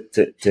us to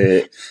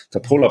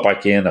pull it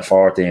back in a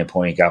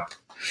 14-point gap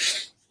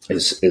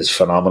is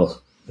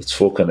phenomenal. It's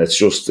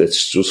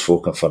just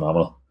fucking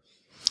phenomenal.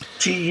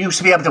 You used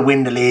to be able to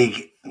win the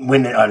league,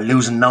 win it, or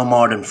losing no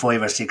more than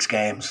 5 or 6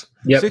 games.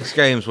 Yep. 6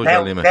 games was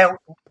your limit.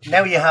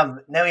 Now you have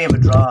a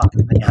draw,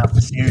 and you have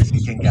to seriously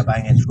think you're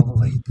banging trouble.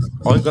 Like,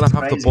 I'm going to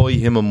have to buy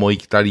him a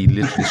mic that he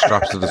literally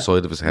straps to the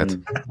side of his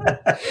head.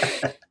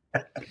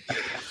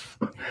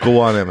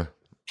 Go on, Emma.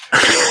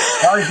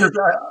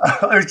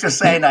 I was just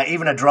saying that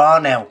even a draw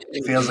now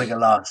feels like a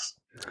loss.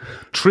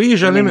 3 is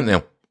your limit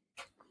now.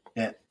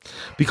 Yeah.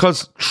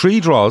 Because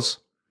 3 draws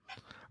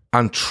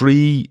and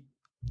 3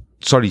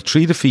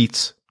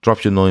 defeats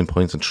drop you 9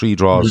 points, and 3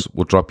 draws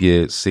would drop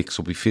you 6,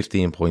 would be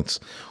 15 points,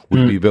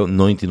 would be about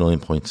 99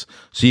 points.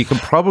 So you can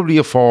probably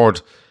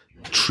afford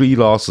 3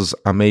 losses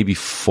and maybe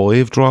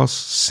 5 draws,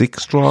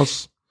 6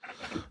 draws.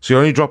 So you're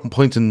only dropping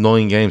points in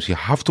 9 games. You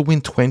have to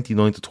win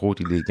 29 to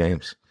 30 league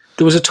games.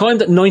 There was a time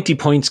that 90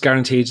 points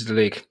guaranteed the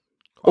league.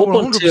 Oh,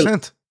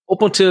 100%.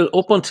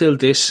 Up until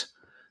this,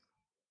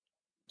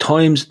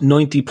 times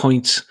 90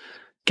 points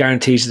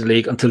guarantees the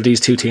league until these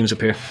 2 teams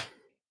appear.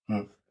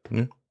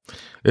 Yeah.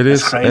 It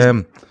is.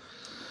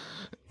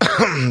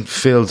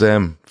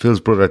 Phil's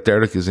brother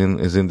Derek is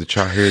in the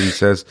chat here. He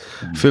says,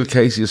 Phil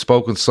Casey has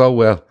spoken so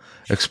well,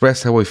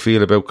 expressed how I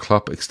feel about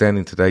Klopp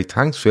extending today.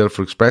 Thanks, Phil,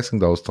 for expressing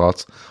those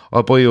thoughts.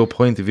 I'll buy you a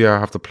pint if you ever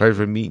have the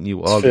pleasure of meeting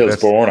you. All the best.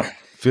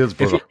 Phil's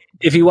brother.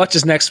 If he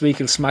watches next week,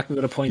 he'll smack me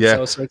with a point.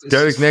 Yeah, so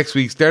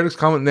Derek's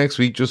comment next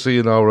week, just so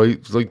you know, right?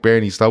 It's like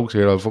Bernie Stokes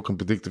here. I'll fucking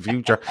predict the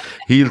future.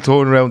 He'll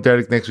turn around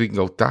Derek next week and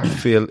go, "That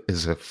Phil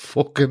is a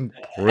fucking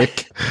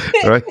prick,"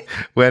 right?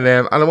 When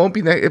and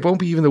it won't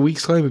be even a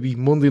week's time. It'll be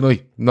Monday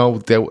night, no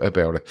doubt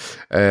about it.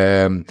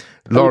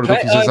 Laura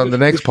Duffy says on the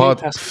next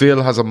pod,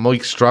 Phil has a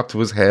mic strapped to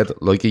his head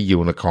like a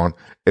unicorn.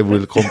 It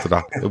will come to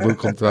that.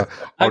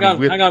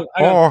 Hang on.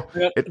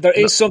 There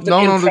is something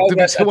in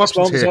progress at this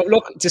moment. So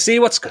look, this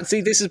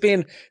is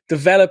being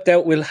developed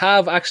out. We'll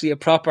have actually a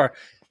proper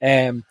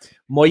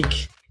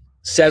mic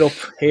set up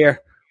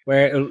here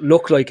where it'll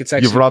look like it's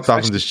actually... You've brought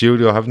that from the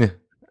studio, haven't you?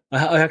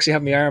 I actually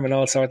have my arm and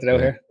all sorted out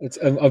here.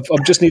 I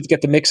just need to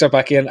get the mixer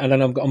back in, and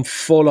then I'm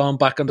full on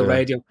back on the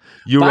radio.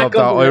 You robbed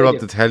that. I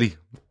robbed the telly.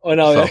 I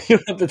know. You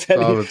robbed the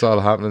telly. It's all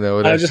happening now.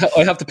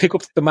 I have to pick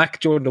up the Mac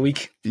during the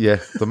week. Yeah,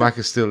 the Mac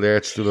is still there.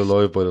 It's still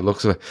alive by the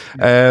looks of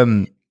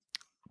it.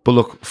 But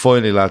look,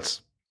 finally,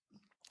 lads,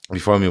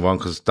 before I move on,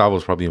 because that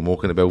was probably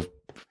walking about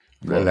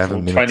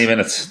 11 minutes. 20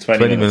 minutes.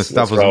 20 minutes.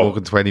 That was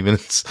walking 20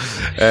 minutes.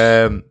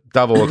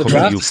 Davo, I'll come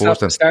to you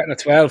first then. Starting at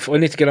 12. I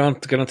need to get on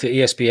to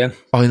ESPN.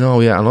 I know,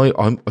 yeah.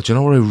 And do you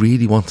know what I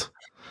really want?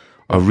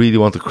 I really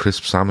want a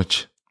crisp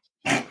sandwich.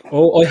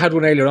 Oh, I had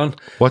one earlier on.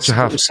 What you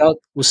have?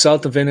 With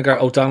salt and vinegar,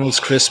 O'Donnell's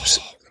crisps.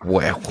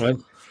 Wow. Right?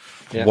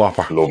 Yeah.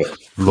 Whopper.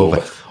 Love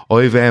it.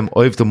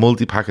 I've the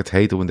multi-pack of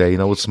tater one day,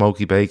 with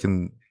smoky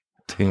bacon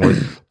thing,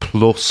 right?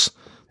 Plus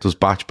there's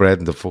batch bread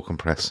in the fucking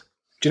press.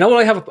 Do you know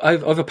what I have? I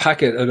have a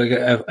packet, like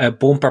a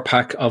bumper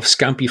pack of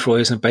scampi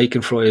fries and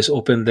bacon fries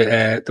up in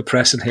the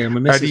press in here.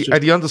 Are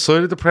they on the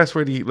side of the press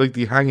where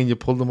they hang and you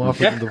pull them off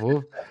in the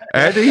pub?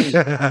 Are they?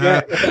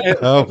 Yeah.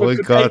 Oh my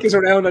God.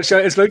 Around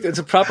it's like it's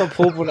a proper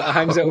pub when it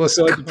hangs out on the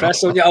side of the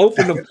press. So when you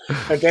open them,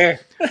 they're there.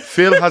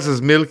 Phil has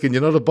his milk, and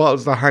the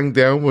bottles that hang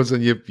downwards,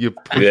 and you push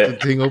the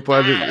thing up,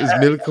 and his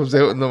milk comes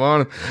out in the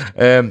morning.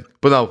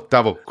 But no,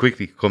 Davo,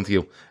 quickly come to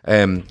you.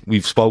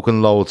 We've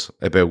spoken loads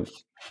about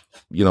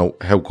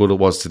how good it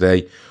was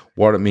today,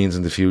 what it means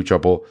in the future,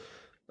 but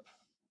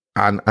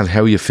and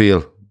how you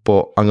feel.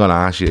 But I'm going to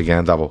ask you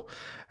again, Davo.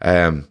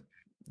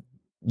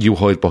 You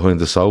hide behind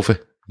the sofa.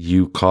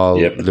 You call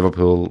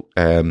Liverpool.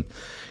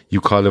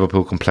 You call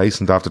Liverpool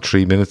complacent after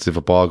 3 minutes if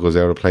a ball goes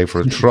out of play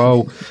for a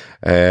throw.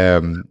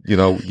 You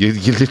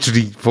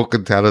literally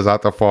fucking tell us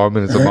after 4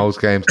 minutes of most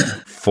games,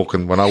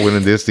 fucking, we're not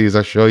winning this. These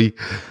are shy.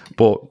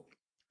 But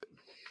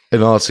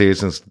in all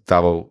seriousness,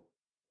 Davo,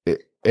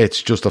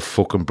 it's just a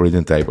fucking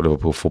brilliant day for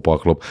Liverpool Football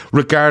Club,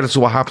 regardless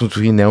of what happens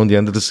between now and the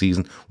end of the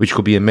season, which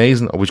could be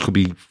amazing or which could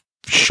be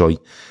shy.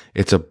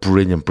 It's a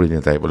brilliant,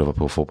 brilliant day for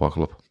Liverpool Football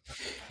Club.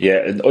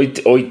 Yeah, and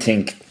I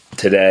think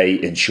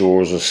today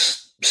ensures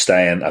us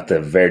staying at the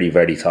very,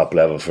 very top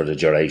level for the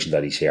duration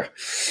that he's here.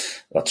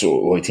 That's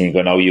what I think.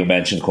 I know you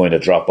mentioned kind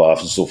of drop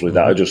off and stuff like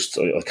that.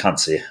 I can't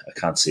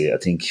see it. I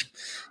think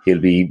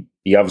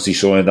he obviously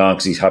signed on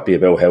because he's happy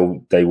about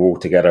how they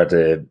work together.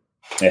 The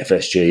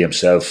FSG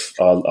himself,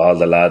 all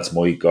the lads,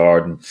 Mike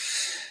Gordon,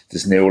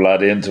 this new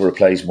lad in to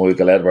replace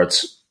Michael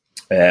Edwards.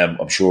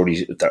 I'm sure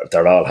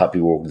they're all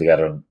happy working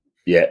together. And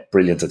yeah,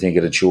 brilliant. I think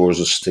it ensures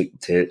us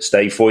to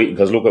stay fighting,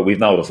 because look, we've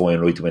now the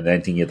final right to win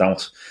anything. You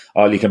don't.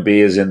 All you can be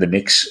is in the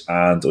mix,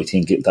 and I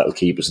think that'll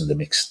keep us in the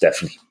mix,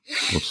 definitely.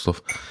 Good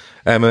stuff.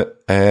 Emma,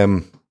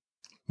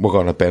 we're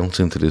going to bounce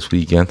into this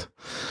weekend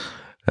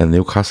in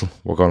Newcastle.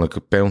 We're going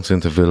to bounce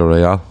into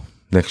Villarreal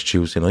next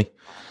Tuesday night.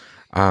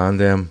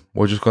 And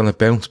we're just going to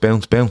bounce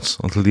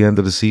until the end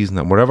of the season.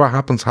 And whatever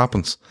happens,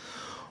 happens.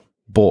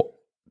 But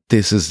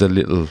this is the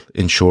little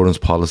insurance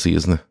policy,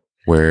 isn't it?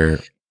 Where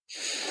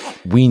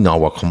we know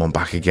we're coming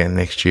back again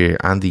next year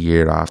and the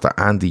year after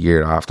and the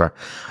year after.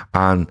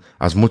 And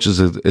as much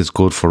as it is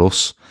good for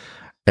us,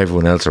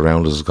 everyone else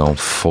around us is going,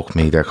 fuck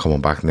me, they're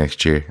coming back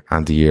next year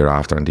and the year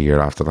after and the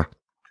year after that.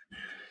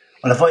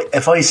 Well,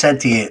 if I said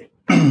to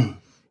you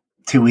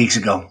 2 weeks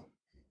ago,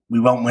 we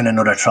won't win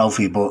another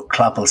trophy, but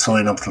Klopp will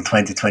sign up till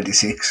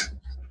 2026,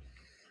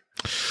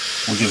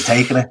 would you have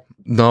taken it?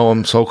 No,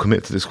 I'm so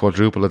committed to this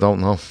quadruple, I don't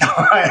know.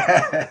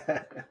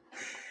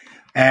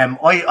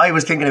 I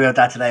was thinking about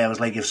that today. I was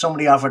like, if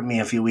somebody offered me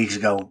a few weeks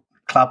ago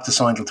Klopp to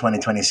sign till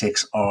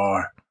 2026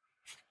 or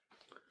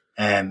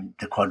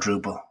the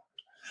quadruple,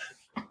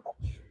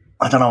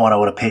 I don't know what I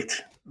would have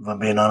picked, if I'm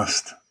being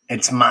honest.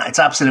 It's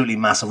absolutely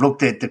massive. Look,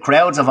 the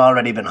crowds have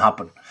already been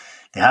hopping.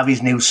 They have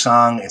his new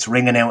song. It's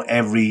ringing out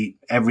every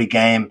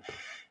game.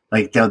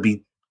 Like, they'll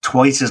be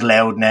twice as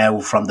loud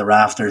now from the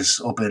rafters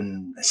up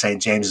in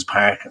St. James's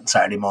Park on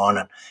Saturday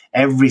morning.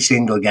 Every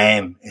single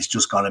game is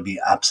just going to be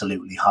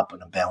absolutely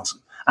hopping and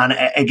bouncing. And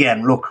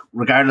again, look,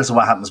 regardless of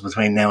what happens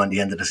between now and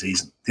the end of the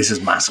season, this is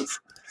massive.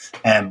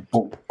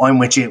 But I'm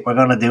with you. We're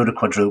going to do the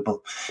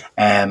quadruple.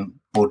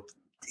 But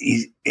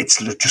it's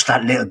just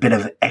that little bit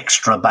of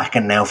extra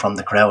backing now from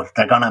the crowd.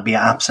 They're going to be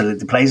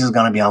the place is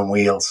going to be on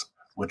wheels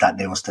with that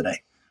news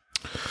today.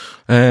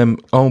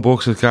 Owen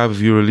Bucks says, Gav, if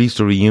you released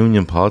a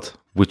reunion pod,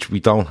 which we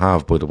don't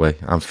have, by the way,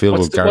 and Phil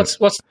what's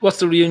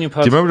the reunion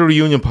pod? Do you remember the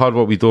reunion pod,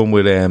 what we done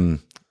with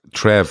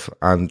Trev,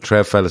 and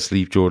Trev fell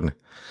asleep, Jordan,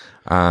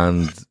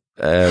 and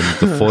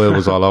the foil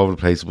was all over the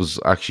place. It was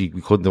actually,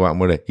 we couldn't do anything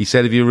with it. He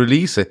said if you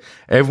release it,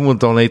 everyone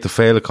donate to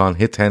Failacon,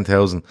 hit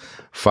 10,000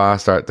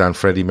 faster than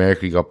Freddie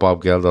Mercury got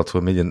Bob Geldof to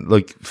 1 million.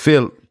 Like,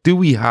 Phil, do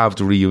we have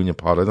the reunion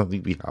pod? I don't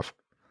think we have.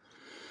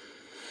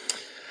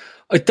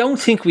 I don't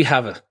think we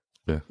have it.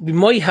 Yeah. We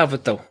might have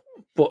it though,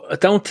 but I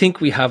don't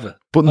think we have it.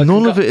 But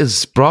none of it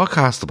is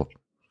broadcastable.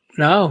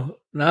 No,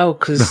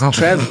 because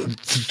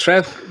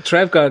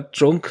Trev got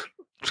drunk.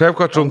 Trev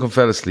got drunk and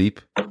fell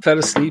asleep.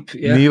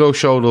 Yeah. Nilo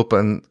showed up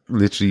and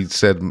literally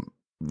said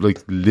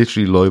like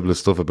literally libelous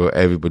stuff about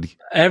everybody.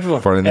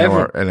 Everyone. For an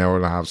hour and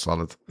a half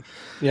solid.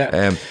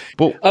 Yeah.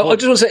 But I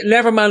just want to say,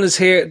 Neverman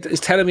is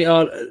telling me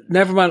all.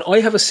 Neverman, I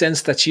have a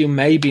sense that you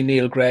may be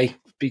Neil Gray,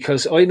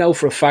 because I know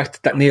for a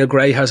fact that Neil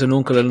Gray has an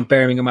uncle in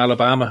Birmingham,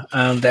 Alabama,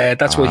 and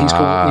that's where he's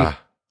coming with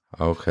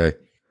me.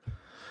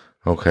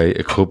 Okay,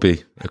 it could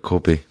be.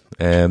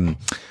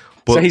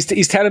 But so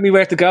he's telling me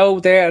where to go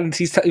there, and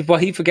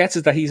what he forgets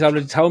is that he's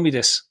already told me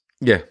this.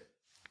 Yeah.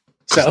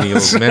 So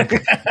Neil's mental.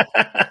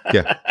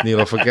 Yeah,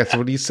 Neil forgets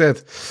what he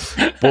said.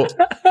 But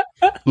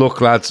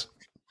look, lads,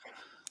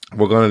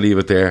 we're going to leave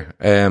it there.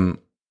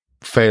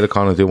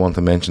 Féileacáin, I do want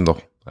to mention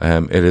though,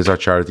 it is our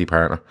charity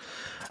partner.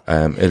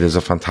 It is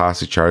a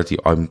fantastic charity.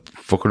 I'm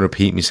fucking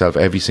repeating myself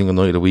every single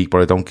night of the week,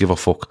 but I don't give a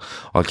fuck.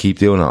 I'll keep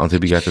doing it until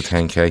we get to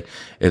 10k.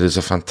 It is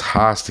a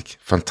fantastic,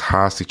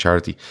 fantastic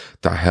charity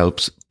that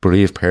helps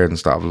bereaved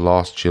parents that have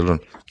lost children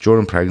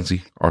during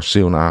pregnancy or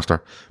soon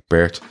after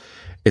birth.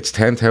 It's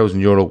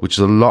 €10,000, which is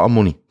a lot of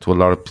money to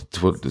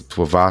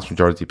a vast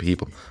majority of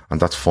people, and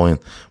that's fine.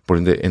 But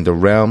in the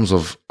realms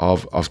of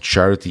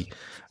charity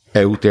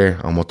out there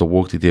and what the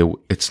work they do,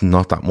 it's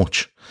not that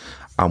much.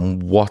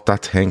 And what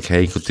that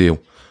 10k could do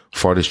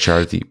for this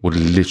charity would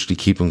literally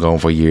keep them going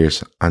for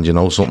years. And you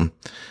know something?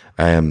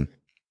 I'm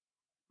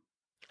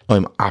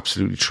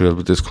absolutely thrilled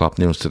with this Klopp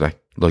news today.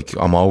 Like,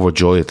 I'm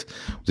overjoyed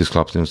with this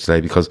Klopp news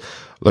today, because,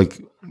 like,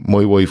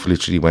 my wife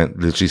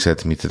literally said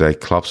to me today,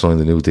 Klopp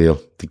signed a new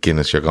deal to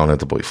Guinness. You're going to have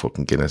to buy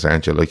fucking Guinness,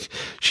 aren't you? Like,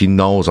 she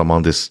knows I'm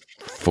on this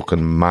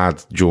fucking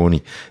mad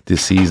journey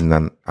this season,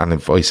 and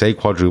if I say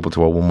quadruple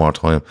to her one more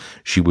time,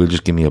 she will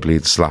just give me a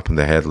bleed slap in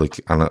the head,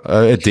 like, and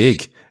a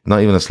dig,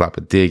 not even a slap,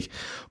 a dig.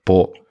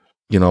 But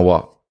you know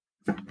what?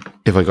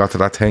 If I got to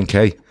that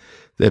 10k,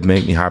 it'd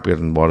make me happier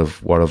than what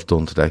I've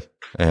done today.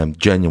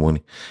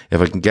 Genuinely,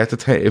 if I can get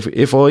to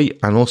if I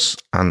and us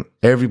and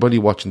everybody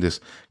watching this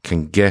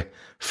can get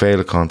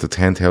Féileacáin to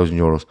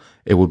 €10,000,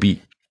 it would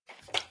be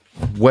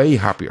way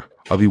happier.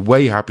 I'll be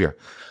way happier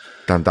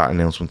than that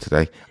announcement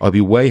today. I'll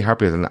be way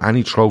happier than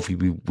any trophy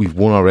we've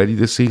won already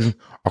this season,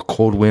 or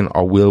could win,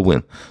 or will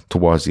win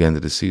towards the end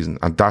of the season.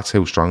 And that's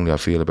how strongly I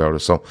feel about it.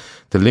 So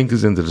the link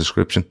is in the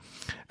description.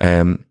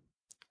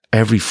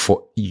 Every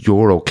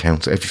euro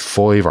counts, every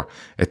fiver,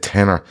 a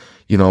tenner.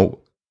 You know,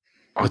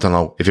 I don't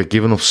know, if you're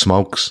giving up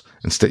smokes,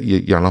 instead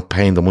you're not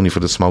paying the money for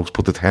the smokes,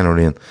 put the tenner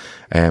in.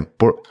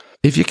 But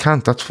if you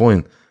can't, that's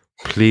fine.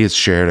 Please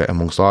share it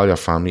amongst all your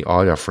family,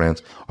 all your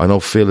friends. I know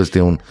Phil is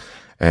doing,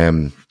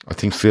 I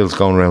think Phil's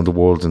going around the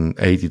world in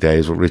 80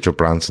 days with Richard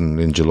Branson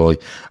in July,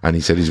 and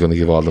he said he's going to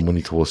give all the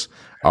money to us,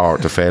 or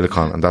to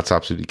Féileacáin, and that's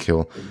absolutely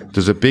cool.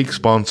 There's a big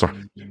sponsor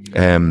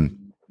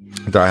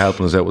that are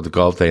helping us out with the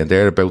golf day, and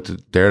they're about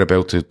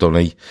to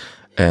donate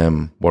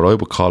what I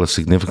would call a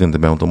significant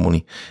amount of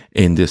money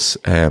in this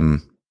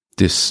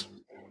this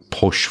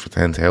push for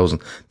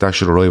 10,000 that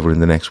should arrive within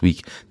the next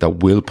week, that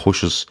will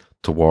push us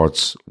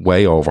towards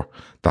way over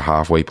the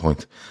halfway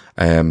point.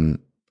 And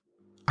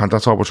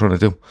that's all we're trying to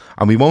do.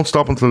 And we won't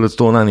stop until it's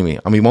done anyway.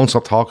 And we won't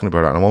stop talking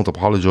about it. And I won't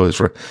apologise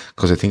for it,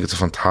 because I think it's a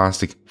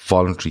fantastic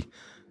voluntary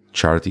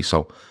charity.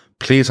 So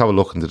please have a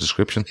look in the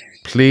description.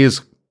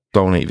 Please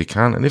donate if you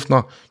can. And if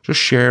not, just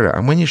share it.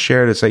 And when you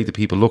share it, say to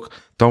people, look,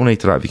 donate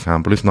to that if you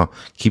can. But if not,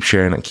 keep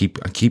sharing it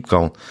and keep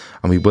going.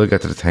 And we will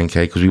get to the 10k,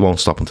 because we won't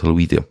stop until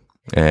we do.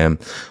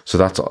 So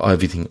that's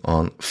everything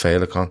on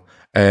Féileacáin.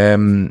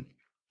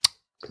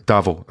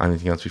 Davo,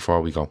 anything else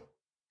before we go?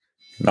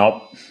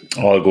 No,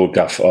 all good,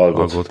 Gaff, all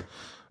good.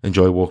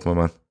 Enjoy work, my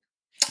man.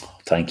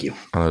 Thank you.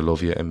 And I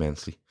love you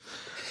immensely.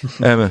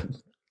 Emma,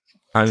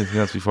 anything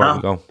else before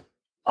we go?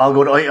 All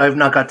good. I've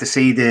not got to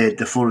see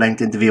the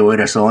full-length interview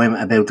either, so I'm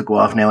about to go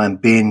off now and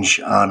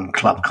binge on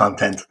Klopp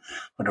content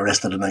for the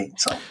rest of the night.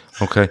 So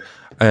okay.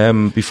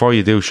 Before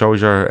you do, show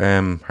us your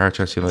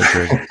Heart United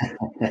jersey.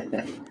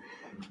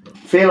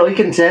 Phil, I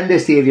can send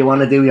this to you if you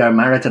want to do your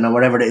marathon or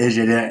whatever it is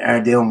you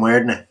are doing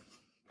wearing it.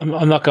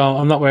 I'm not going.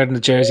 I'm not wearing the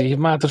jersey. You're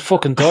mad to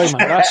fucking die,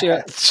 man.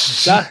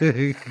 That's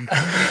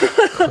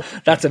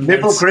that's immense.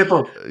 Nipple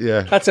cripple.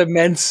 Yeah, that's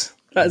immense.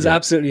 That is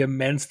absolutely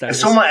immense. If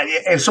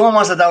someone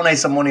wants to donate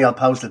some money, I'll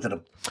post it to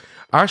them.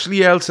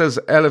 Ashley L says,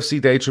 LFC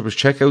Daytrippers,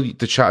 check out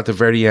the chat at the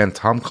very end.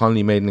 Tom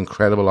Connolly made an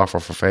incredible offer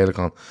for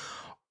Féileacáin.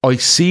 I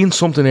seen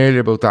something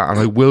earlier about that, and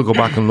I will go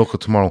back and look at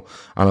tomorrow,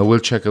 and I will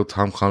check out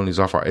Tom Connolly's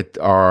offer,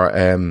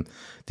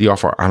 the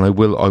offer, and I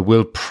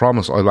will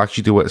promise I'll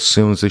actually do it as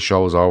soon as this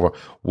show is over.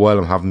 While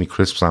I'm having my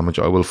crisp sandwich,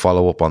 I will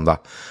follow up on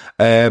that.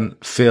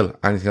 Phil,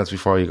 anything else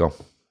before you go?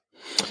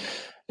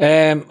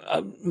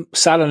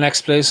 Salah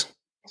next, please.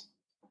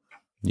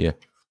 Yeah.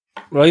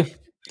 Right?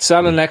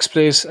 Salah next,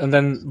 please, and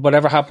then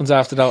whatever happens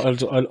after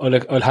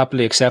that, I'll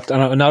happily accept.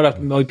 And I know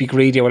that might be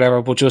greedy or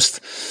whatever, but just,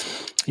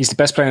 he's the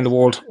best player in the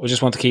world. I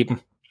just want to keep him.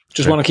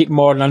 Want to keep him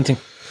more than anything.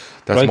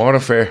 That's right? More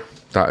than fair.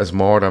 That is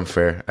more than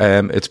fair.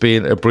 It's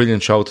been a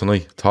brilliant show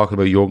tonight, talking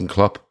about Jurgen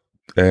Klopp,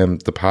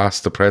 the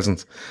past, the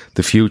present,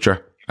 the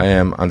future.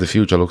 And the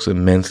future looks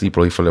immensely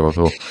bright for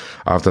Liverpool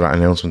after that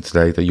announcement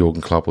today that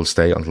Jurgen Klopp will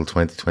stay until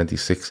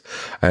 2026.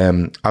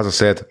 As I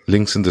said,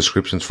 links in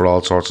descriptions for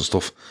all sorts of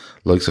stuff,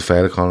 likes of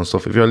Faircon and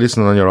stuff. If you're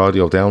listening on your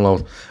audio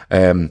download,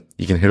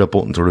 you can hit a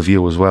button to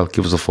review as well.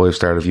 Give us a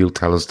 5-star review.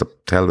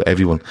 Tell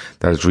everyone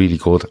that it's really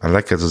good, and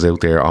that gets us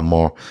out there on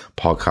more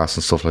podcasts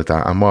and stuff like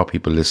that, and more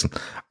people listen.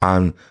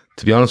 And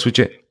to be honest with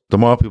you, the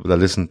more people that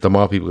listen, the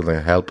more people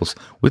can help us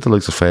with the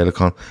likes of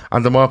Faircon,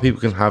 and the more people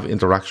can have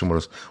interaction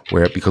with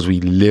us, because we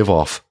live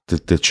off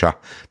the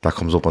chat that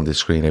comes up on this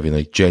screen every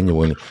night,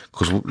 genuinely.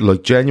 Because,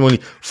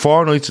 genuinely,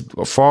 4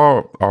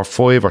 or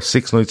 5 or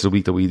 6 nights a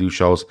week that we do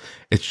shows,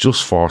 it's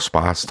just 4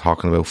 spats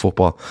talking about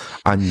football,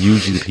 and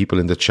usually the people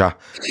in the chat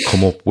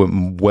come up with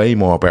way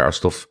more better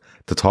stuff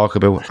to talk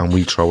about, and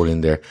we throw it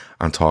in there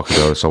and talk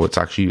about it. So it's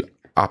actually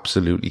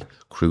absolutely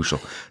crucial.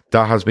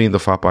 That has been the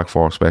Fatback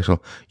 4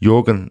 special.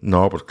 Jurgen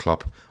Norbert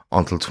Klopp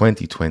until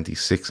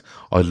 2026.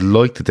 I'd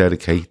like to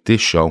dedicate this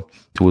show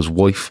to his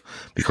wife,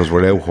 because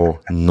without her,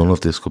 none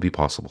of this could be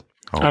possible.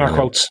 And our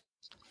quotes.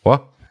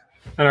 What?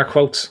 And our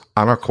quotes.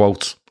 And our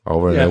quotes.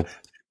 Over and out.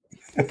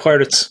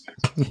 Pirates.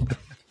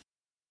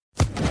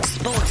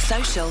 Sports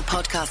Social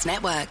Podcast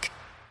Network.